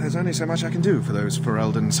 there's only so much I can do for those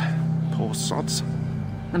Ferelden's. Poor sods.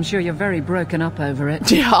 I'm sure you're very broken up over it.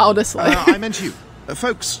 Yeah, honestly. I meant you.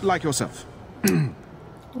 Folks like yourself.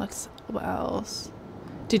 What else?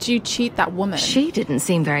 Did you cheat that woman? She didn't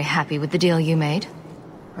seem very happy with the deal you made.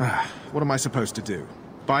 What am I supposed to do?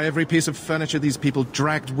 Buy every piece of furniture these people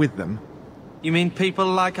dragged with them? You mean people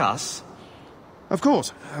like us? Of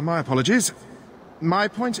course. My apologies. My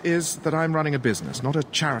point is that I'm running a business, not a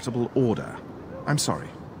charitable order. I'm sorry.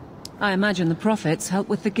 I imagine the profits help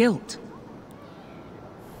with the guilt.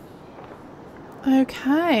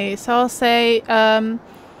 Okay, so I'll say,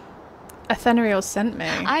 Ethereal sent me.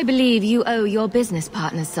 I believe you owe your business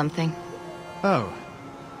partners something. Oh,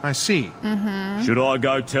 I see. Should I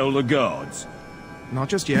go tell the guards? Not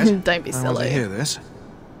just yet. Don't be I want to silly. hear this.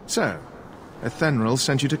 So, Ethereal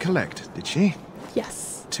sent you to collect, did she?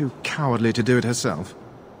 Yes. Too cowardly to do it herself.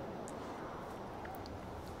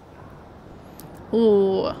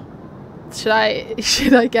 Ooh. Should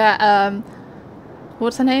I get,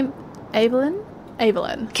 what's her name?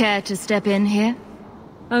 Evelyn. Care to step in here?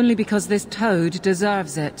 Only because this toad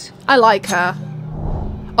deserves it. I like her.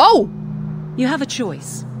 Oh! You have a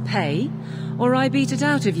choice. Pay, or I beat it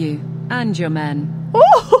out of you and your men.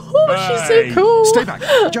 Oh, she's so cool. Stay back.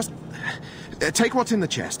 Just take what's in the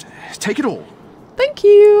chest. Take it all. Thank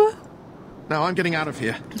you. Now I'm getting out of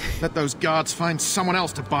here. Let those guards find someone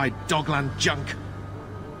else to buy Dogland junk.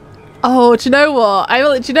 Oh, do you know what?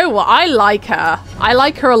 I like her. I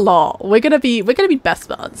like her a lot. We're gonna be best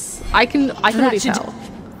buds. I can already tell.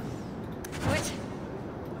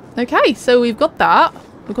 Okay, so we've got that.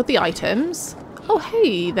 We've got the items. Oh,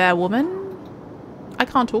 hey there, woman. I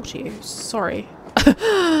can't talk to you. Sorry.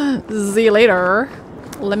 See you later.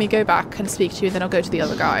 Let me go back and speak to you, then I'll go to the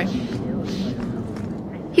other guy.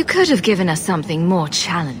 You could have given us something more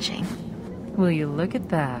challenging. Will you look at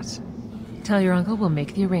that? Tell your uncle we'll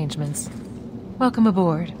make the arrangements. Welcome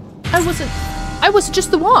aboard. I wasn't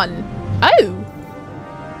just the one.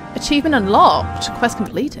 Oh. Achievement unlocked. Quest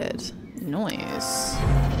completed. Nice.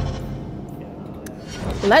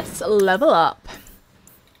 Let's level up.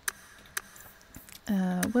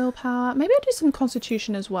 Willpower. Maybe I'll do some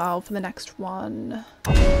constitution as well for the next one.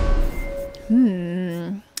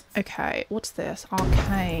 Okay, what's this?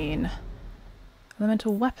 Arcane.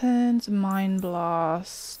 Elemental weapons. Mind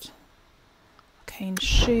blast. Arcane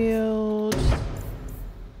shield.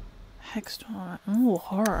 Hexstorm. Oh,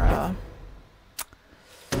 horror.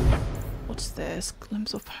 What's this?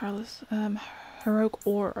 Glimpse of perilous. Heroic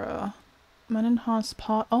aura. Man enhanced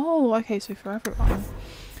part. Oh, okay, so for everyone.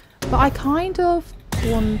 But I kind of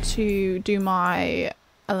want to do my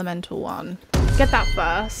elemental one. Get that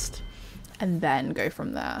first, and then go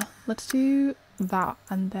from there. Let's do that,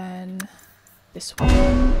 and then this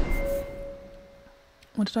one.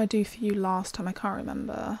 What did I do for you last time? I can't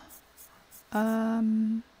remember.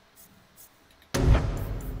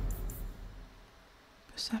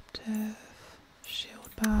 Perceptive, shield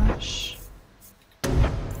bash,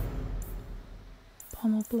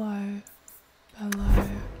 pommel blow, bellow,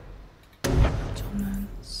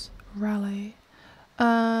 battlements, rally.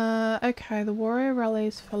 Okay, the warrior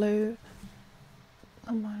rallies fellow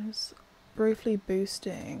almost briefly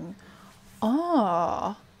boosting.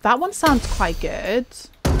 Ah, that one sounds quite good.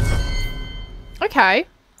 Okay.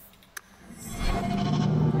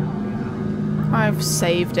 I've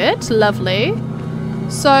saved it. Lovely.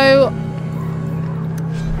 So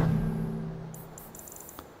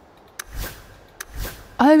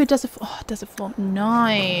oh, it does a form.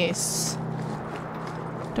 Nice.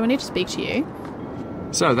 Do I need to speak to you?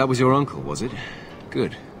 So, that was your uncle, was it?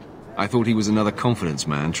 Good. I thought he was another confidence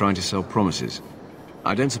man trying to sell promises.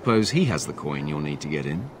 I don't suppose he has the coin you'll need to get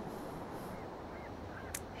in.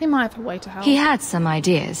 He might have a way to help. He had some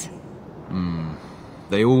ideas.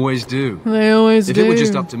 They always do. They always do. If it were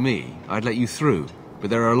just up to me, I'd let you through. But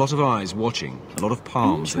there are a lot of eyes watching, a lot of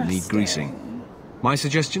palms that need greasing. My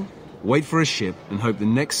suggestion? Wait for a ship and hope the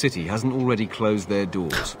next city hasn't already closed their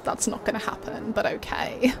doors. That's not going to happen, but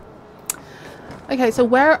okay. Okay, so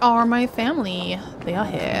where are my family? They are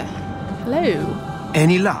here. Hello.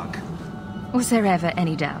 Any luck? Was there ever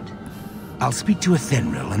any doubt? I'll speak to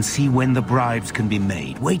Athenril and see when the bribes can be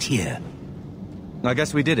made. Wait here. I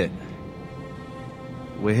guess we did it.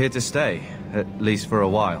 We're here to stay, at least for a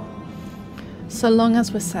while. So long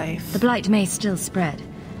as we're safe. The blight may still spread,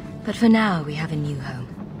 but for now we have a new home.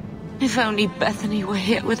 If only Bethany were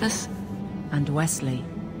here with us. And Wesley.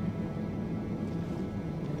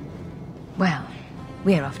 Well,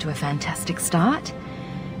 we're off to a fantastic start.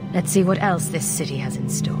 Let's see what else this city has in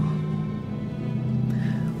store.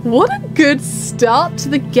 What a good start to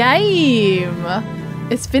the game!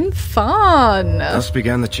 It's been fun! Thus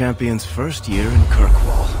began the champion's first year in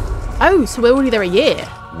Kirkwall. Oh, so we're already there a year.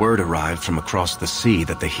 Word arrived from across the sea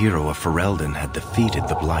that the hero of Ferelden had defeated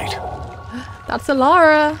the Blight. That's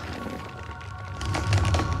Alara.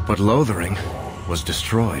 But Lothering was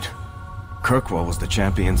destroyed. Kirkwall was the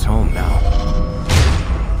champion's home now.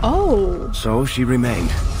 Oh. So she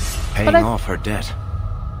remained, paying off her debt.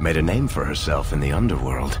 Made a name for herself in the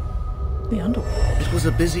underworld. The underworld? It was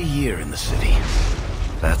a busy year in the city.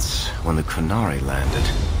 That's when the Kunari landed.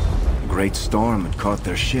 A great storm had caught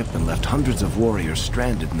their ship and left hundreds of warriors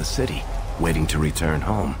stranded in the city, waiting to return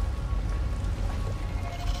home.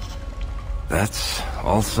 That's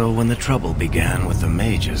also when the trouble began with the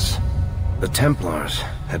mages. The Templars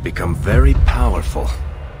had become very powerful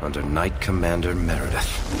under Knight Commander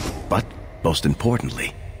Meredith. But, most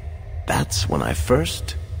importantly, that's when I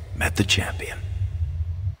first met the champion.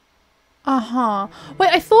 Uh-huh. Wait,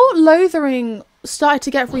 I thought Lothering started to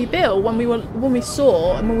get rebuilt when we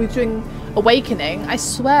saw and when we were doing Awakening. I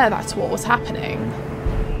swear that's what was happening.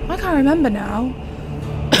 I can't remember now.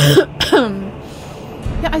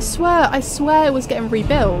 Yeah, I swear it was getting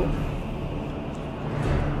rebuilt.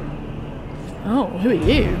 Oh, who are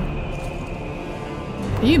you?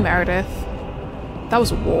 Are you Meredith? That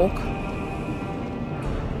was a walk.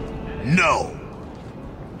 No!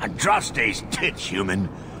 Andraste's tits, human.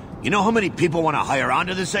 You know how many people want to hire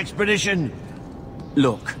onto this expedition?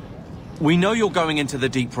 Look, we know you're going into the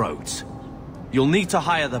deep roads. You'll need to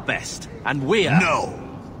hire the best, and we're... No!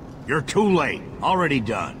 You're too late. Already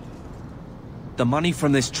done. The money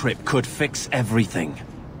from this trip could fix everything.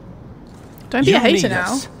 Don't be a hater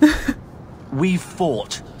now. We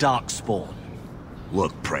fought darkspawn.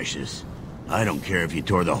 Look, Precious. I don't care if you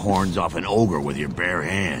tore the horns off an ogre with your bare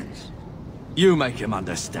hands. You make him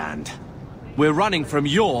understand. We're running from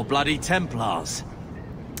your bloody Templars.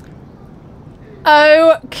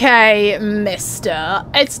 Okay, mister.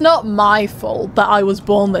 It's not my fault that I was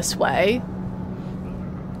born this way.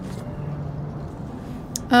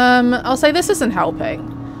 I'll say this isn't helping.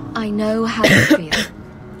 I know how you feel,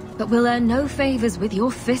 but we'll earn no favors with your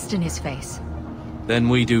fist in his face. Then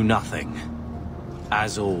we do nothing.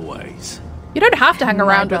 As always. You don't have to hang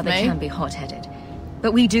around with me. My brother can be hot-headed,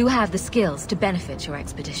 but we do have the skills to benefit your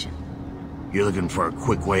expedition. You're looking for a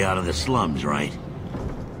quick way out of the slums, right?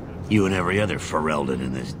 You and every other Ferelden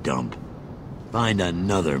in this dump. Find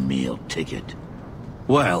another meal ticket.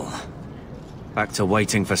 Well, back to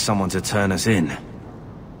waiting for someone to turn us in.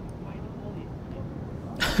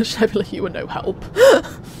 Should I be like, you were no help?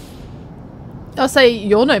 I'll say,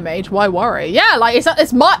 you're no mage, why worry? Yeah, like,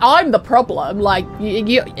 I'm the problem. Like,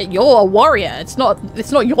 you're a warrior. It's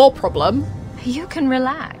not your problem. You can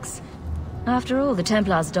relax. After all, the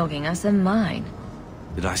Templars dogging us are mine.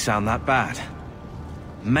 Did I sound that bad?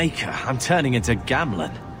 Maker, I'm turning into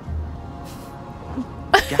Gamlen.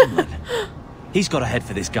 Gamlen? He's got a head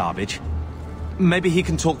for this garbage. Maybe he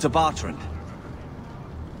can talk to Bertrand.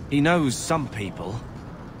 He knows some people.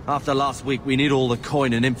 After last week, we need all the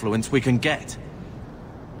coin and influence we can get.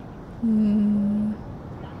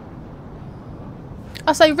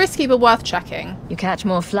 I'll say risky but worth checking. You catch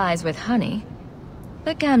more flies with honey.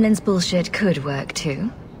 But Gamlen's bullshit could work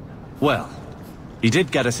too. Well, he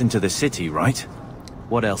did get us into the city, right?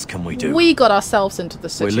 What else can we do? We got ourselves into the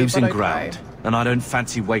city. We're losing ground, and I don't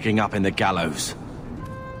fancy waking up in the gallows.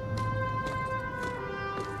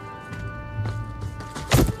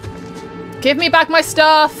 Give me back my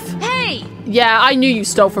stuff! Hey! Yeah, I knew you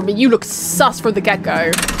stole from me. You look sus from the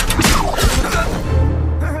get-go.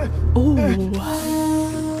 Ooh.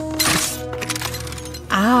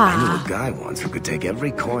 I knew a guy once who could take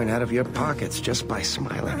every coin out of your pockets just by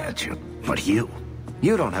smiling at you. But you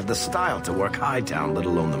don't have the style to work Hightown, let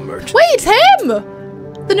alone the merchant. Wait, it's him!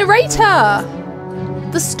 The narrator!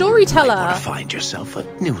 The storyteller. You might want to find yourself a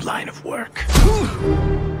new line of work.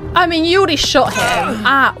 I mean, you already shot him.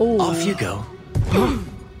 Ooh. Off you go.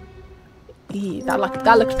 Eee, that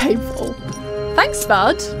looked painful. Thanks,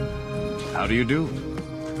 bud. How do you do?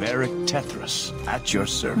 Varric Tethras, at your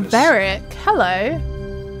service. Varric, hello.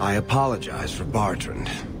 I apologize for Bertrand.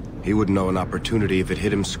 He wouldn't know an opportunity if it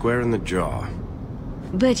hit him square in the jaw.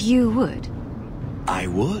 But you would. I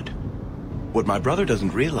would. What my brother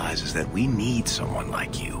doesn't realize is that we need someone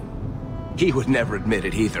like you. He would never admit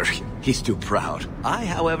it either. He's too proud. I,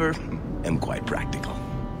 however, am quite practical.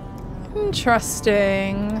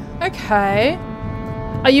 Interesting. Okay.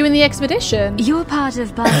 Are you in the expedition? You're part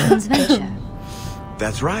of Bertrand's venture.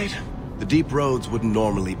 That's right. The deep roads wouldn't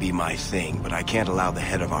normally be my thing, but I can't allow the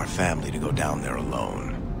head of our family to go down there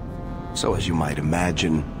alone. So as you might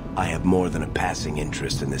imagine, I have more than a passing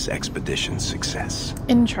interest in this expedition's success.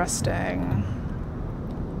 Interesting.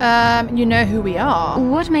 You know who we are.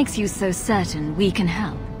 What makes you so certain we can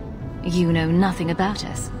help? You know nothing about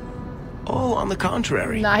us. Oh, on the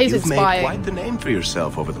contrary. Nah, he's You've inspiring. made quite the name for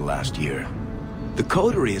yourself over the last year. The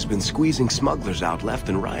coterie has been squeezing smugglers out left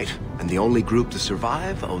and right, and the only group to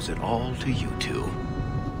survive owes it all to you two.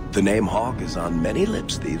 The name Hawke is on many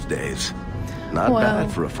lips these days. Not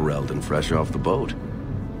bad for a Ferelden fresh off the boat.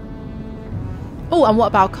 Oh, and what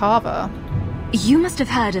about Carver? You must have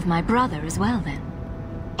heard of my brother as well, then.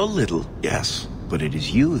 A little, yes. But it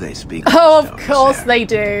is you they speak of. Oh, of course they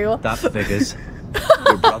do. That figures.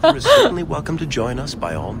 Your brother is certainly welcome to join us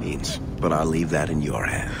by all means, but I'll leave that in your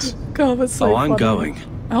hands. God, that's so I'm funny. going.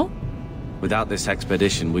 Oh? Without this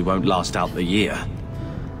expedition, we won't last out the year.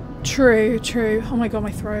 True, true. Oh my god,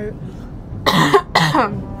 my throat.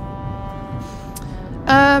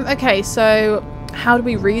 Okay, so how do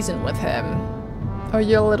we reason with him? Oh,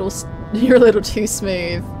 you're a little too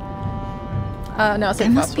smooth. No, I'll say There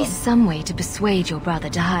the must first be one. some way to persuade your brother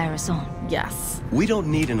to hire us on. Yes. We don't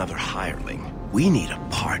need another hireling. We need a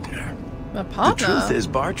partner. A partner? The truth is,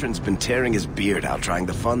 Bartrand's been tearing his beard out trying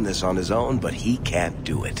to fund this on his own, but he can't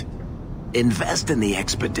do it. Invest in the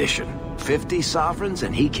expedition. 50 sovereigns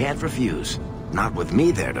and he can't refuse. Not with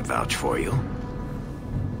me there to vouch for you.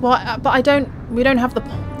 Well, but we don't have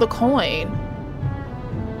the coin.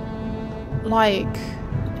 Like,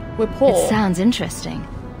 we're poor. It sounds interesting.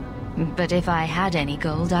 But if I had any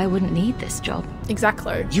gold, I wouldn't need this job.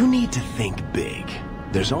 Exactly. You need to think big.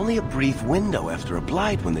 There's only a brief window after a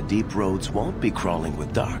blight when the deep roads won't be crawling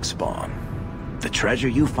with darkspawn. The treasure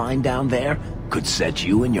you find down there could set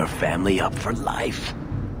you and your family up for life.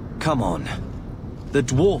 Come on. The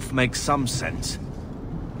dwarf makes some sense.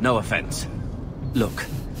 No offense. Look,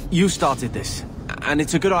 you started this, and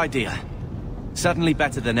it's a good idea. Certainly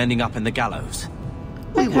better than ending up in the gallows.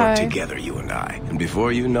 We work together, you and I, and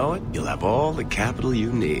before you know it, you'll have all the capital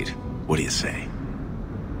you need. What do you say?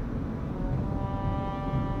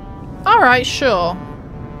 Alright, sure.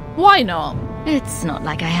 Why not? It's not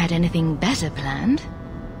like I had anything better planned.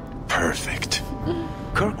 Perfect.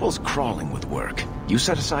 Kirkwall's crawling with work. You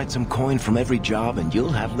set aside some coin from every job and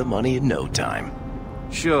you'll have the money in no time.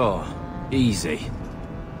 Sure. Easy.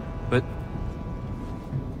 But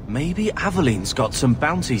maybe Aveline's got some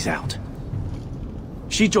bounties out.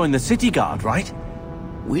 She joined the city guard, right?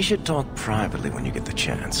 We should talk privately when you get the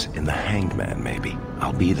chance. In the Hanged Man, maybe.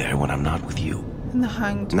 I'll be there when I'm not with you. In the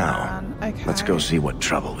Hanged Now, Man. Okay. let's go see what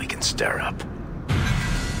trouble we can stir up.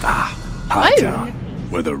 High Town,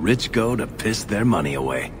 where the rich go to piss their money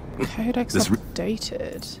away. Codex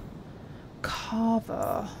updated.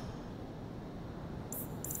 Carver.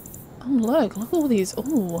 Oh look at all these.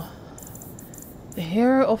 Oh, the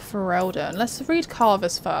hero of Ferelden. Let's read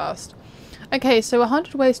Carver's first. Okay, so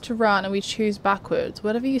 100 ways to run and we choose backwards.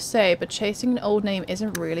 Whatever you say, but chasing an old name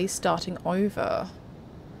isn't really starting over.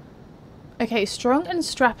 Okay, strong and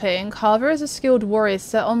strapping, Carver is a skilled warrior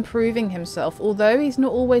set on proving himself. Although he's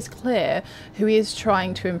not always clear who he is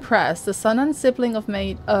trying to impress, the son and sibling of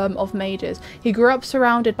mages, he grew up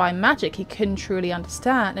surrounded by magic he couldn't truly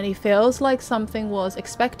understand, and he feels like something was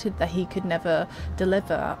expected that he could never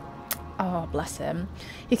deliver. Oh, bless him.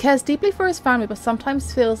 He cares deeply for his family, but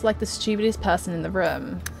sometimes feels like the stupidest person in the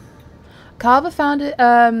room. Carver found it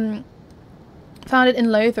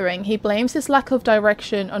in Lothering. He blames his lack of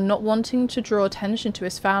direction on not wanting to draw attention to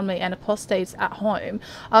his family and apostates at home.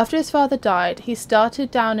 After his father died, he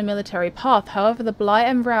started down a military path. However, the blight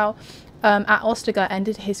and row at Ostagar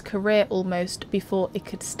ended his career almost before it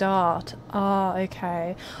could start. Ah,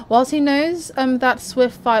 okay. Whilst he knows that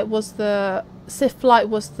Sith flight was the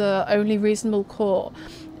only reasonable course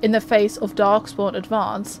in the face of darkspawn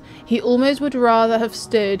advance, he almost would rather have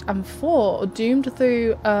stood and fought. Doomed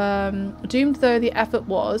though the effort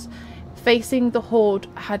was, facing the horde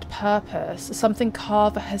had purpose, something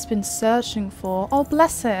Carver has been searching for. Oh,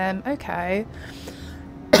 bless him. Okay.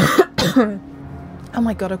 Oh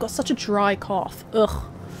my god, I've got such a dry cough. Ugh.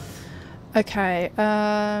 Okay.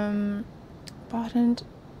 Barton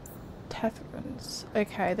Tethrans.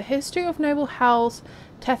 Okay, the history of noble house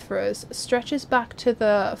Tethras stretches back to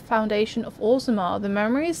the foundation of Orzammar. The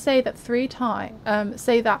memories say that three times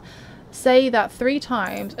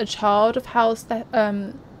a child of House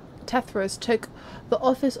Tethras took the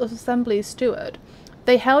office of Assembly Steward.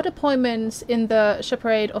 They held appointments in the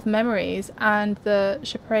Shepherd of Memories and the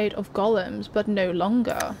Shepherd of Golems, but no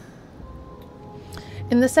longer.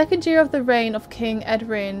 In the second year of the reign of King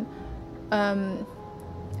Edrin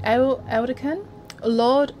Eldacan,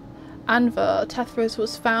 Lord Anvar Tethras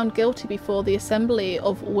was found guilty before the Assembly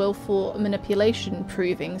of willful manipulation,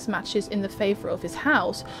 proving matches in the favour of his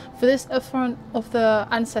house. For this affront of the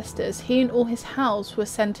ancestors, he and all his house were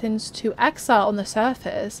sentenced to exile on the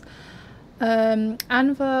surface.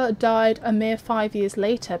 Anvar died a mere 5 years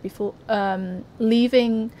later, before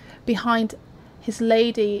leaving behind his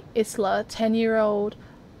lady Isla, 10-year-old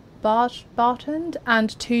Bartend, and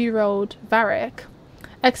 2-year-old Varric.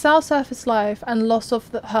 Exile, surface life, and loss of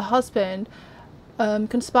her husband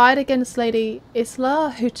conspired against Lady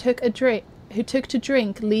Isla, who took to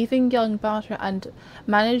drink, leaving young Bartra and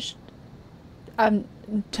managed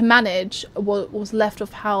to manage what was left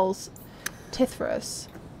of House Tithras.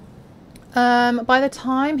 By the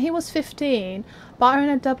time he was 15, Barton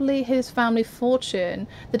had doubly his family fortune.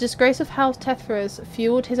 The disgrace of House Tethras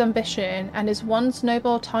fueled his ambition, and his once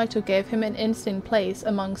noble title gave him an instant place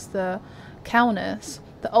amongst the Kaunas,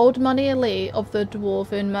 the old money elite of the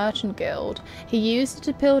Dwarven Merchant Guild. He used it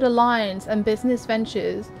to build alliance and business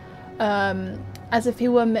ventures, as if he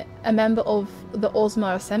were a member of the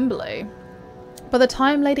Orzammar Assembly. By the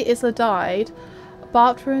time Lady Isla died,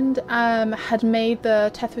 Bertrand had made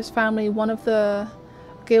the Tethys family one of the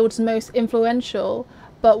guild's most influential,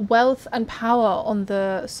 but wealth and power on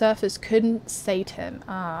the surface couldn't sate him.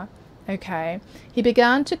 Okay. He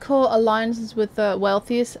began to core alliances with the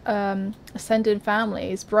wealthiest ascendant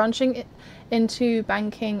families, branching into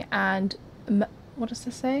banking and what does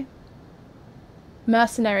this say?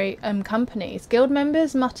 Mercenary companies. Guild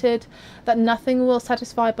members muttered that nothing will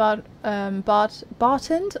satisfy Bertrand.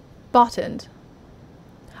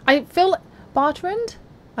 I feel Bertrand?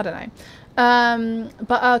 I don't know.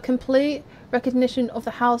 But a complete recognition of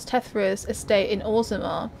the House Tethys estate in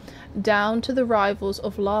Orzammar, down to the rivals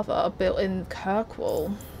of lava built in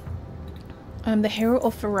Kirkwall. The hero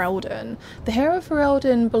of Ferelden. The hero of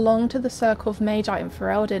Ferelden belonged to the circle of magi in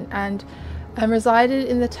Ferelden and resided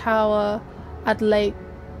in the tower at Lake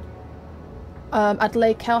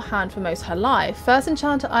Kelhan for most of her life. First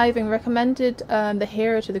Enchanter Ivan recommended the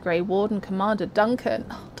hero to the Grey Warden Commander Duncan.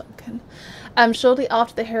 Oh, Duncan. Shortly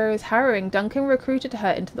after the hero's harrowing, Duncan recruited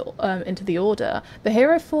her into the Order. The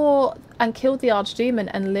hero fought and killed the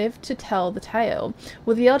Archdemon and lived to tell the tale.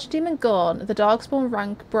 With the Archdemon gone, the Darkspawn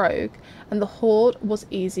rank broke, and the Horde was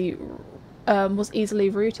easily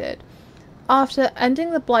routed. After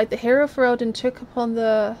ending the Blight, the hero of Ferelden took upon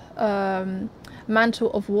the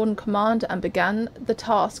mantle of Warden Commander and began the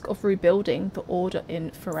task of rebuilding the Order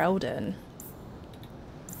in Ferelden.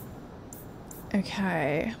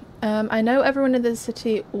 Okay. I know everyone in this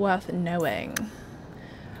city worth knowing.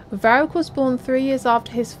 Varric was born 3 years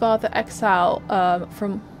after his father exile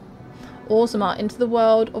from Orzammar into the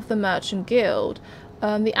world of the Merchant Guild.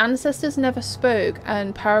 The ancestors never spoke,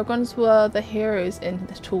 and paragons were the heroes in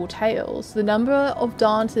the tall tales. The number of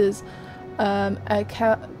dancers a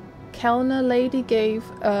Kellner lady gave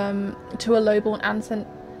to a lowborn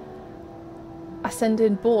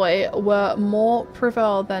ascendant boy were more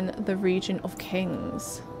prevalent than the region of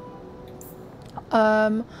kings.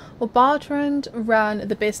 Well, Bertrand ran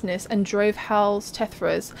the business and drove House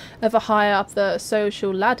Tethys ever higher up the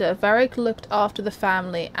social ladder. Varric looked after the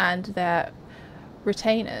family and their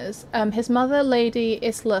retainers. His mother, Lady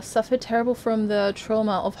Isla, suffered terrible from the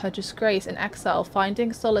trauma of her disgrace and exile,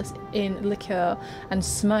 finding solace in liquor and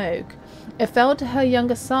smoke. It fell to her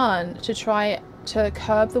younger son to try to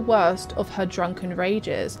curb the worst of her drunken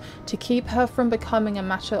rages, to keep her from becoming a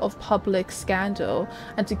matter of public scandal,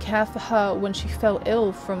 and to care for her when she fell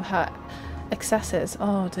ill from her excesses.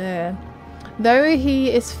 Oh dear. Though he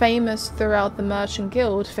is famous throughout the Merchant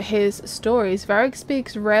Guild for his stories, Varric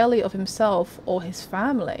speaks rarely of himself or his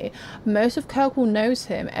family. Most of Kirkwall knows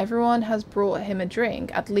him. Everyone has brought him a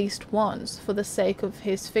drink at least once, for the sake of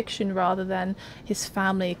his fiction rather than his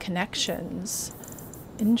family connections.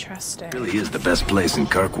 Interesting. It really is the best place in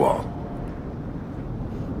Kirkwall.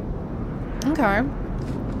 Okay.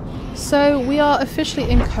 So we are officially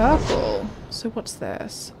in Kirkwall. So what's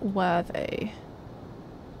this? Worthy.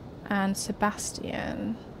 And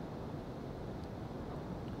Sebastian.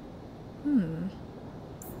 Oh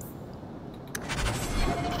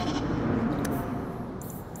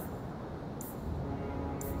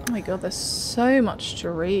my god, there's so much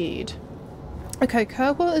to read. Okay,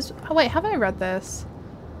 Kirkwall is... Oh wait, haven't I read this?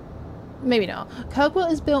 Maybe not.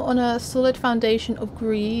 Kirkwall is built on a solid foundation of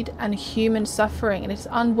greed and human suffering, and it's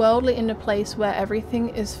unworldly in a place where everything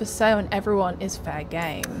is for sale and everyone is fair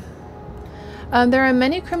game. There are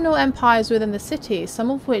many criminal empires within the city, some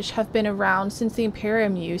of which have been around since the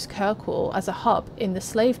Imperium used Kirkwall as a hub in the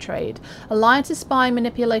slave trade. Alliances, spying,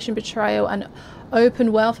 manipulation, betrayal, and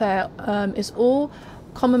open welfare is all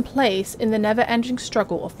commonplace in the never-ending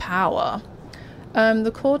struggle of power.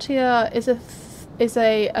 The Courtier is a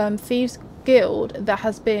thieves guild that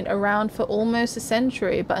has been around for almost a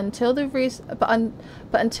century, but until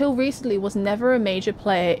recently was never a major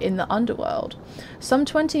player in the underworld. Some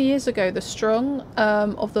 20 years ago, the strong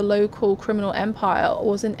of the local criminal empire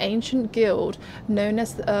was an ancient guild known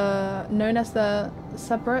as the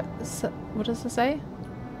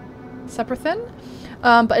Sabrathan?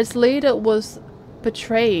 But its leader was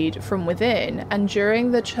betrayed from within, and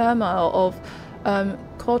during the turmoil of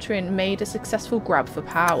Courtier made a successful grab for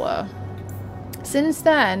power. Since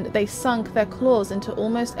then, they sunk their claws into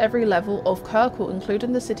almost every level of Kirkwall,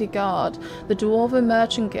 including the City Guard, the Dwarven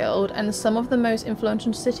Merchant Guild, and some of the most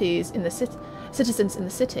influential citizens in the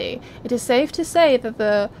city. It is safe to say that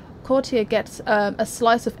the Courtier gets a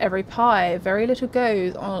slice of every pie. Very little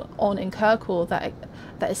goes on in Kirkwall that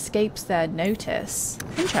escapes their notice.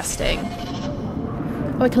 Interesting.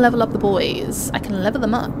 Oh, I can level up the boys. I can level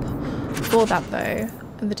them up. Before that, though,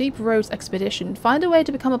 the Deep Roads Expedition. Find a way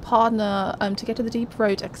to become a partner to get to the Deep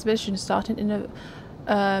Roads Expedition, starting in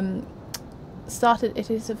Started. It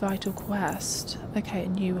is a vital quest. Okay, a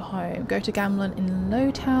new home. Go to Gamlen in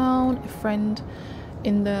Lowtown. A friend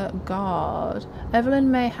in the guard.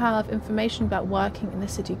 Evelyn may have information about working in the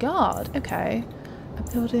city guard. Okay. A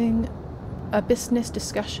building. A business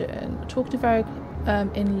discussion. Talk to Varric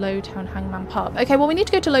in Lowtown Hangman Pub. Okay, well we need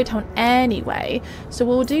to go to Lowtown anyway, so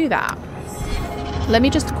we'll do that. Let me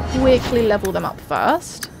just quickly level them up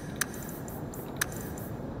first.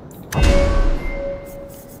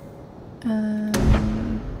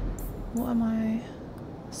 What am I?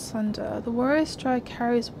 Sunder. The warrior strike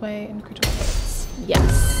carries away in critical hits.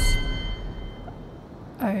 Yes.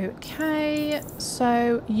 Okay,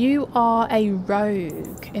 so you are a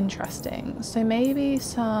rogue. Interesting. So maybe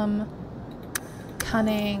some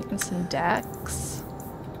cunning and some dex.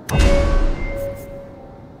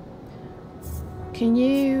 Can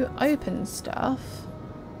you open stuff?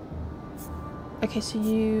 Okay, so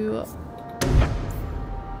you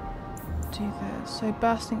do this. So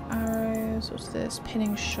bursting arrows. What's this?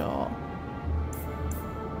 Pinning shot.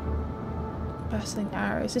 Bursting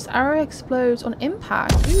arrows. This arrow explodes on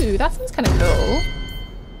impact. Ooh, that sounds kind of cool.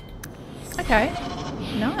 Okay.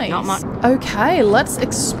 Nice. Not much. Okay, let's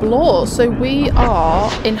explore. So we are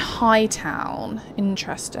in Hightown.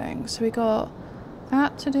 Interesting. So we got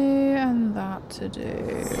that to do and that to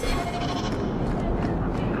do.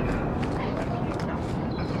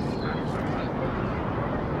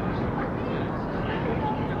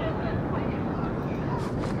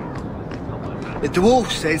 The dwarf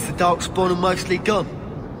says the darkspawn are mostly gone.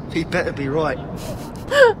 He better be right.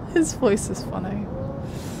 His voice is funny.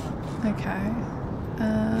 Okay.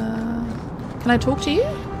 Can I talk to you?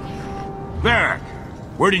 Varric,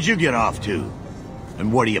 where did you get off to?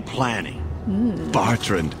 And what are you planning?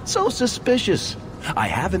 Bartrand, so suspicious. I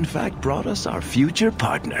have in fact brought us our future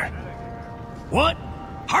partner. What?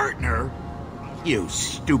 Partner? You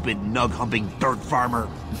stupid nug-humping dirt farmer.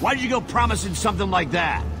 Why did you go promising something like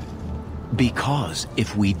that? Because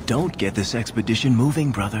if we don't get this expedition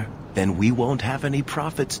moving, brother, then we won't have any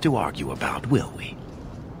profits to argue about, will we?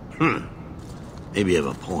 Maybe you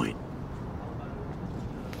have a point.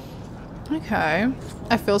 Okay.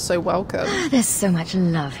 I feel so welcome. There's so much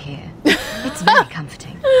love here. It's very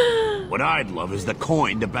comforting. What I'd love is the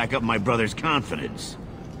coin to back up my brother's confidence.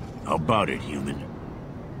 How about it, human?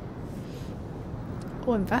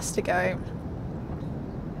 We'll investigate.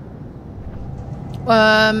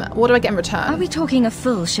 What do I get in return? Are we talking a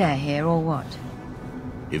full share here, or what?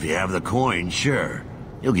 If you have the coin, sure.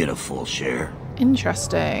 You'll get a full share.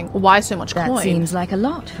 Interesting. Why so much coin? That seems like a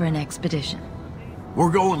lot for an expedition.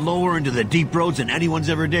 We're going lower into the deep roads than anyone's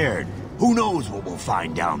ever dared. Who knows what we'll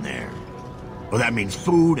find down there? Well, that means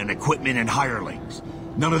food and equipment and hirelings.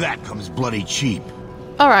 None of that comes bloody cheap.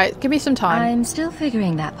 Alright, give me some time. I'm still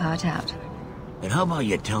figuring that part out. And how about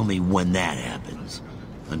you tell me when that happens?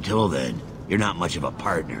 Until then, you're not much of a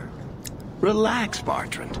partner. Relax,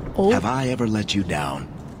 Bartrand. Oh. Have I ever let you down?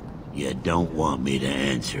 You don't want me to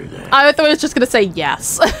answer that. I thought I was just going to say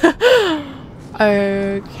yes.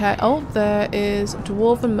 Okay. Oh, there is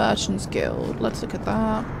Dwarven Merchants Guild. Let's look at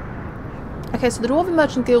that. Okay, so the Dwarven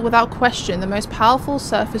Merchant Guild, without question, the most powerful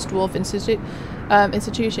surface dwarf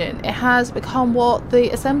institution. It has become what the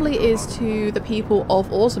Assembly is to the people of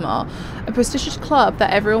Orzammar, a prestigious club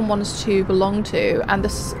that everyone wants to belong to, and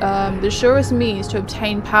the surest means to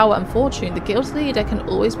obtain power and fortune. The guild's leader can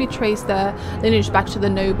always be traced their lineage back to the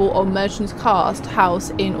noble or merchant's caste house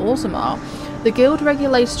in Orzammar. The guild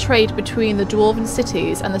regulates trade between the dwarven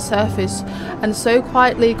cities and the surface, and so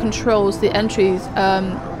quietly controls the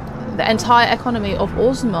entire economy of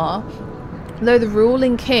Orzammar. Though the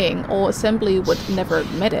ruling king or assembly would never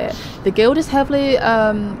admit it, the guild is heavily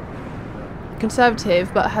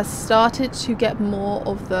conservative, but has started to get more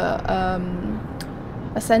of the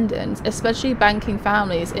ascendants, especially banking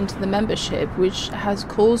families, into the membership, which has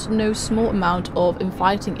caused no small amount of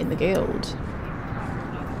infighting in the guild.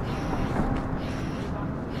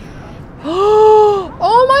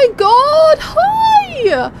 Oh my god!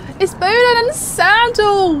 Hi! It's Bodan and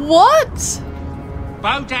Sandal! What?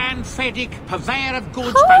 Bodan Feddick, purveyor of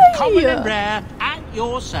goods, Hi. both common and rare, at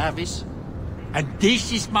your service. And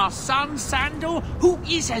this is my son, Sandal, who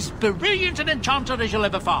is as brilliant an enchanter as you'll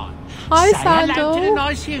ever find. Hi, Say Sandal. hello to the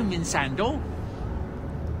nice human, Sandal.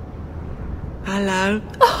 Hello.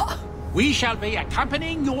 We shall be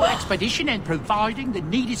accompanying your expedition and providing the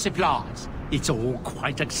needed supplies. It's all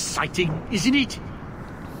quite exciting, isn't it?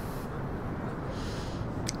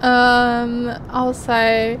 I'll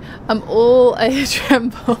say I'm all a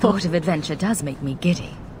tremble. Thought of adventure does make me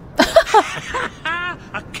giddy.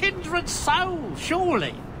 A kindred soul,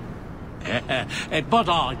 surely. But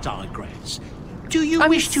I digress. Do you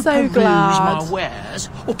wish to peruse my wares,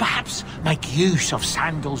 or perhaps make use of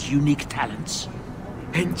Sandal's unique talents?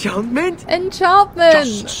 Enchantment? Enchantment!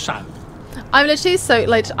 Just so. I'm literally so,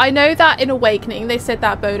 like, I know that in Awakening they said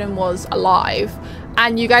that Bowden was alive,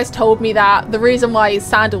 and you guys told me that the reason why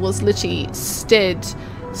Sandal was literally stood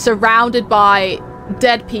surrounded by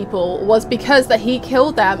dead people was because that he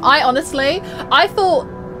killed them. I thought,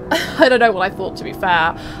 I don't know what I thought, to be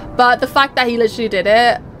fair, but the fact that he literally did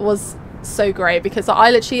it was so great, because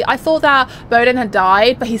I thought that Bowden had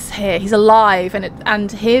died, but he's here, he's alive,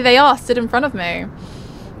 and here they are stood in front of me.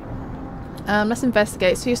 Let's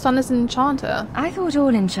investigate. So your son is an enchanter? I thought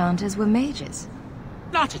all enchanters were mages.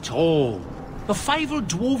 Not at all. The fabled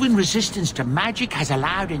dwarven resistance to magic has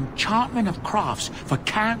allowed enchantment of crafts for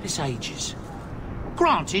countless ages.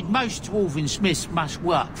 Granted, most dwarven smiths must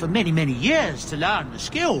work for many, many years to learn the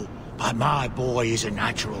skill, but my boy is a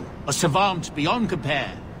natural, a savant beyond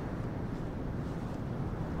compare.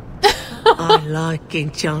 I like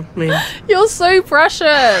enchantment. You're so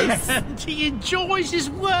precious. He enjoys his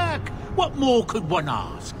work. What more could one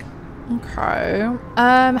ask? Okay.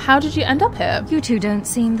 How did you end up here? You two don't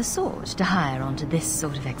seem the sort to hire onto this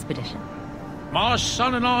sort of expedition. My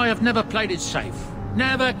son and I have never played it safe.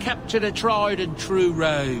 Never kept to the tried and true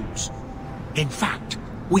roads. In fact,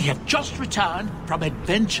 we have just returned from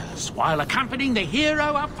adventures while accompanying the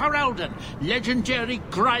hero of Ferelden, legendary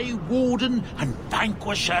Grey Warden and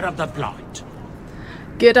vanquisher of the Blight.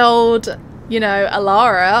 Good old, you know,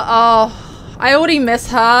 Alara. Oh, I already miss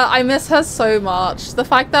her. I miss her so much. The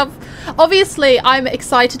fact that, obviously, I'm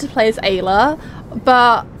excited to play as Aella,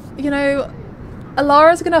 but, you know,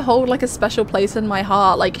 Alara's gonna hold like a special place in my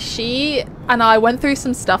heart. Like, she and I went through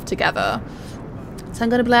some stuff together. So I'm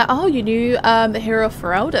gonna be like, oh, you knew the hero of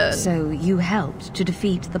Ferelden. So you helped to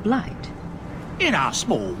defeat the Blight? In our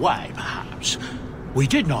small way, perhaps. We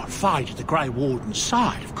did not fight at the Grey Warden's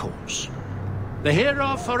side, of course. The hero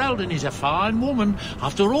of Ferelden is a fine woman.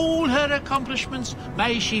 After all her accomplishments,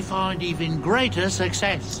 may she find even greater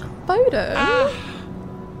success. Bowden?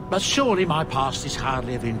 But surely my past is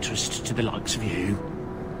hardly of interest to the likes of you.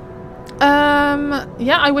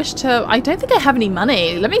 Yeah, I wish to... I don't think I have any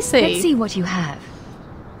money. Let me see. Let's see what you have.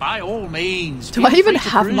 By all means. Do I even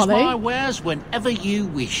have money? My wares whenever you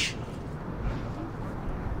wish.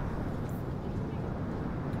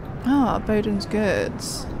 Ah, Bowden's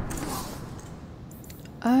goods.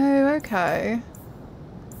 Oh, okay.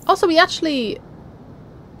 Also, we actually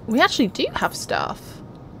do have stuff.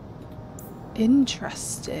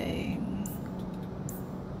 Interesting.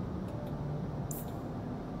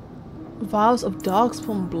 Vials of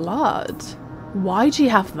darkspawn blood. Why do you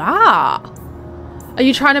have that? Are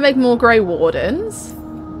you trying to make more Grey Wardens?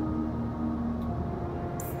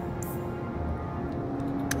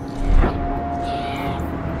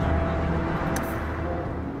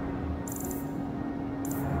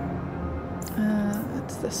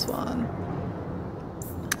 It's this one.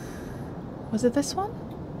 Was it this one?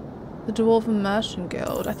 The Dwarven Merchant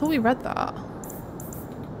Guild. I thought we read that.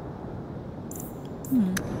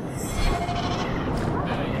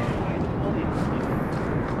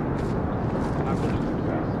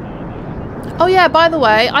 Oh yeah, by the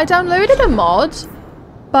way, I downloaded a mod,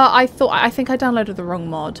 but I think I downloaded the wrong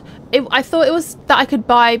mod. I thought it was that I could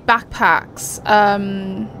buy backpacks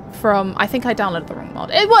from... I think I downloaded the wrong mod.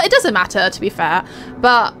 Well, it doesn't matter, to be fair,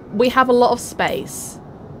 but we have a lot of space.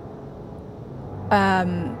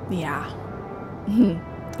 Yeah.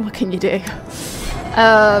 What can you do?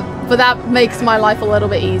 But that makes my life a little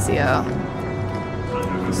bit easier.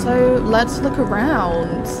 So let's look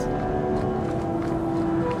around.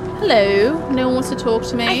 Hello, no one wants to talk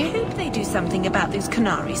to me. I hope they do something about those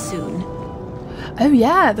Canary soon. Oh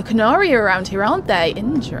yeah, the Canary are around here, aren't they?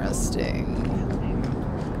 Interesting.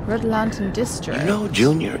 Red Lantern District. You know,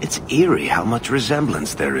 Junior, it's eerie how much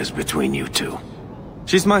resemblance there is between you two.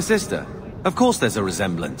 She's my sister. Of course there's a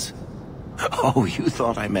resemblance. Oh, you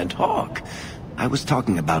thought I meant Hawke. I was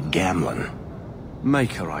talking about Gamlen.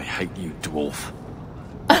 Maker, I hate you, dwarf.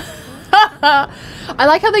 I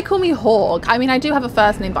like how they call me Hawke. I mean, I do have a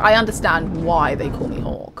first name, but I understand why they call me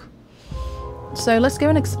Hawke. So let's go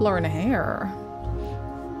and explore in here.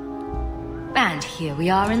 And here we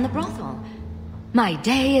are in the brothel. My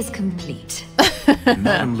day is complete.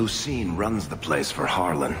 Madame Lucine runs the place for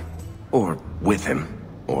Harlan. Or with him.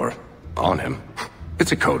 Or on him.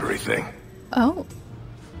 It's a coterie thing. Oh.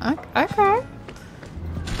 Okay.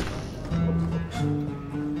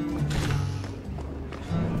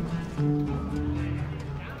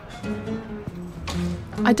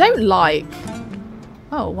 I don't like...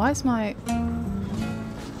 Oh, why is my...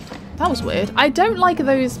 That was weird. I don't like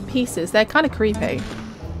those pieces. They're kind of creepy.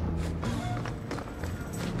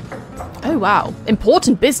 Oh, wow.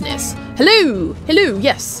 Important business. Hello. Hello.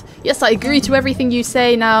 Yes. Yes, I agree to everything you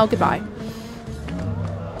say now. Goodbye.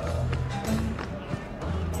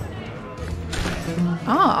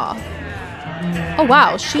 Ah. Oh,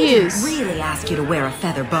 wow. She is... really ask you to wear a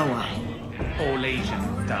feather boa. All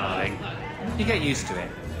legion, darling. You get used to it.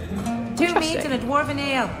 2 meats and a dwarven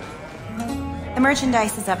ale. The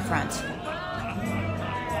merchandise is up front.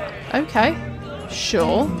 Okay.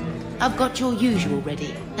 Sure. I've got your usual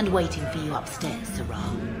ready and waiting for you upstairs, Sarah.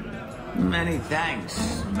 Many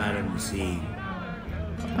thanks, Madam C.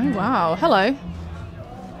 Oh, wow. Hello.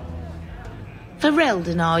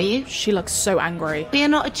 Ferelden, are you? She looks so angry. We are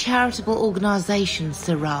not a charitable organisation,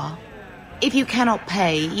 Sarah. If you cannot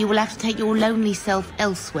pay, you will have to take your lonely self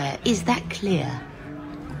elsewhere. Is that clear?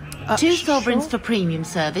 2 sovereigns for premium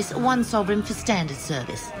service, 1 sovereign for standard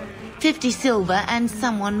service. 50 silver and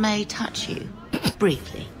someone may touch you.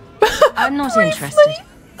 Briefly. I'm not interested.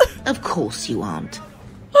 Of course you aren't.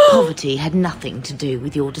 Poverty had nothing to do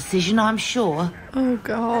with your decision, I'm sure. Oh,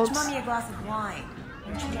 God. Fetch Mummy a glass of wine.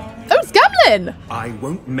 Oh, it's Gamlin! I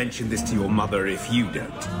won't mention this to your mother if you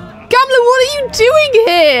don't. Gamlin, what are you doing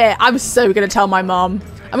here? I'm so gonna tell my mom.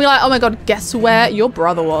 I'm gonna be like, oh my god, guess where your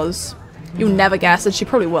brother was? You'll never guess, and she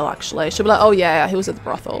probably will, actually. She'll be like, oh yeah, he was at the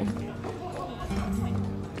brothel.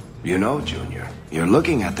 You know, Junior, you're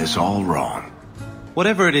looking at this all wrong.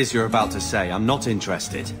 Whatever it is you're about to say, I'm not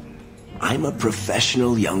interested. I'm a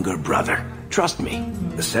professional younger brother. Trust me,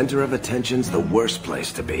 the center of attention's the worst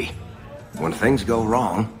place to be. When things go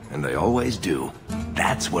wrong, and they always do,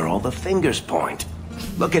 that's where all the fingers point.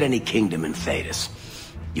 Look at any kingdom in Thedas.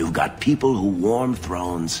 You've got people who warm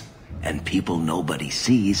thrones, and people nobody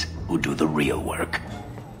sees who do the real work.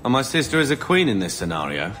 And my sister is a queen in this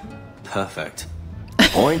scenario. Perfect.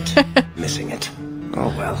 Point? Missing it. Oh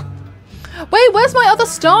well. Wait, where's my other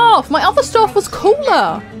staff? My other staff was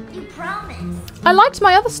cooler. You promised. I liked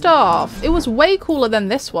my other staff. It was way cooler than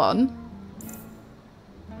this one.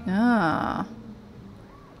 Ah.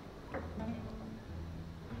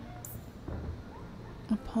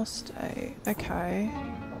 Apostate. Okay.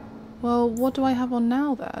 Well, what do I have on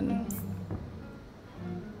now then?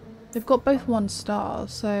 They've got both 1 star,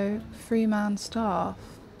 so 3-man staff.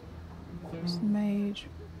 Mage.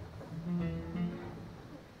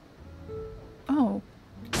 Oh.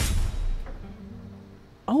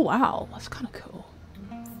 Oh wow, that's kind of cool.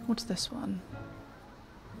 What's this one?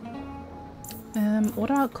 What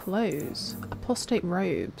about clothes? Apostate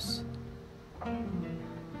robes.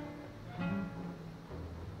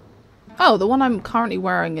 Oh, the one I'm currently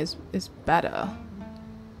wearing is better.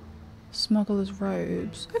 Smuggler's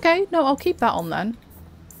robes. Okay, no, I'll keep that on then.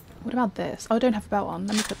 What about this? Oh, I don't have a belt on.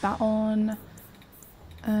 Let me put that on.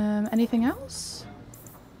 Anything else?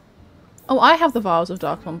 Oh, I have the vials of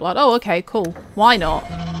darkspawn blood. Oh, okay, cool. Why not?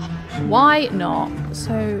 Why not?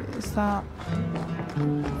 So, is that...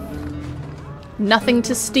 Nothing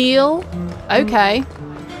to steal? Okay.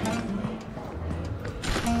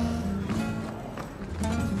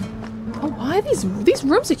 Oh, why are these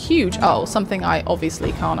rooms are huge. Oh, something I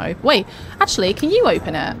obviously can't open. Wait, actually, can you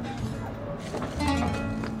open it?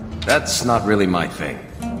 That's not really my thing.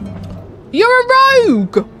 You're a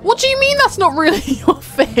rogue! What do you mean that's not really your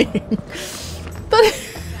thing?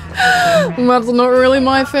 That's not really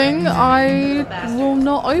my thing. I will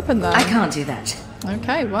not open that. I can't do that.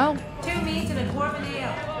 Okay, well. 2 meats and a dwarven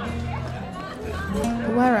ale.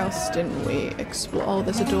 Where else didn't we explore? Oh,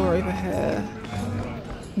 there's a door over here.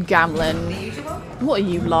 Gamlin. What are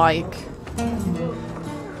you like?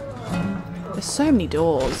 There's so many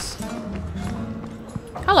doors.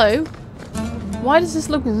 Hello. Why does this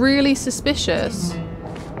look really suspicious?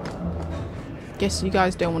 Guess you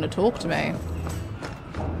guys don't want to talk to me.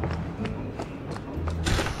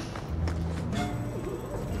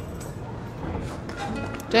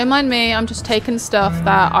 Don't mind me, I'm just taking stuff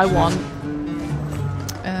that I want.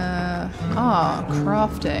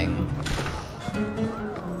 Crafting.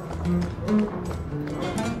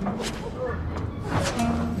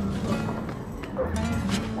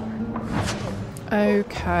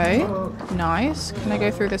 Okay, nice. Can I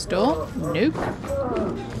go through this door? Nope.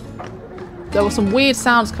 There were some weird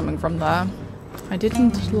sounds coming from there. I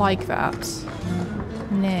didn't like that.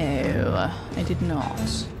 No, I did not.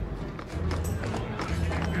 Is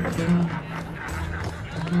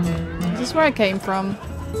this where I came from?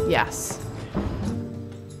 Yes.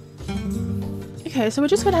 Okay, so we're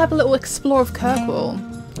just gonna have a little explore of Kirkwall.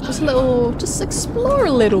 Just explore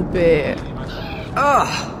a little bit.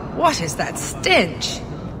 Ugh. What is that stench?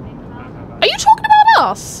 Are you talking about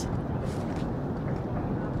us?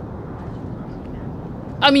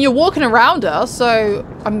 I mean, you're walking around us, so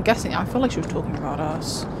I'm guessing. I feel like she was talking about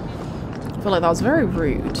us. I feel like that was very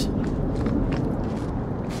rude.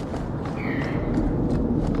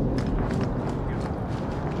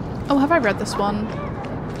 Oh, have I read this one?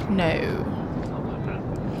 No.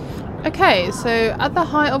 Okay, so at the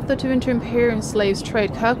height of the Twinter Imperium slaves trade,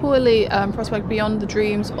 Kirkwall prospect beyond the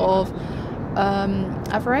dreams of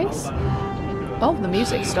Avarice. Oh, the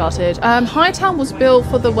music started. Hightown was built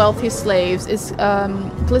for the wealthiest slaves. Its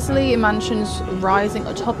glistening mansions rising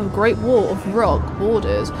atop a great wall of rock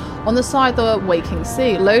borders. On the side, the waking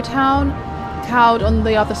sea. Lowtown cowed on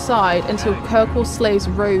the other side until Kirkwall slaves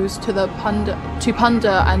rose to plunder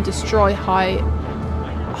and destroy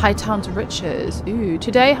Hightown's riches. Ooh.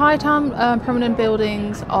 Today, Hightown permanent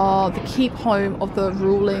buildings are the keep home of the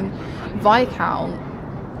ruling Viscount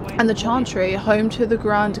and the Chantry, home to the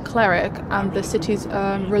Grand Cleric and the city's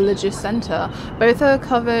religious centre. Both are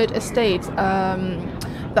covered estates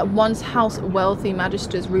that once housed wealthy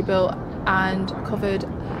magisters, rebuilt and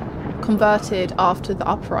converted after the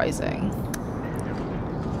uprising.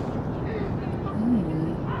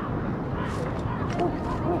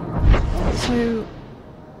 So,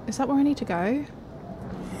 is that where I need to go?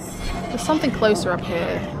 There's something closer up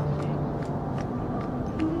here.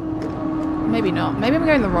 Maybe not. Maybe I'm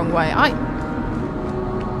going the wrong way.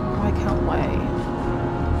 Viscount Way.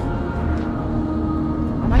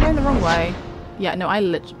 Am I going the wrong way? Yeah, no,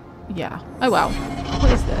 yeah. Oh well.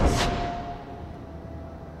 What is this?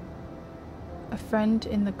 A friend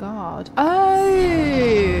in the guard.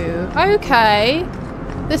 Oh! Okay.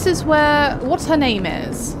 This is where... What's her name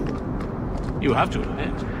is? You have to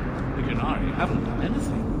admit, the Canary haven't done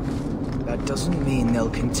anything. That doesn't mean they'll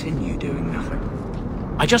continue doing nothing.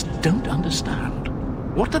 I just don't understand.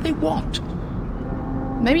 What do they want?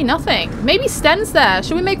 Maybe nothing. Maybe Sten's there.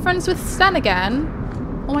 Should we make friends with Sten again?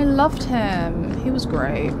 Oh, I loved him. He was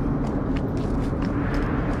great.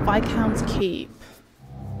 Viscount's Keep.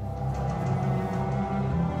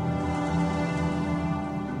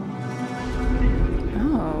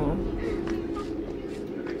 Oh.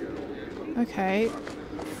 Okay.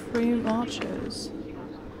 3 marches.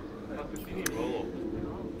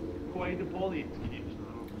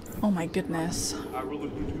 Oh my goodness.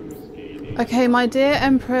 Okay, my dear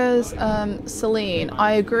Empress Celine,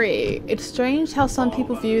 I agree. It's strange how some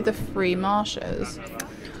people view the 3 marshes.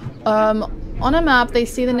 On a map, they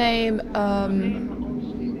see the name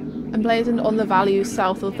emblazoned on the valleys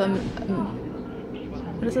south of the...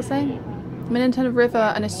 what does it say? Minnetonka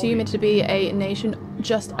River, and assume it to be a nation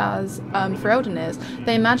just as Ferelden is.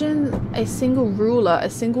 They imagine a single ruler, a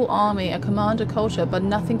single army, a commander culture, but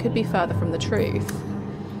nothing could be further from the truth.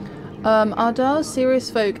 Ardahl's serious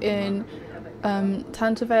folk in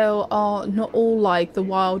Tantervale are not all like the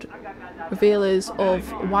wild revelers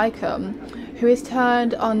of Wycombe, who is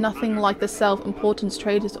turned are nothing like the self-importance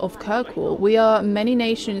traders of Kirkwall. We are many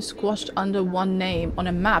nations squashed under one name on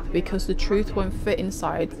a map because the truth won't fit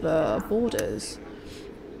inside the borders.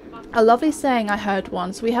 A lovely saying I heard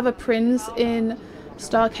once: we have a prince in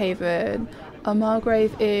Starkhaven, a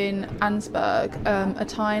margrave in Ansburg, a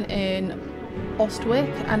Tyne in Ostwick,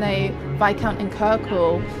 and a Viscount in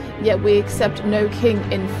Kirkwall, yet we accept no king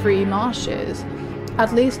in 3 marshes.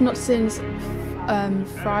 At least not since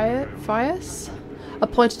Frias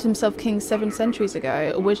appointed himself king 7 centuries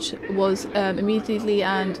ago, which was immediately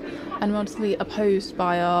and unanimously opposed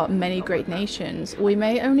by our many great nations. We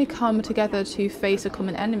may only come together to face a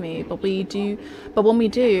common enemy, but when we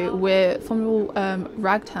do, we're a formidable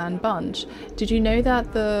ragtag bunch. Did you know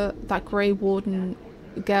that that Grey Warden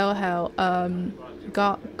Galhel,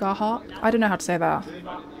 Gahar? I don't know how to say that.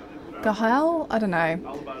 Gahel? I don't know.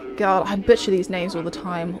 God, I butcher these names all the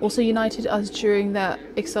time. Also united us during their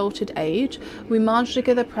exalted age. We marched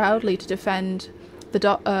together proudly to defend the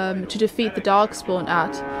to defeat the darkspawn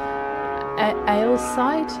at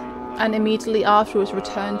Aellside, and immediately afterwards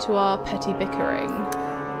returned to our petty bickering.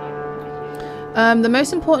 The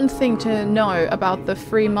most important thing to know about the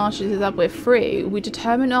 3 marshes is that we're free. We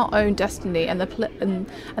determine our own destiny, and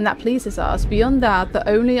that pleases us. Beyond that, the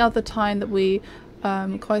only other time that we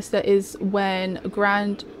cloister is when a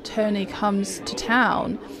grand tourney comes to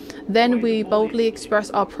town. Then we boldly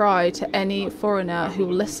express our pride to any foreigner who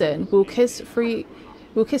will listen. We'll kiss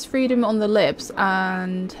freedom on the lips,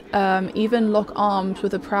 and even lock arms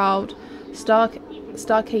with a proud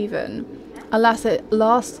Starkhaven. Alas, it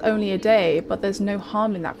lasts only a day, but there's no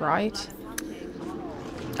harm in that, right?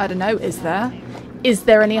 I don't know, is there? Is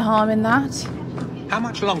there any harm in that? How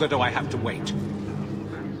much longer do I have to wait?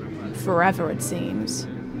 Forever, it seems.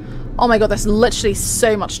 Oh my god, there's literally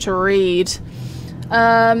so much to read.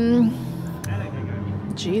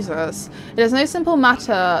 Jesus. It is no simple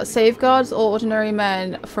matter. Safeguards or ordinary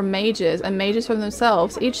men from mages and mages from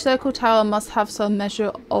themselves. Each circle tower must have some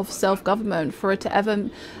measure of self-government for it to ever...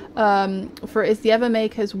 for it is the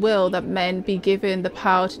Evermaker's will that men be given the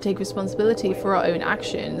power to take responsibility for our own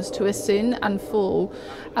actions, to sin and fall,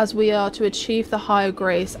 as we are to achieve the higher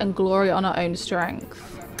grace and glory on our own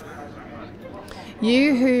strength.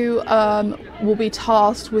 You who will be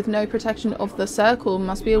tasked with no protection of the circle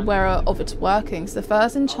must be aware of its workings. The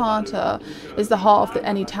first enchanter is the heart of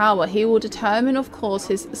any tower. He will determine, of course,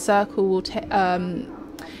 his circle will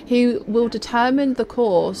He will determine the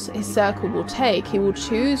course his circle will take. He will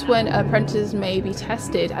choose when apprentices may be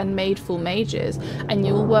tested and made full mages, and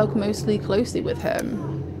you will work mostly closely with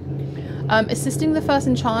him. Assisting the first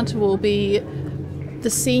enchanter will be the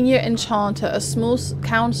senior enchanter, a small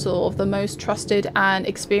council of the most trusted and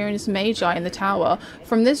experienced magi in the tower.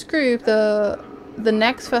 From this group, the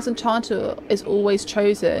next first enchanter is always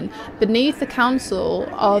chosen. Beneath the council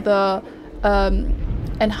are the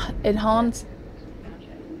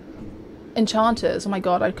enchanters. Oh my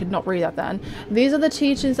god, I could not read that then. These are the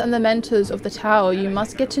teachers and the mentors of the tower. You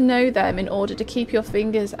must get to know them in order to keep your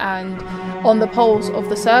fingers on the pulse of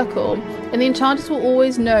the circle, and the enchanters will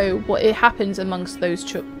always know what happens amongst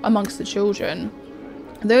the children.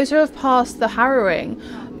 Those who have passed the harrowing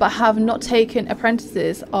but have not taken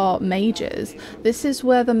apprentices are mages. This is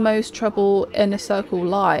where the most trouble in a circle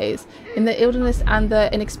lies, in the illness and the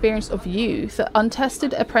inexperience of youth. The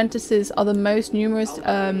untested apprentices are the most numerous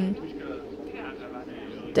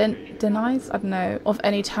denies, I don't know, of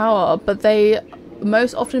any tower, but they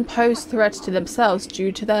most often pose threats to themselves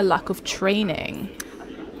due to their lack of training.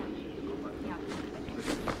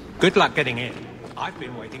 Good luck getting in. I've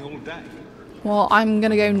been waiting all day. Well, I'm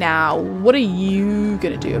gonna go now. What are you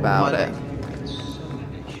gonna do about it?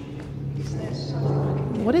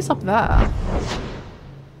 What is up there?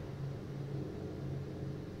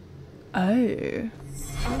 Oh.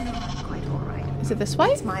 Quite all right. Is it this way?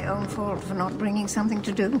 It's my own fault for not bringing something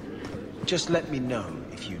to do. Just let me know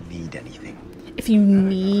if you need anything. If you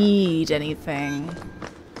need anything.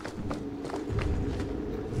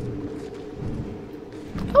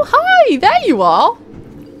 Oh, hi! There you are!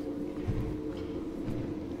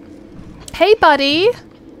 Hey, buddy!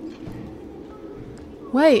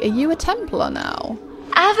 Wait, are you a Templar now?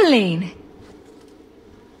 Aveline!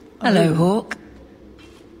 Hello, Hawke.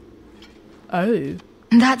 Oh.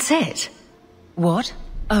 That's it? What?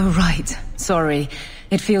 Oh, right. Sorry.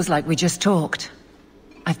 It feels like we just talked.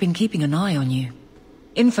 I've been keeping an eye on you.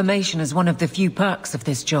 Information is one of the few perks of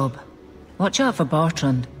this job. Watch out for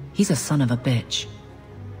Bertrand. He's a son of a bitch.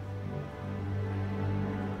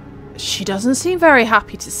 She doesn't seem very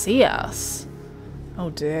happy to see us. Oh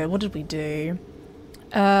dear, what did we do?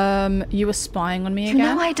 You were spying on me again? You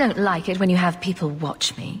know I don't like it when you have people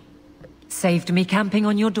watch me. Saved me camping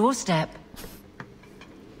on your doorstep.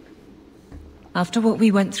 After what we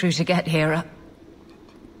went through to get here,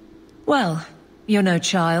 well, you're no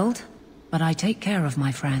child, but I take care of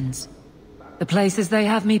my friends. The places they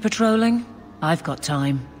have me patrolling, I've got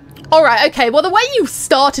time. Alright, okay, well the way you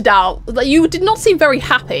started out, you did not seem very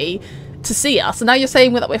happy to see us, and now you're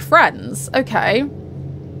saying that we're friends. Okay.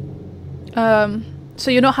 So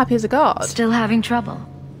you're not happy as a guard? Still having trouble?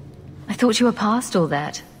 I thought you were past all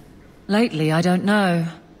that. Lately, I don't know.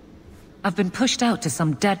 I've been pushed out to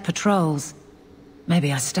some dead patrols.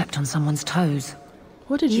 Maybe I stepped on someone's toes.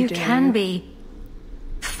 What did you do? You can be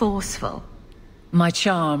forceful. My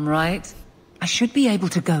charm, right? I should be able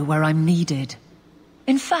to go where I'm needed.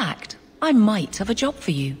 In fact, I might have a job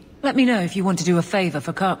for you. Let me know if you want to do a favor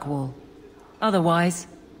for Kirkwall. Otherwise,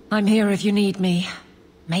 I'm here if you need me.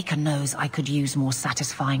 Maker knows I could use more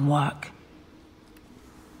satisfying work.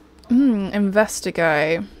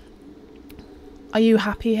 Investigate. Are you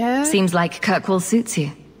happy here? Seems like Kirkwall suits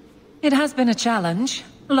you. It has been a challenge.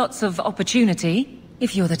 Lots of opportunity,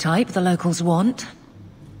 if you're the type the locals want.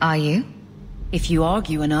 Are you? If you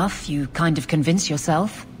argue enough, you kind of convince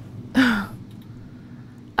yourself.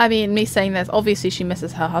 I mean, me saying this, obviously she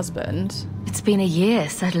misses her husband. It's been a year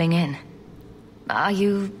settling in. Are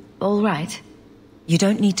you all right? You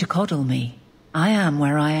don't need to coddle me. I am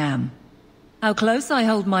where I am. How close I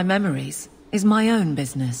hold my memories is my own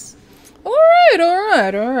business. All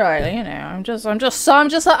right. You know,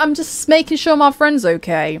 I'm just making sure my friend's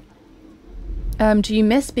okay. Do you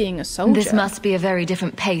miss being a soldier? This must be a very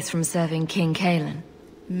different pace from serving King Kalen.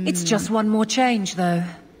 It's just one more change, though.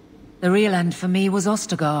 The real end for me was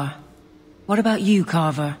Ostagar. What about you,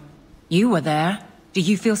 Carver? You were there. Do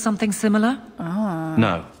you feel something similar?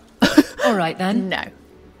 No. All right, then. No.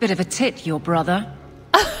 Bit of a tit, your brother.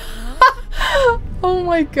 Oh Oh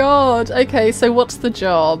my god. Okay, so what's the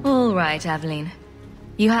job? All right, Aveline.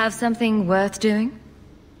 You have something worth doing?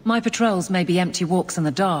 My patrols may be empty walks in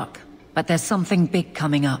the dark, but there's something big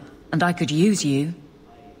coming up, and I could use you.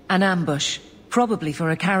 An ambush, probably for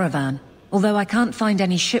a caravan, although I can't find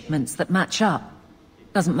any shipments that match up.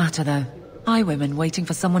 Doesn't matter though. Highwaymen waiting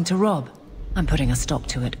for someone to rob. I'm putting a stop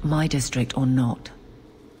to it, my district or not.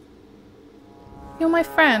 You're my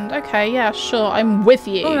friend. Okay, yeah, sure. I'm with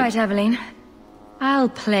you. All right, Aveline. I'll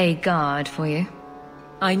play guard for you.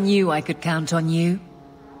 I knew I could count on you.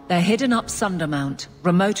 They're hidden up Sundermount,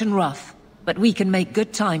 remote and rough, but we can make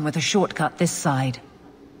good time with a shortcut this side.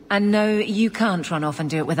 And no, you can't run off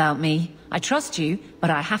and do it without me. I trust you,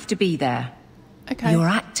 but I have to be there. Okay. You're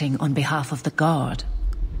acting on behalf of the guard.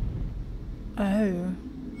 Oh.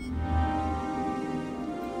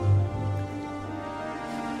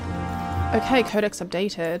 Okay, codex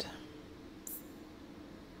updated.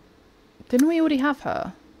 Didn't we already have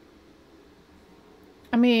her?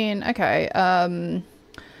 I mean, okay,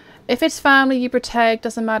 if it's family you protect,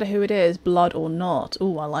 doesn't matter who it is, blood or not.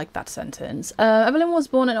 Oh, I like that sentence. Evelyn was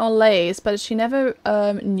born in Orlais, but she never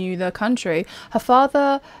knew the country. Her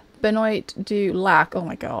father, Benoit du Lac, oh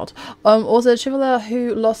my god, was a chevalier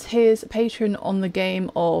who lost his patron on the game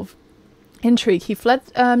of intrigue. He fled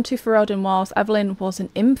to Ferelden whilst Evelyn was an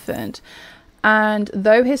infant, and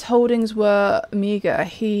though his holdings were meagre,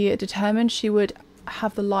 he determined she would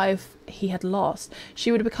have the life he had lost.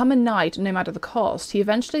 She would become a knight no matter the cost. He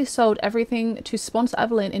eventually sold everything to sponsor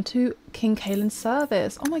Evelyn into King Caelin's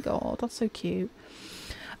service. Oh my god, that's so cute.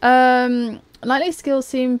 Knightly skills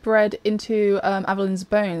seemed bred into Evelyn's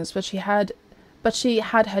bones, but she had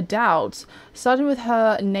her doubts, starting with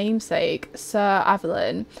her namesake, Sir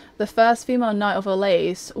Evelyn. The first female knight of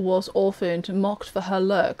Orlais was orphaned, mocked for her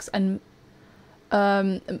looks, and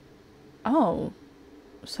Sir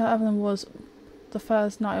Evelyn was the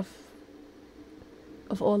first knight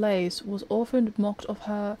of Orlais, was orphaned, mocked of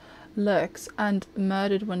her looks, and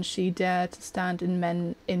murdered when she dared to stand in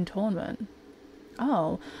men in tournament.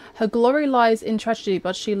 Oh, her glory lies in tragedy,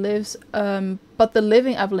 but she lives. But the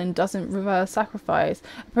living Evelyn doesn't reverse sacrifice.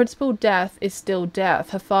 Principal death is still death.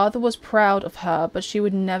 Her father was proud of her, but she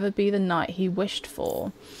would never be the knight he wished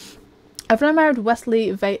for. Evelyn married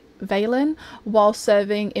Wesley Valen while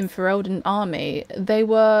serving in Ferelden army. They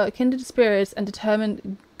were kindred spirits and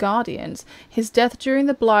determined guardians. His death during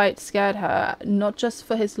the Blight scared her, not just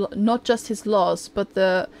his loss, but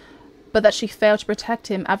that she failed to protect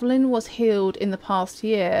him. Evelyn was healed in the past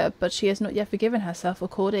year, but she has not yet forgiven herself.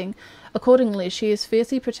 Accordingly, she is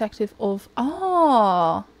fiercely protective of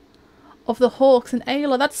the Hawks and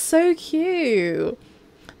Aella. That's so cute.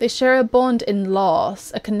 They share a bond in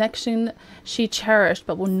loss, a connection she cherished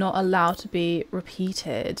but will not allow to be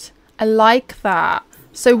repeated. I like that.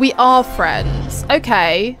 So we are friends.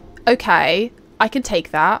 Okay, I can take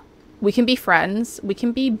that. We can be friends. We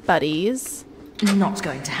can be buddies. Not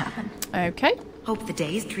going to happen. Okay. Hope the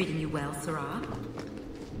day is treating you well, Sarah.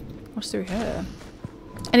 What's through here?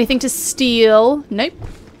 Anything to steal? Nope.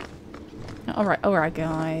 Alright,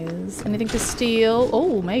 guys. Anything to steal?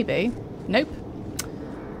 Oh, maybe. Nope.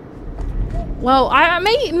 Well,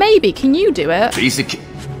 maybe. Can you do it?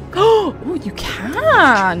 Oh, you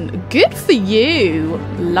can. Good for you.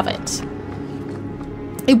 Love it.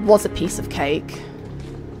 It was a piece of cake.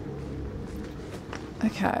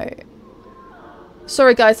 Okay.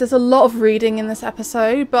 Sorry guys, there's a lot of reading in this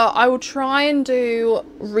episode, but I will try and do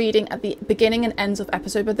reading at the beginning and ends of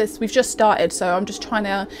episode, but we've just started, so I'm just trying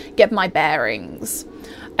to get my bearings.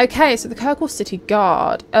 Okay, so the Kirkwall City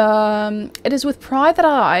Guard. It is with pride that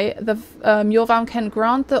I, Yorvam, can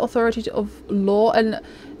grant the authority of law and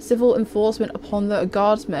civil enforcement upon the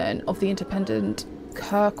guardsmen of the independent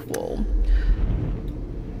Kirkwall.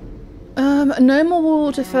 No more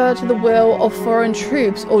will defer to the will of foreign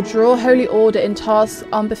troops or draw holy order in tasks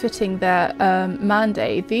unbefitting their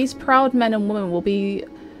mandate. These proud men and women will be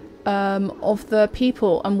of the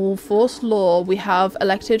people and will force law we have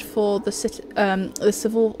elected for the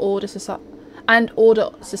civil order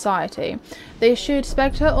society. They should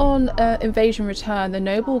spectre on invasion return. The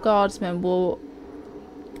noble guardsmen will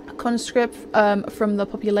conscript from the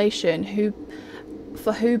population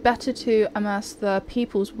for who better to amass the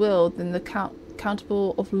people's will than the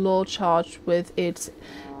countable of law charged with its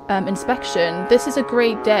inspection. This is a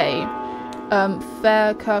great day,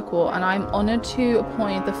 fair Kirkwall, and I'm honoured to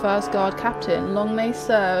appoint the first guard captain. Long may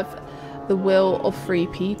serve the will of free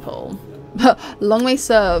people. Long may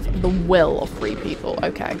serve the will of free people.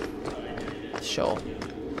 Okay, sure.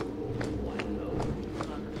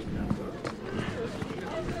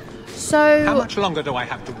 So how much longer do I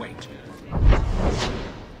have to wait?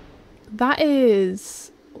 That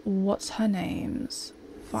is... What's her name's?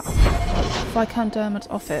 Viscount Dermot's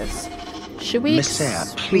office. Should we Messiah,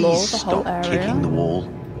 explore please the whole stop area? kicking the wall.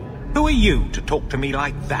 Who are you to talk to me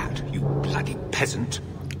like that, you bloody peasant?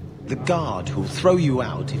 The guard who'll throw you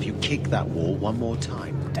out if you kick that wall one more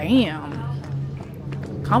time. Damn.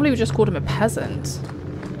 Can't believe we just called him a peasant.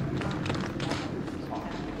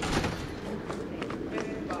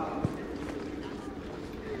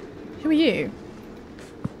 Who are you?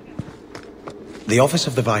 The office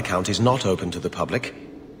of the Viscount is not open to the public.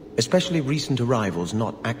 Especially recent arrivals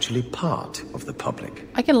not actually part of the public.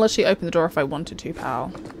 I can literally open the door if I wanted to,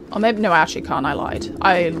 pal. Or maybe, no, I actually can't. I lied.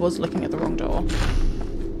 I was looking at the wrong door.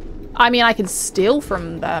 I mean, I can steal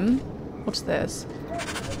from them. What's this?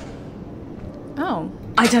 Oh.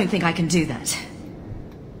 I don't think I can do that.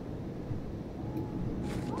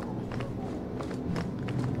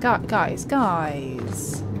 Guys.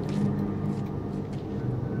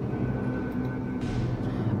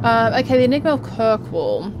 Okay, the Enigma of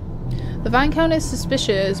Kirkwall. The Viscount is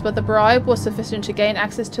suspicious, but the bribe was sufficient to gain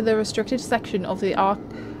access to the restricted section of the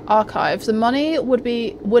archives. The money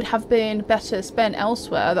would have been better spent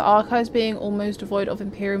elsewhere, the archives being almost devoid of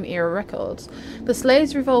Imperium-era records. The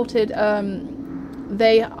slaves revolted.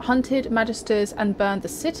 They hunted magisters and burned the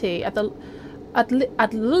city. At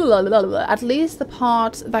least the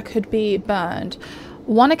part that could be burned.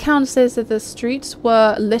 One account says that the streets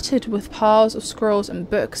were littered with piles of scrolls and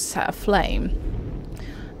books set aflame.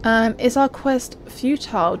 Is our quest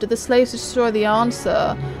futile? Did the slaves destroy the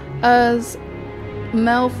answer? As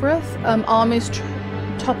Melfrith armies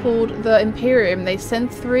toppled the Imperium, they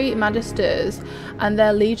sent 3 magisters and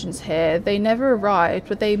their legions here. They never arrived,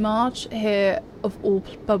 but they march here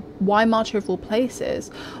why march here of all places?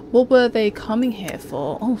 What were they coming here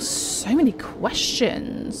for? Oh, so many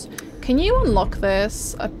questions. Can you unlock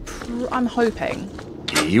this? I'm hoping.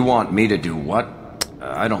 You want me to do what?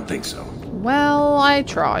 I don't think so. Well, I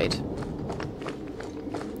tried.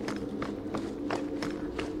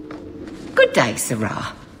 Good day,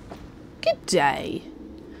 Sarah. Good day.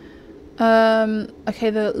 Okay,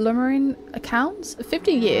 the Lothering accounts?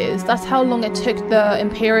 50 years. That's how long it took the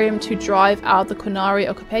Imperium to drive out the Qunari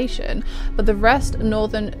occupation. But the rest,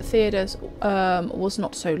 Northern Theodos, was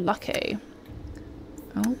not so lucky.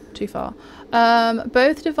 Oh, too far.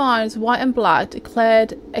 Both divines, white and black,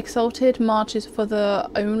 declared exalted marches for the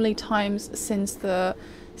only times since the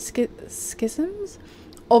schisms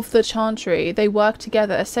of the Chantry. They worked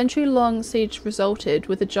together. A century-long siege resulted,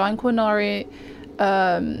 with the giant Qunari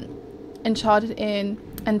encharted in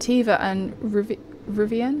Antiva and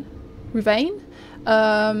Rouvain,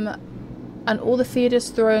 and all the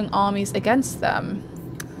Theodos throwing armies against them.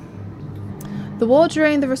 The war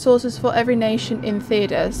drained the resources for every nation in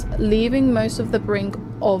Theodos, leaving most on the brink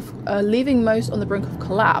of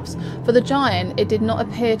collapse. For the giant, it did not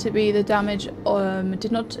appear to be the damage.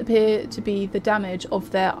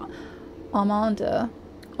 Of their armada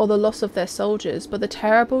or the loss of their soldiers, but the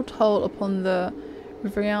terrible toll upon the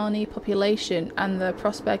Riviani population and the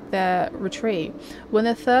prospect their retreat. When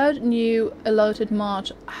the third new eluded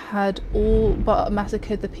march had all but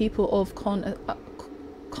massacred the people of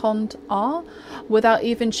Kont-Ar, without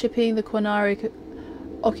even chipping the Qunari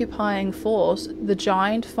occupying force, the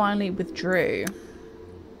giant finally withdrew.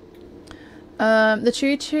 The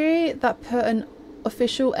treaty that put an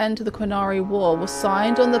official end to the Qunari War was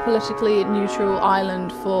signed on the politically neutral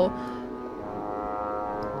island for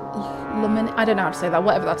I don't know how to say that,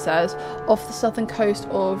 whatever that says, off the southern coast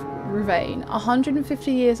of Rouvain.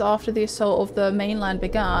 150 years after the assault of the mainland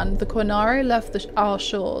began, the Qunari left our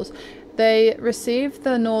shores. They received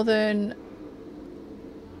the northern...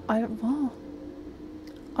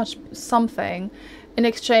 something in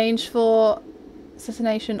exchange for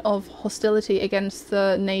cessation of hostility against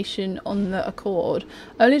the nation on the accord,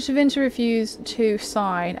 only to Vinter refuse to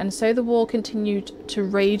sign, and so the war continued to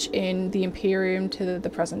rage in the Imperium to the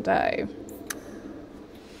present day.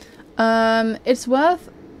 It's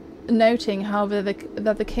worth noting, however,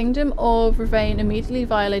 that the Kingdom of Rouvain immediately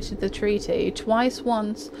violated the treaty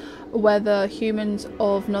once where the humans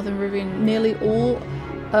of Northern Rouvain, nearly all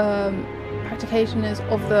practitioners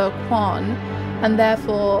of the Quan, and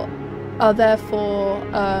therefore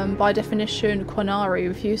by definition Qunari,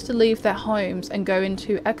 refused to leave their homes and go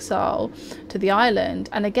into exile to the island.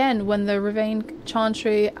 And again, when the Rouvain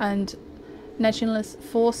Chantry and nationalist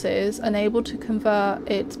forces, unable to convert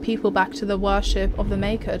its people back to the worship of the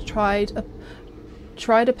Maker, tried a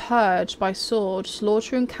purge by sword,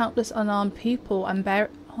 slaughtering countless unarmed people and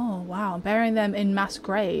burying them in mass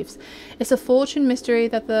graves. It's a fortune mystery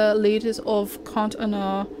that the leaders of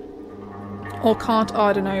Kont-Ar,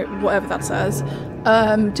 I don't know, whatever that says,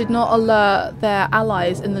 did not alert their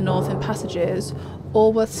allies in the northern passages,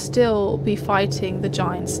 or will still be fighting the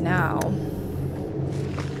giants now.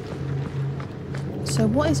 So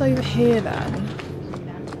what is over here then?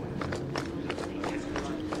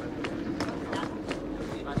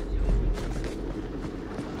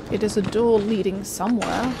 It is a door leading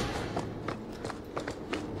somewhere.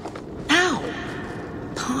 Ow!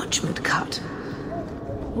 Parchment cut.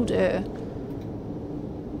 Oh dear.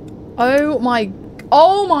 Oh my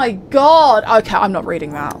god. Okay, I'm not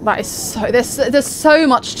reading that. That is so there's so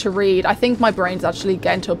much to read. I think my brain's actually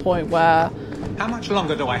getting to a point where How much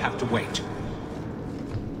longer do I have to wait?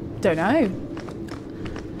 don't know.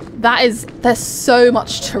 There's so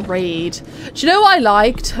much to read. Do you know what I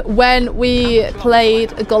liked when we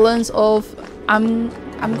played Golems of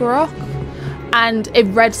Amgarok and it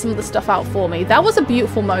read some of the stuff out for me? That was a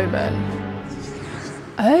beautiful moment.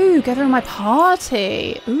 Oh, gather in my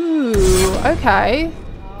party. Ooh, okay.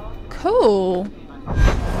 Cool.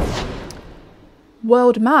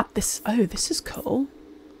 World map. This is cool.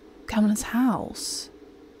 Gamlen's house.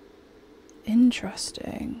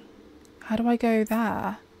 Interesting. How do I go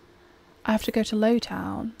there? I have to go to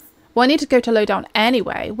Lowtown. Well, I need to go to Lowtown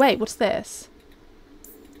anyway. Wait, what's this?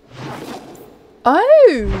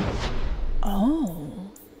 Oh! Oh.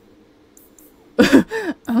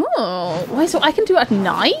 Oh. Wait, so I can do it at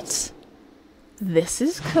night? This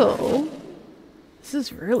is cool. This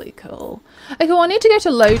is really cool. Okay, well, I need to go to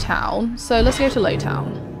Lowtown. So let's go to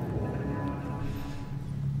Lowtown.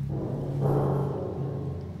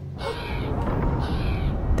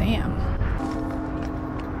 Damn.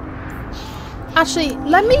 Actually,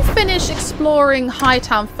 let me finish exploring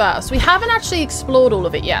Hightown first. We haven't actually explored all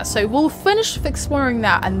of it yet, so we'll finish exploring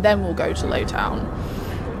that and then we'll go to Lowtown.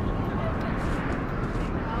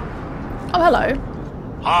 Oh, hello.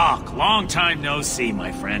 Hawke, long time no see,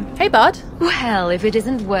 my friend. Hey, bud. Well, if it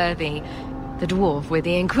isn't Worthy, the dwarf with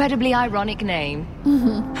the incredibly ironic name.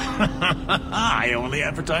 I only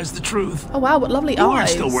advertise the truth. Oh, wow, what lovely You eyes. aren't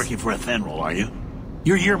still working for Athenril, are you?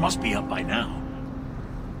 Your year must be up by now.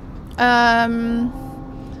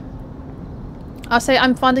 I'll say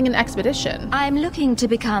I'm funding an expedition. I'm looking to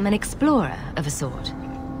become an explorer of a sort.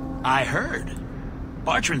 I heard.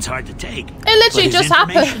 Bartrand's hard to take. It literally but his just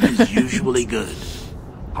happened. information is usually good.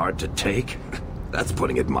 Hard to take? That's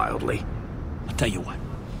putting it mildly. I'll tell you what.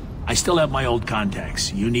 I still have my old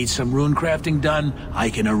contacts. You need some rune crafting done, I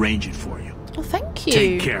can arrange it for you. Oh, thank you.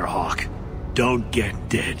 Take care, Hawke. Don't get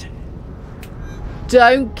dead.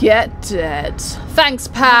 Don't get dead. Thanks,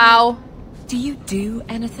 pal. Do you do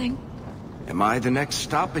anything? Am I the next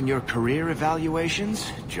stop in your career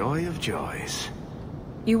evaluations? Joy of joys.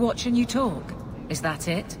 You watch and you talk. Is that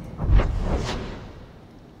it?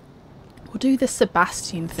 We'll do the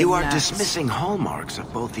Sebastian thing You are next. dismissing hallmarks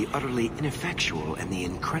of both the utterly ineffectual and the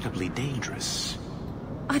incredibly dangerous.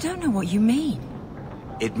 I don't know what you mean.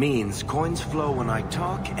 It means coins flow when I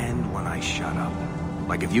talk and when I shut up.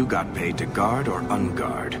 Like if you got paid to guard or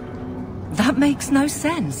unguard. That makes no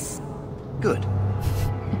sense. Good.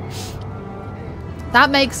 That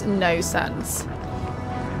makes no sense.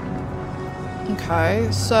 Okay,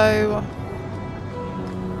 so...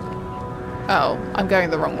 Oh, I'm going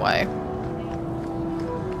the wrong way.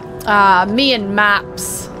 Ah, me and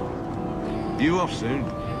maps. You off soon?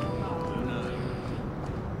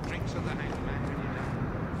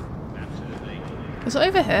 Is it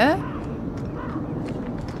over here?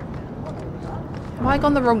 Have I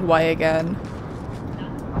gone the wrong way again?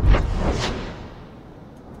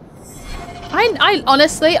 I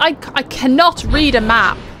honestly, I cannot read a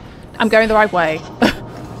map. I'm going the right way.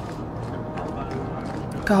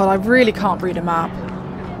 God, I really can't read a map.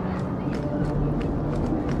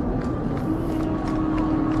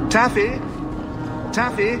 Taffy?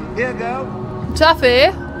 Taffy, here go.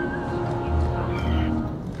 Taffy?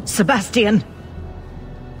 Sebastian!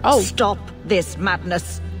 Oh. Stop this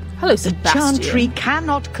madness. Hello, The Sebastian. Chantry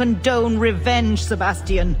cannot condone revenge,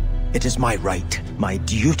 Sebastian. It is my right, my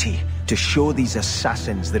duty, to show these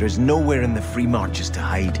assassins there is nowhere in the free marches to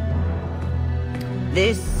hide.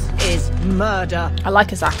 This is murder. I like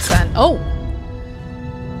his accent. Oh.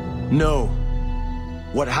 No.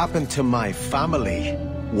 What happened to my family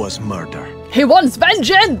was murder. He wants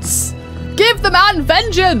vengeance! Give the man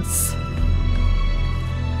vengeance!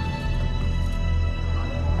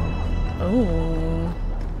 Oh.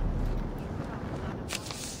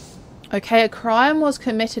 Okay, a crime was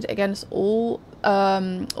committed against all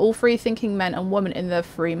free-thinking men and women in the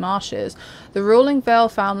free marshes. The ruling Vale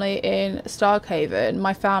family in Starkhaven,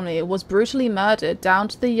 my family, was brutally murdered down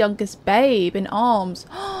to the youngest babe in arms.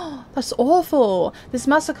 That's awful. This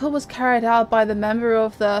massacre was carried out by the member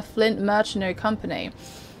of the Flint Mercenary Company.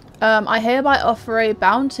 I hereby offer a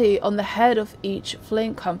bounty on the head of each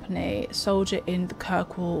Flint Company soldier in the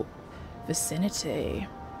Kirkwall vicinity.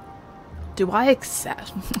 Do I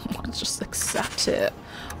accept? I'll just accept it.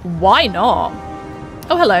 Why not?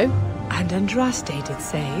 Oh, hello. And Andraste did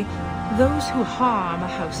say, those who harm a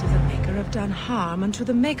house of the Maker have done harm unto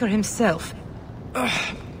the Maker himself.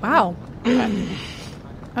 Ugh. Wow.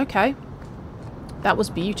 Okay. That was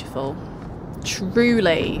beautiful.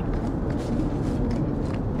 Truly.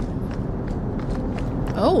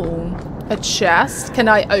 Oh, a chest. Can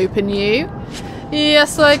I open you?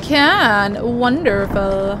 Yes, I can.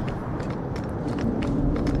 Wonderful.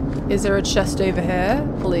 Is there a chest over here?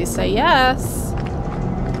 Please say yes.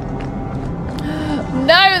 No,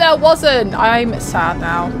 that wasn't. I'm sad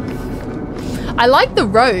now. I like the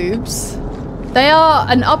robes. They are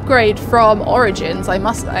an upgrade from Origins, I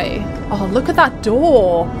must say. Oh, look at that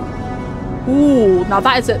door. Ooh, now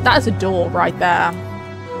that is a door right there.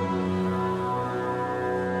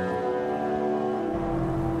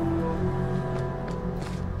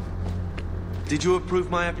 Did you approve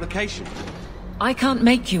my application? I can't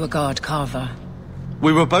make you a guard, Carver.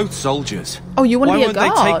 We were both soldiers. Oh, you want to be a guard?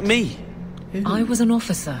 guard? Why won't they take me? I was an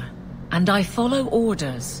officer, and I follow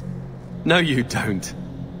orders. No, you don't.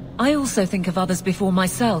 I also think of others before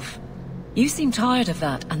myself. You seem tired of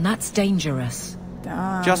that, and that's dangerous.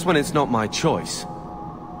 Just when it's not my choice.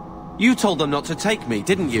 You told them not to take me,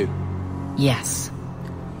 didn't you? Yes.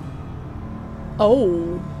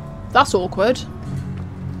 Oh, that's awkward.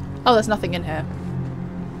 Oh, there's nothing in here.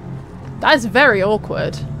 That is very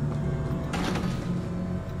awkward.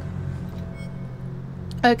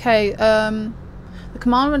 Okay, the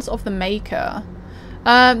commandments of the Maker.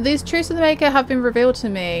 These truths of the Maker have been revealed to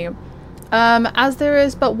me. As there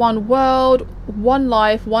is but one world, one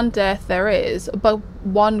life, one death, there is but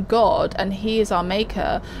one God, and he is our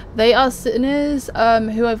Maker. They are sinners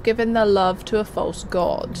who have given their love to a false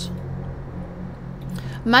god.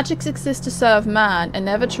 Magic exists to serve man and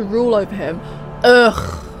never to rule over him.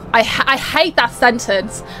 Ugh. I hate that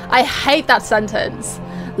sentence. I hate that sentence.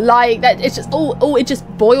 Like, that, it's just, oh, it just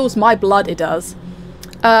boils my blood, it does.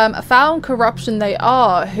 Foul and corruption they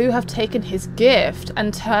are, who have taken his gift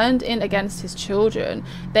and turned in against his children.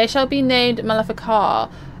 They shall be named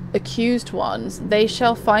Maleficar, accused ones. They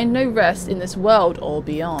shall find no rest in this world or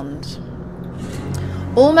beyond.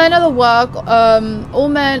 All men are the work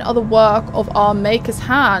of our Maker's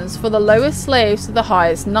hands, for the lowest slaves to the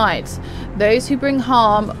highest knights. Those who bring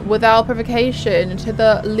harm without provocation to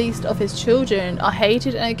the least of his children are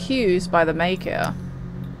hated and accused by the Maker.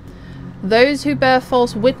 Those who bear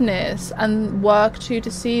false witness and work to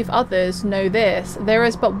deceive others know this: there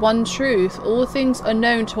is but one truth. All things are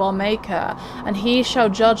known to our Maker, and he shall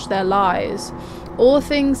judge their lies. All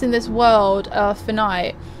things in this world are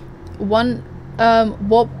finite. What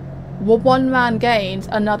one man gains,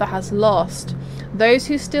 another has lost. Those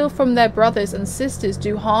who steal from their brothers and sisters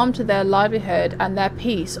do harm to their livelihood and their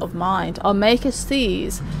peace of mind. Our Maker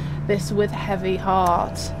sees this with heavy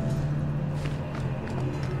heart.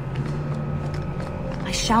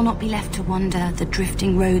 I shall not be left to wander the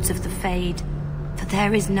drifting roads of the Fade, for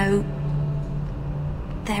there is no...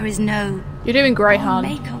 You're doing great, hon.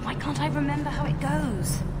 Maker, why can't I remember how it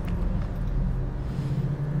goes?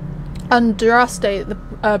 Andraste, the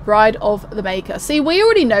bride of the Maker. See, we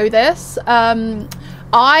already know this. I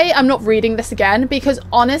am not reading this again because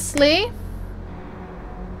honestly,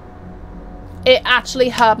 it actually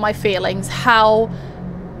hurt my feelings how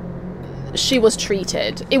she was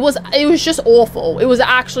treated. It was just awful. It was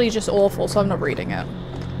actually just awful, so I'm not reading it.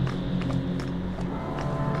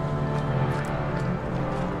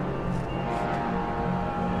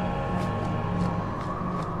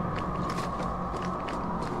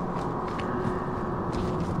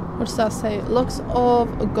 What does that say? Looks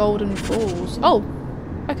of golden falls. Oh,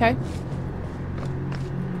 okay.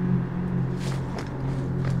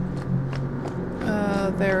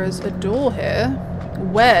 There is a door here.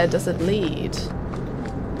 Where does it lead?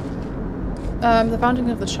 The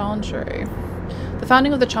founding of the Chantry. The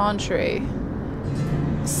founding of the Chantry.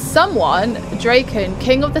 Someone, Draken,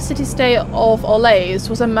 king of the city-state of Orlais,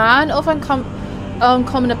 was a man of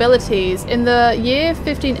uncommon abilities. In the year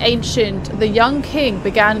 15 Ancient, the young king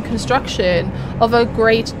began construction of a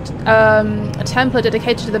great temple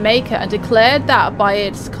dedicated to the Maker and declared that by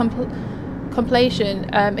its completion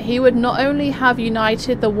he would not only have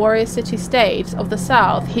united the warrior city-states of the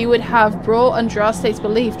south, he would have brought Andraste's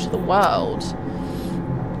belief to the world.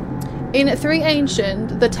 In 3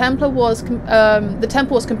 Ancient, the temple was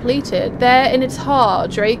completed. There in its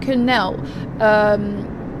heart, Draken knelt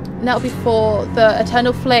knelt before the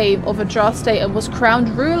eternal flame of Adraste and was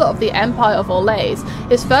crowned ruler of the Empire of Orlais.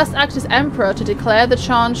 His first act as emperor to declare the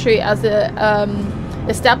Chantry as the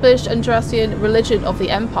established Andrastian religion of the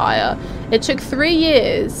Empire. It took 3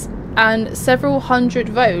 years and several hundred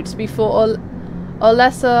votes before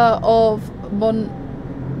Olesa of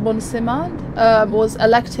Monsimand was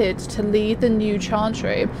elected to lead the new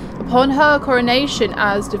Chantry. Upon her coronation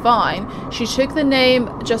as divine, she took the name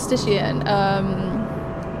Justinian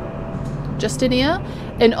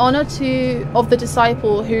in honor of the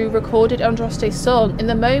disciple who recorded Andraste's song in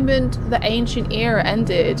the moment the ancient era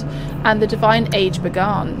ended and the divine age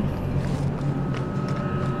began.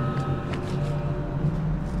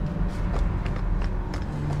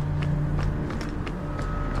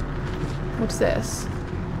 What's this?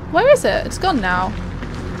 Where is it? It's gone now.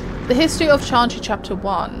 The History of Chantry Chapter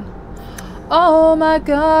 1. Oh my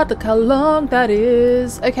god, look how long that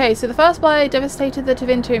is. Okay, so the first blight devastated the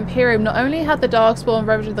Tevinter Imperium. Not only had the darkspawn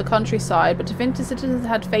ravaged the countryside, but Tevinter citizens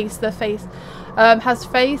had to face the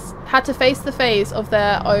face of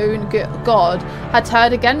their own god, had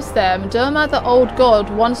turned against them. Derma, the old god,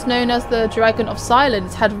 once known as the Dragon of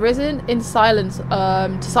Silence, had risen in silence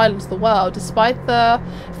to silence the world. Despite the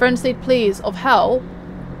frenzied pleas of hell,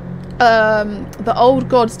 the old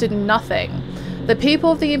gods did nothing. The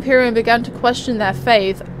people of the Imperium began to question their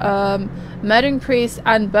faith, murdering priests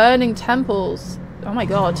and burning temples, oh my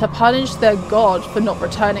god, to punish their god for not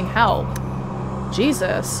returning help.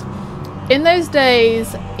 Jesus. In those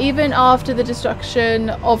days, even after the destruction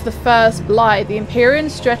of the first blight, the Imperium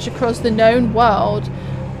stretched across the known world.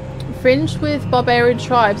 Fringed with barbarian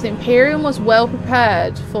tribes, the Imperium was well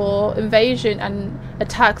prepared for invasion and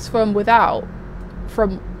attacks from without.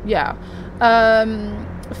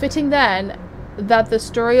 Fitting then that the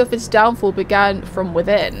story of its downfall began from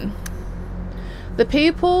within. The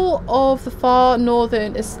people of the far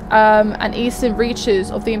northern and eastern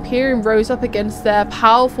reaches of the Imperium rose up against their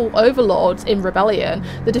powerful overlords in rebellion.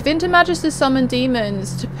 The Tevinter Magisters summoned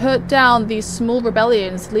demons to put down these small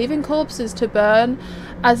rebellions, leaving corpses to burn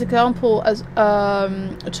as example as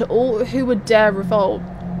to all who would dare revolt.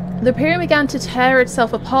 The Imperium began to tear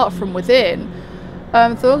itself apart from within.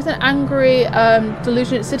 Thugs and angry,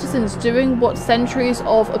 delusional citizens doing what centuries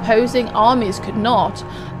of opposing armies could not.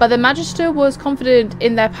 But the Magister was confident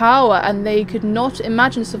in their power, and they could not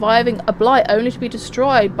imagine surviving a blight only to be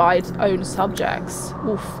destroyed by its own subjects.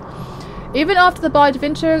 Oof. Even after the blight,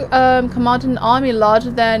 Tevinter commanded an army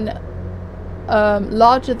larger than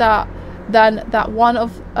that one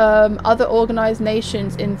of other organized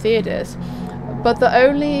nations in Theodos.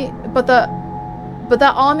 But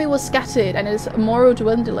that army was scattered and its moral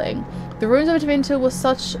dwindling. The ruins of Tevinter were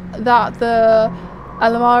such that the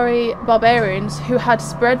Alamari barbarians, who had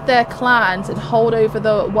spread their clans and hold over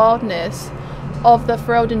the wilderness of the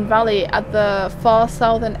Ferelden Valley at the far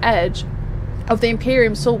southern edge of the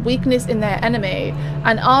Imperium, saw weakness in their enemy,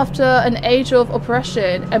 and after an age of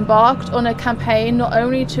oppression, embarked on a campaign not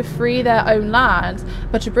only to free their own lands,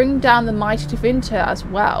 but to bring down the mighty Tevinter as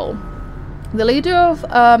well. The leader of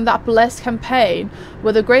that blessed campaign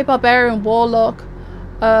were the great barbarian warlock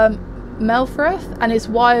Melfreth and his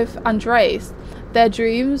wife Andraste. Their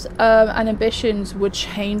dreams and ambitions would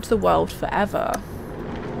change the world forever.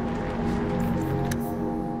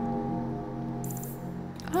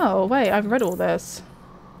 Oh wait, I've read all this.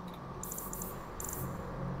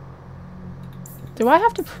 Do I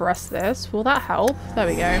have to press this? Will that help? There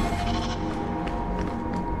we go.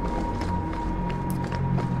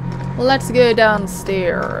 Let's go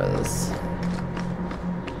downstairs.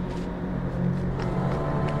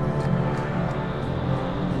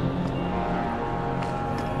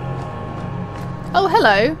 Oh,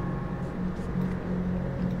 hello.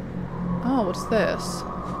 Oh, what's this?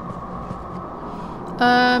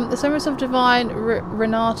 The Semblance of Divine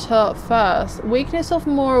Renata first. Weakness of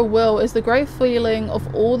moral will is the great feeling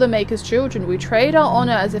of all the Maker's children. We trade our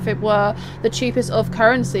honor as if it were the cheapest of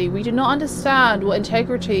currency. We do not understand what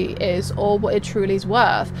integrity is or what it truly is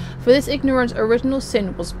worth. For this ignorance, original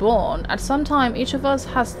sin was born. At some time, each of us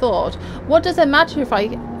has thought, what does it matter if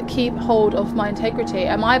I keep hold of my integrity?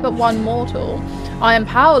 Am I but one mortal? I am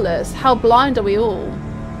powerless. How blind are we all?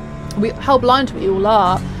 How blind we all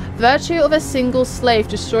are. Virtue of a single slave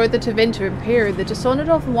destroyed the Tevinter Imperium. The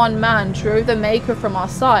dishonor of one man drove the Maker from our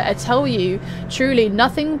sight. I tell you, truly,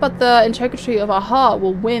 nothing but the integrity of our heart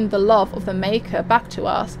will win the love of the Maker back to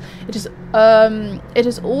us. It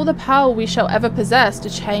is all the power we shall ever possess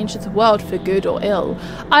to change the world for good or ill.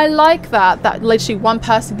 I like that literally one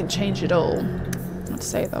person can change it all. Let's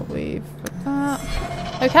say that we've put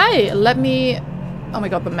that. Okay, let me... Oh my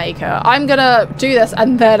god, the Maker. I'm gonna do this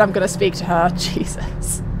and then I'm gonna speak to her.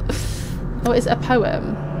 Jesus. Or is it a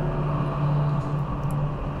poem?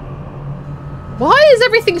 Why is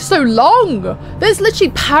everything so long? There's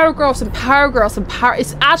literally paragraphs and paragraphs and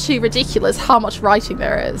it's actually ridiculous how much writing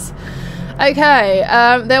there is. Okay,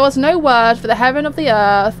 there was no word for the heaven of the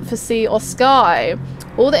earth, for sea or sky.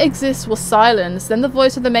 All that exists was silence. Then the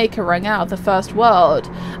voice of the Maker rang out of the first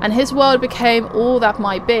world, and his world became all that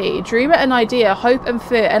might be. Dreamer and idea, hope and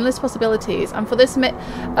fear, endless possibilities. And for this,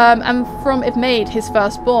 and from it made his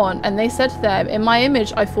firstborn. And they said to them, "In my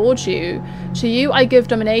image I forge you. To you I give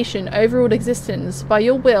domination over all existence. By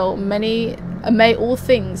your will, may all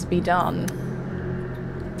things be done."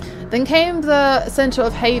 Then came the center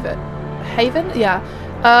of Haven. Yeah.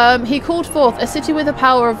 He called forth a city with the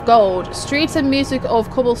power of gold, streets and music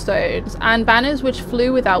of cobblestones, and banners which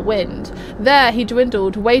flew without wind. There he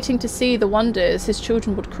dwindled, waiting to see the wonders his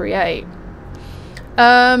children would create.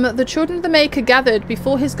 The children of the Maker gathered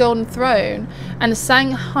before his golden throne, and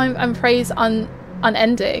sang hymn and praise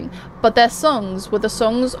unending. But their songs were the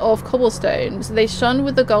songs of cobblestones. They shone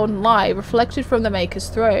with the golden light, reflected from the Maker's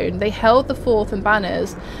throne. They held the forth and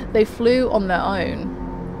banners. They flew on their own.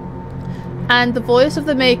 And the voice of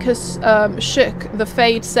the Maker shook the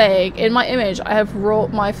fade, saying, "In my image I have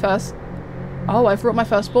wrought my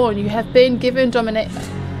firstborn. You have been given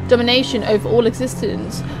domination over all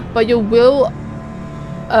existence. By your will,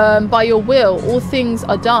 all things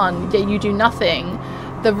are done. Yet you do nothing.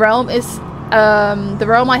 The realm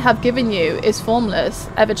I have given you is formless,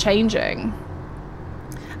 ever changing."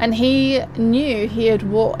 And he knew he had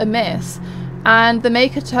wrought amiss, and the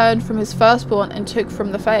Maker turned from his firstborn and took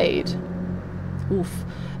from the fade. Oof.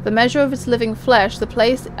 The measure of its living flesh,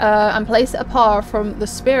 and placed it apart from the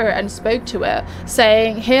spirit, and spoke to it,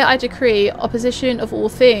 saying, "Here I decree opposition of all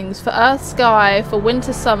things, for earth, sky, for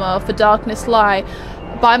winter, summer, for darkness, light.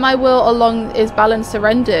 By my will along is balance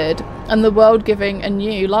surrendered, and the world giving a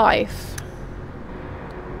new life."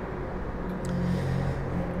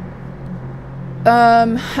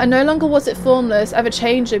 And no longer was it formless, ever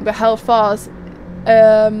changing, but held fast,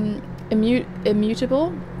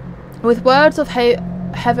 immutable. With words of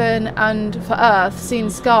heaven and for earth, seen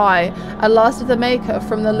sky, at last did the Maker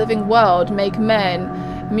from the living world make men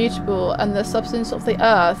mutable, and the substance of the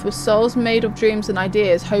earth with souls made of dreams and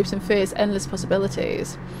ideas, hopes and fears, endless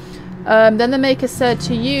possibilities. Then the Maker said,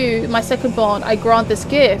 "To you, my secondborn, I grant this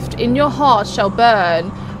gift. In your heart shall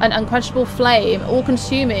burn an unquenchable flame,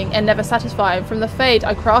 all-consuming and never satisfying. From the fade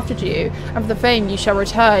I crafted you, and from the flame you shall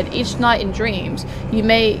return each night in dreams. You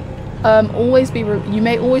may always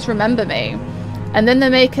remember me." And then the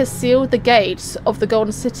Maker sealed the gates of the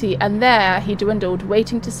golden city, and there he dwindled,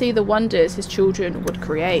 waiting to see the wonders his children would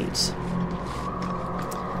create.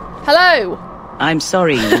 Hello! I'm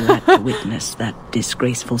sorry you had to witness that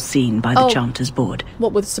disgraceful scene by the Chanter's Board.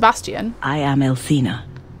 What, with Sebastian? I am Elthina,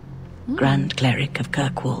 Grand Cleric of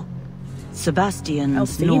Kirkwall.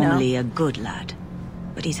 Sebastian's normally a good lad,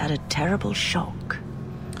 but he's had a terrible shock.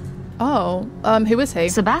 Oh, who is he?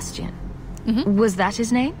 Sebastian? Was that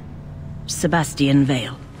his name? Sebastian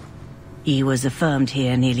Vale. He was affirmed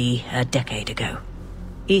here nearly a decade ago.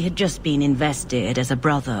 He had just been invested as a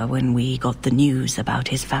brother when we got the news about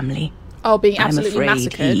his family. Oh, being absolutely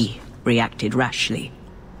massacred. I'm afraid he reacted rashly,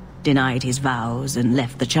 denied his vows and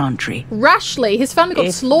left the Chantry. Rashly? His family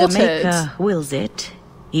got slaughtered. If the Maker wills it,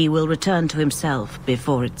 he will return to himself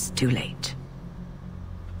before it's too late.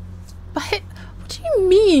 But what do you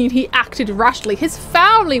mean he acted rashly? His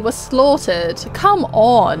family was slaughtered. Come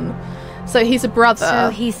on. So he's a brother.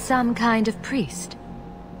 So he's some kind of priest?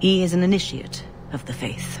 He is an initiate of the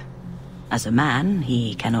faith. As a man,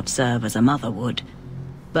 he cannot serve as a mother would,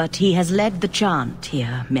 but he has led the chant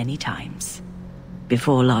here many times.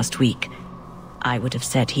 Before last week, I would have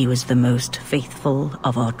said he was the most faithful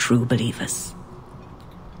of our true believers.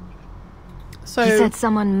 So he said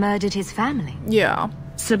someone murdered his family? Yeah.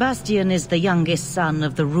 Sebastian is the youngest son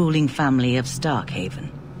of the ruling family of Starkhaven.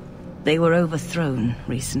 They were overthrown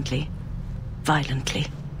recently, violently.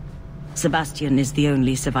 Sebastian is the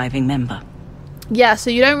only surviving member. Yeah, so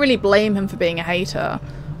you don't really blame him for being a hater.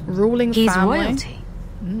 Ruling family. He's royalty.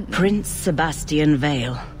 Prince Sebastian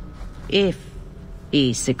Vale, if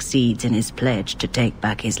he succeeds in his pledge to take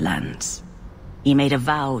back his lands. He made a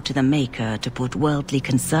vow to the Maker to put worldly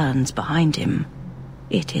concerns behind him.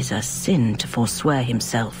 It is a sin to forswear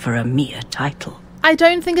himself for a mere title. I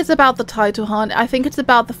don't think it's about the title, hon. I think it's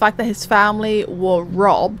about the fact that his family were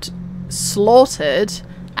robbed, slaughtered,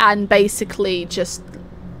 and basically just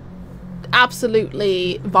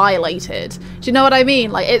absolutely violated. Do you know what I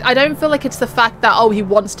mean? Like, I don't feel like it's the fact that, oh, he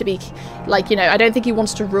wants to be, like, you know, I don't think he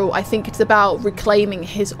wants to rule. I think it's about reclaiming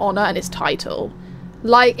his honor and his title.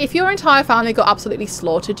 Like, if your entire family got absolutely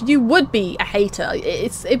slaughtered, you would be a hater.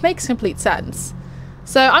 It makes complete sense.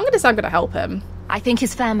 So I'm going to say I'm going to help him. I think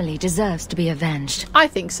his family deserves to be avenged. I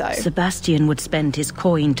think so. Sebastian would spend his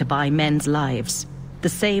coin to buy men's lives, the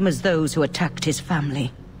same as those who attacked his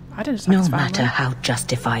family. I don't No matter how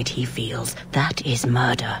justified he feels, that is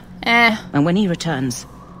murder. Eh. And when he returns,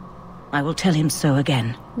 I will tell him so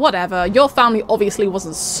again. Whatever. Your family obviously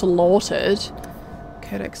wasn't slaughtered.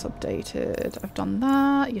 Codex updated. I've done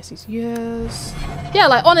that. Yes. Yeah,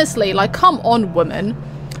 like, honestly, like, come on, woman.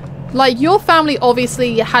 Like, your family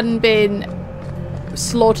obviously hadn't been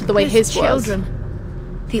slaughtered the way his children.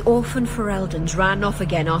 was. The orphan Fereldans ran off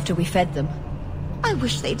again after we fed them. I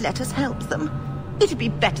wish they'd let us help them. It'd be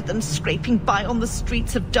better than scraping by on the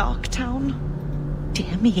streets of Darktown.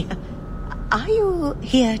 Dear me, are you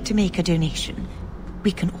here to make a donation?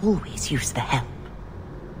 We can always use the help.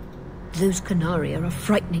 Those Canari are a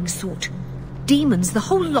frightening sort. Demons, the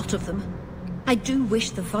whole lot of them. I do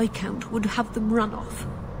wish the Viscount would have them run off.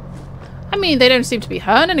 I mean, they don't seem to be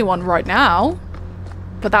hurting anyone right now.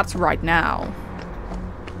 But that's right now.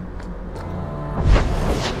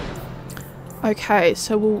 Okay,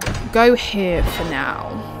 so we'll go here for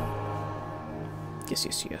now.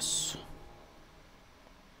 Yes.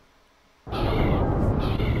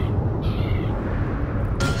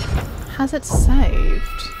 Has it saved?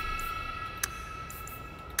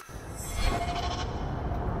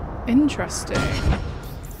 Interesting.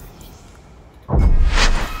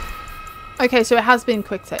 Okay, so it has been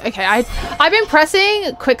quick save. Okay, I've been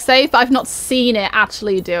pressing quick save, but I've not seen it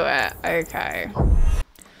actually do it. Okay.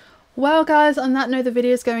 Well, guys, on that note, the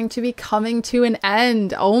video is going to be coming to an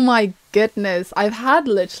end. Oh my goodness. I've had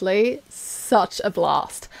literally such a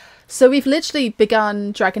blast. So we've literally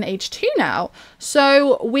begun Dragon Age 2 now.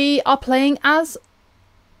 So we are playing as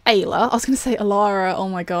Aella. I was going to say Alara. Oh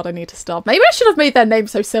my god, I need to stop. Maybe I should have made their names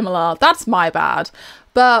so similar. That's my bad.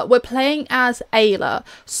 But we're playing as Aella.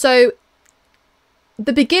 So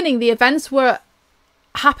the beginning, the events were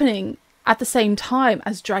happening at the same time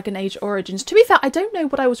as Dragon Age Origins. To be fair, I don't know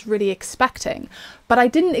what I was really expecting, but I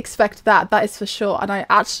didn't expect that is for sure, and I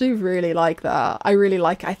actually really like that. I really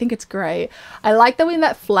like it. I think it's great. I like that we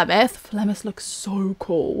met Flemeth. Flemeth looks so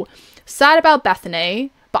cool. Sad about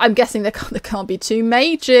Bethany, but I'm guessing there can't be two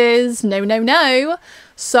mages. No.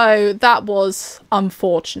 So that was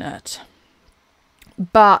unfortunate.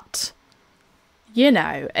 But, you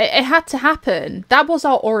know, it had to happen. That was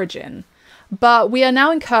our origin. But we are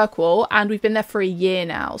now in Kirkwall, and we've been there for a year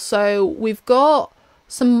now. So we've got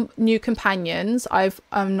some new companions.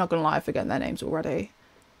 I'm not gonna lie, I've forgotten their names already.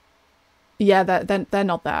 Yeah, they're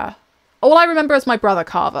not there. All I remember is my brother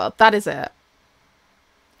Carver. That is it.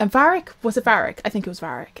 And Varric, was it Varric? I think it was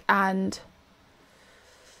Varric. And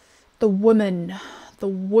the woman,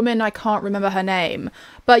 I can't remember her name.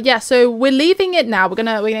 But yeah, so we're leaving it now. We're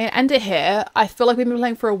gonna end it here. I feel like we've been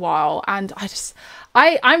playing for a while, and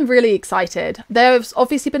I'm really excited. There's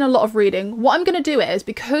obviously been a lot of reading. What I'm going to do is,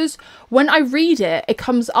 because when I read it, it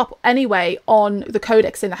comes up anyway on the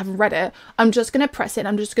codex and I haven't read it, I'm just going to press it.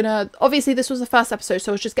 I'm just going to, obviously this was the first episode,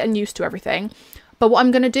 so I was just getting used to everything. But what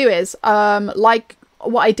I'm going to do is, like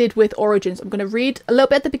what I did with Origins, I'm going to read a little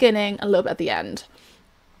bit at the beginning, a little bit at the end.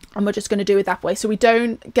 And we're just going to do it that way, so we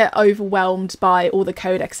don't get overwhelmed by all the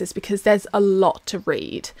codexes, because there's a lot to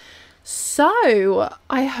read. So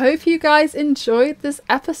I hope you guys enjoyed this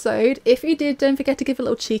episode. If you did, don't forget to give a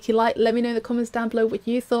little cheeky like. Let me know in the comments down below what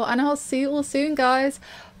you thought, and I'll see you all soon, guys.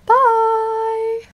 Bye.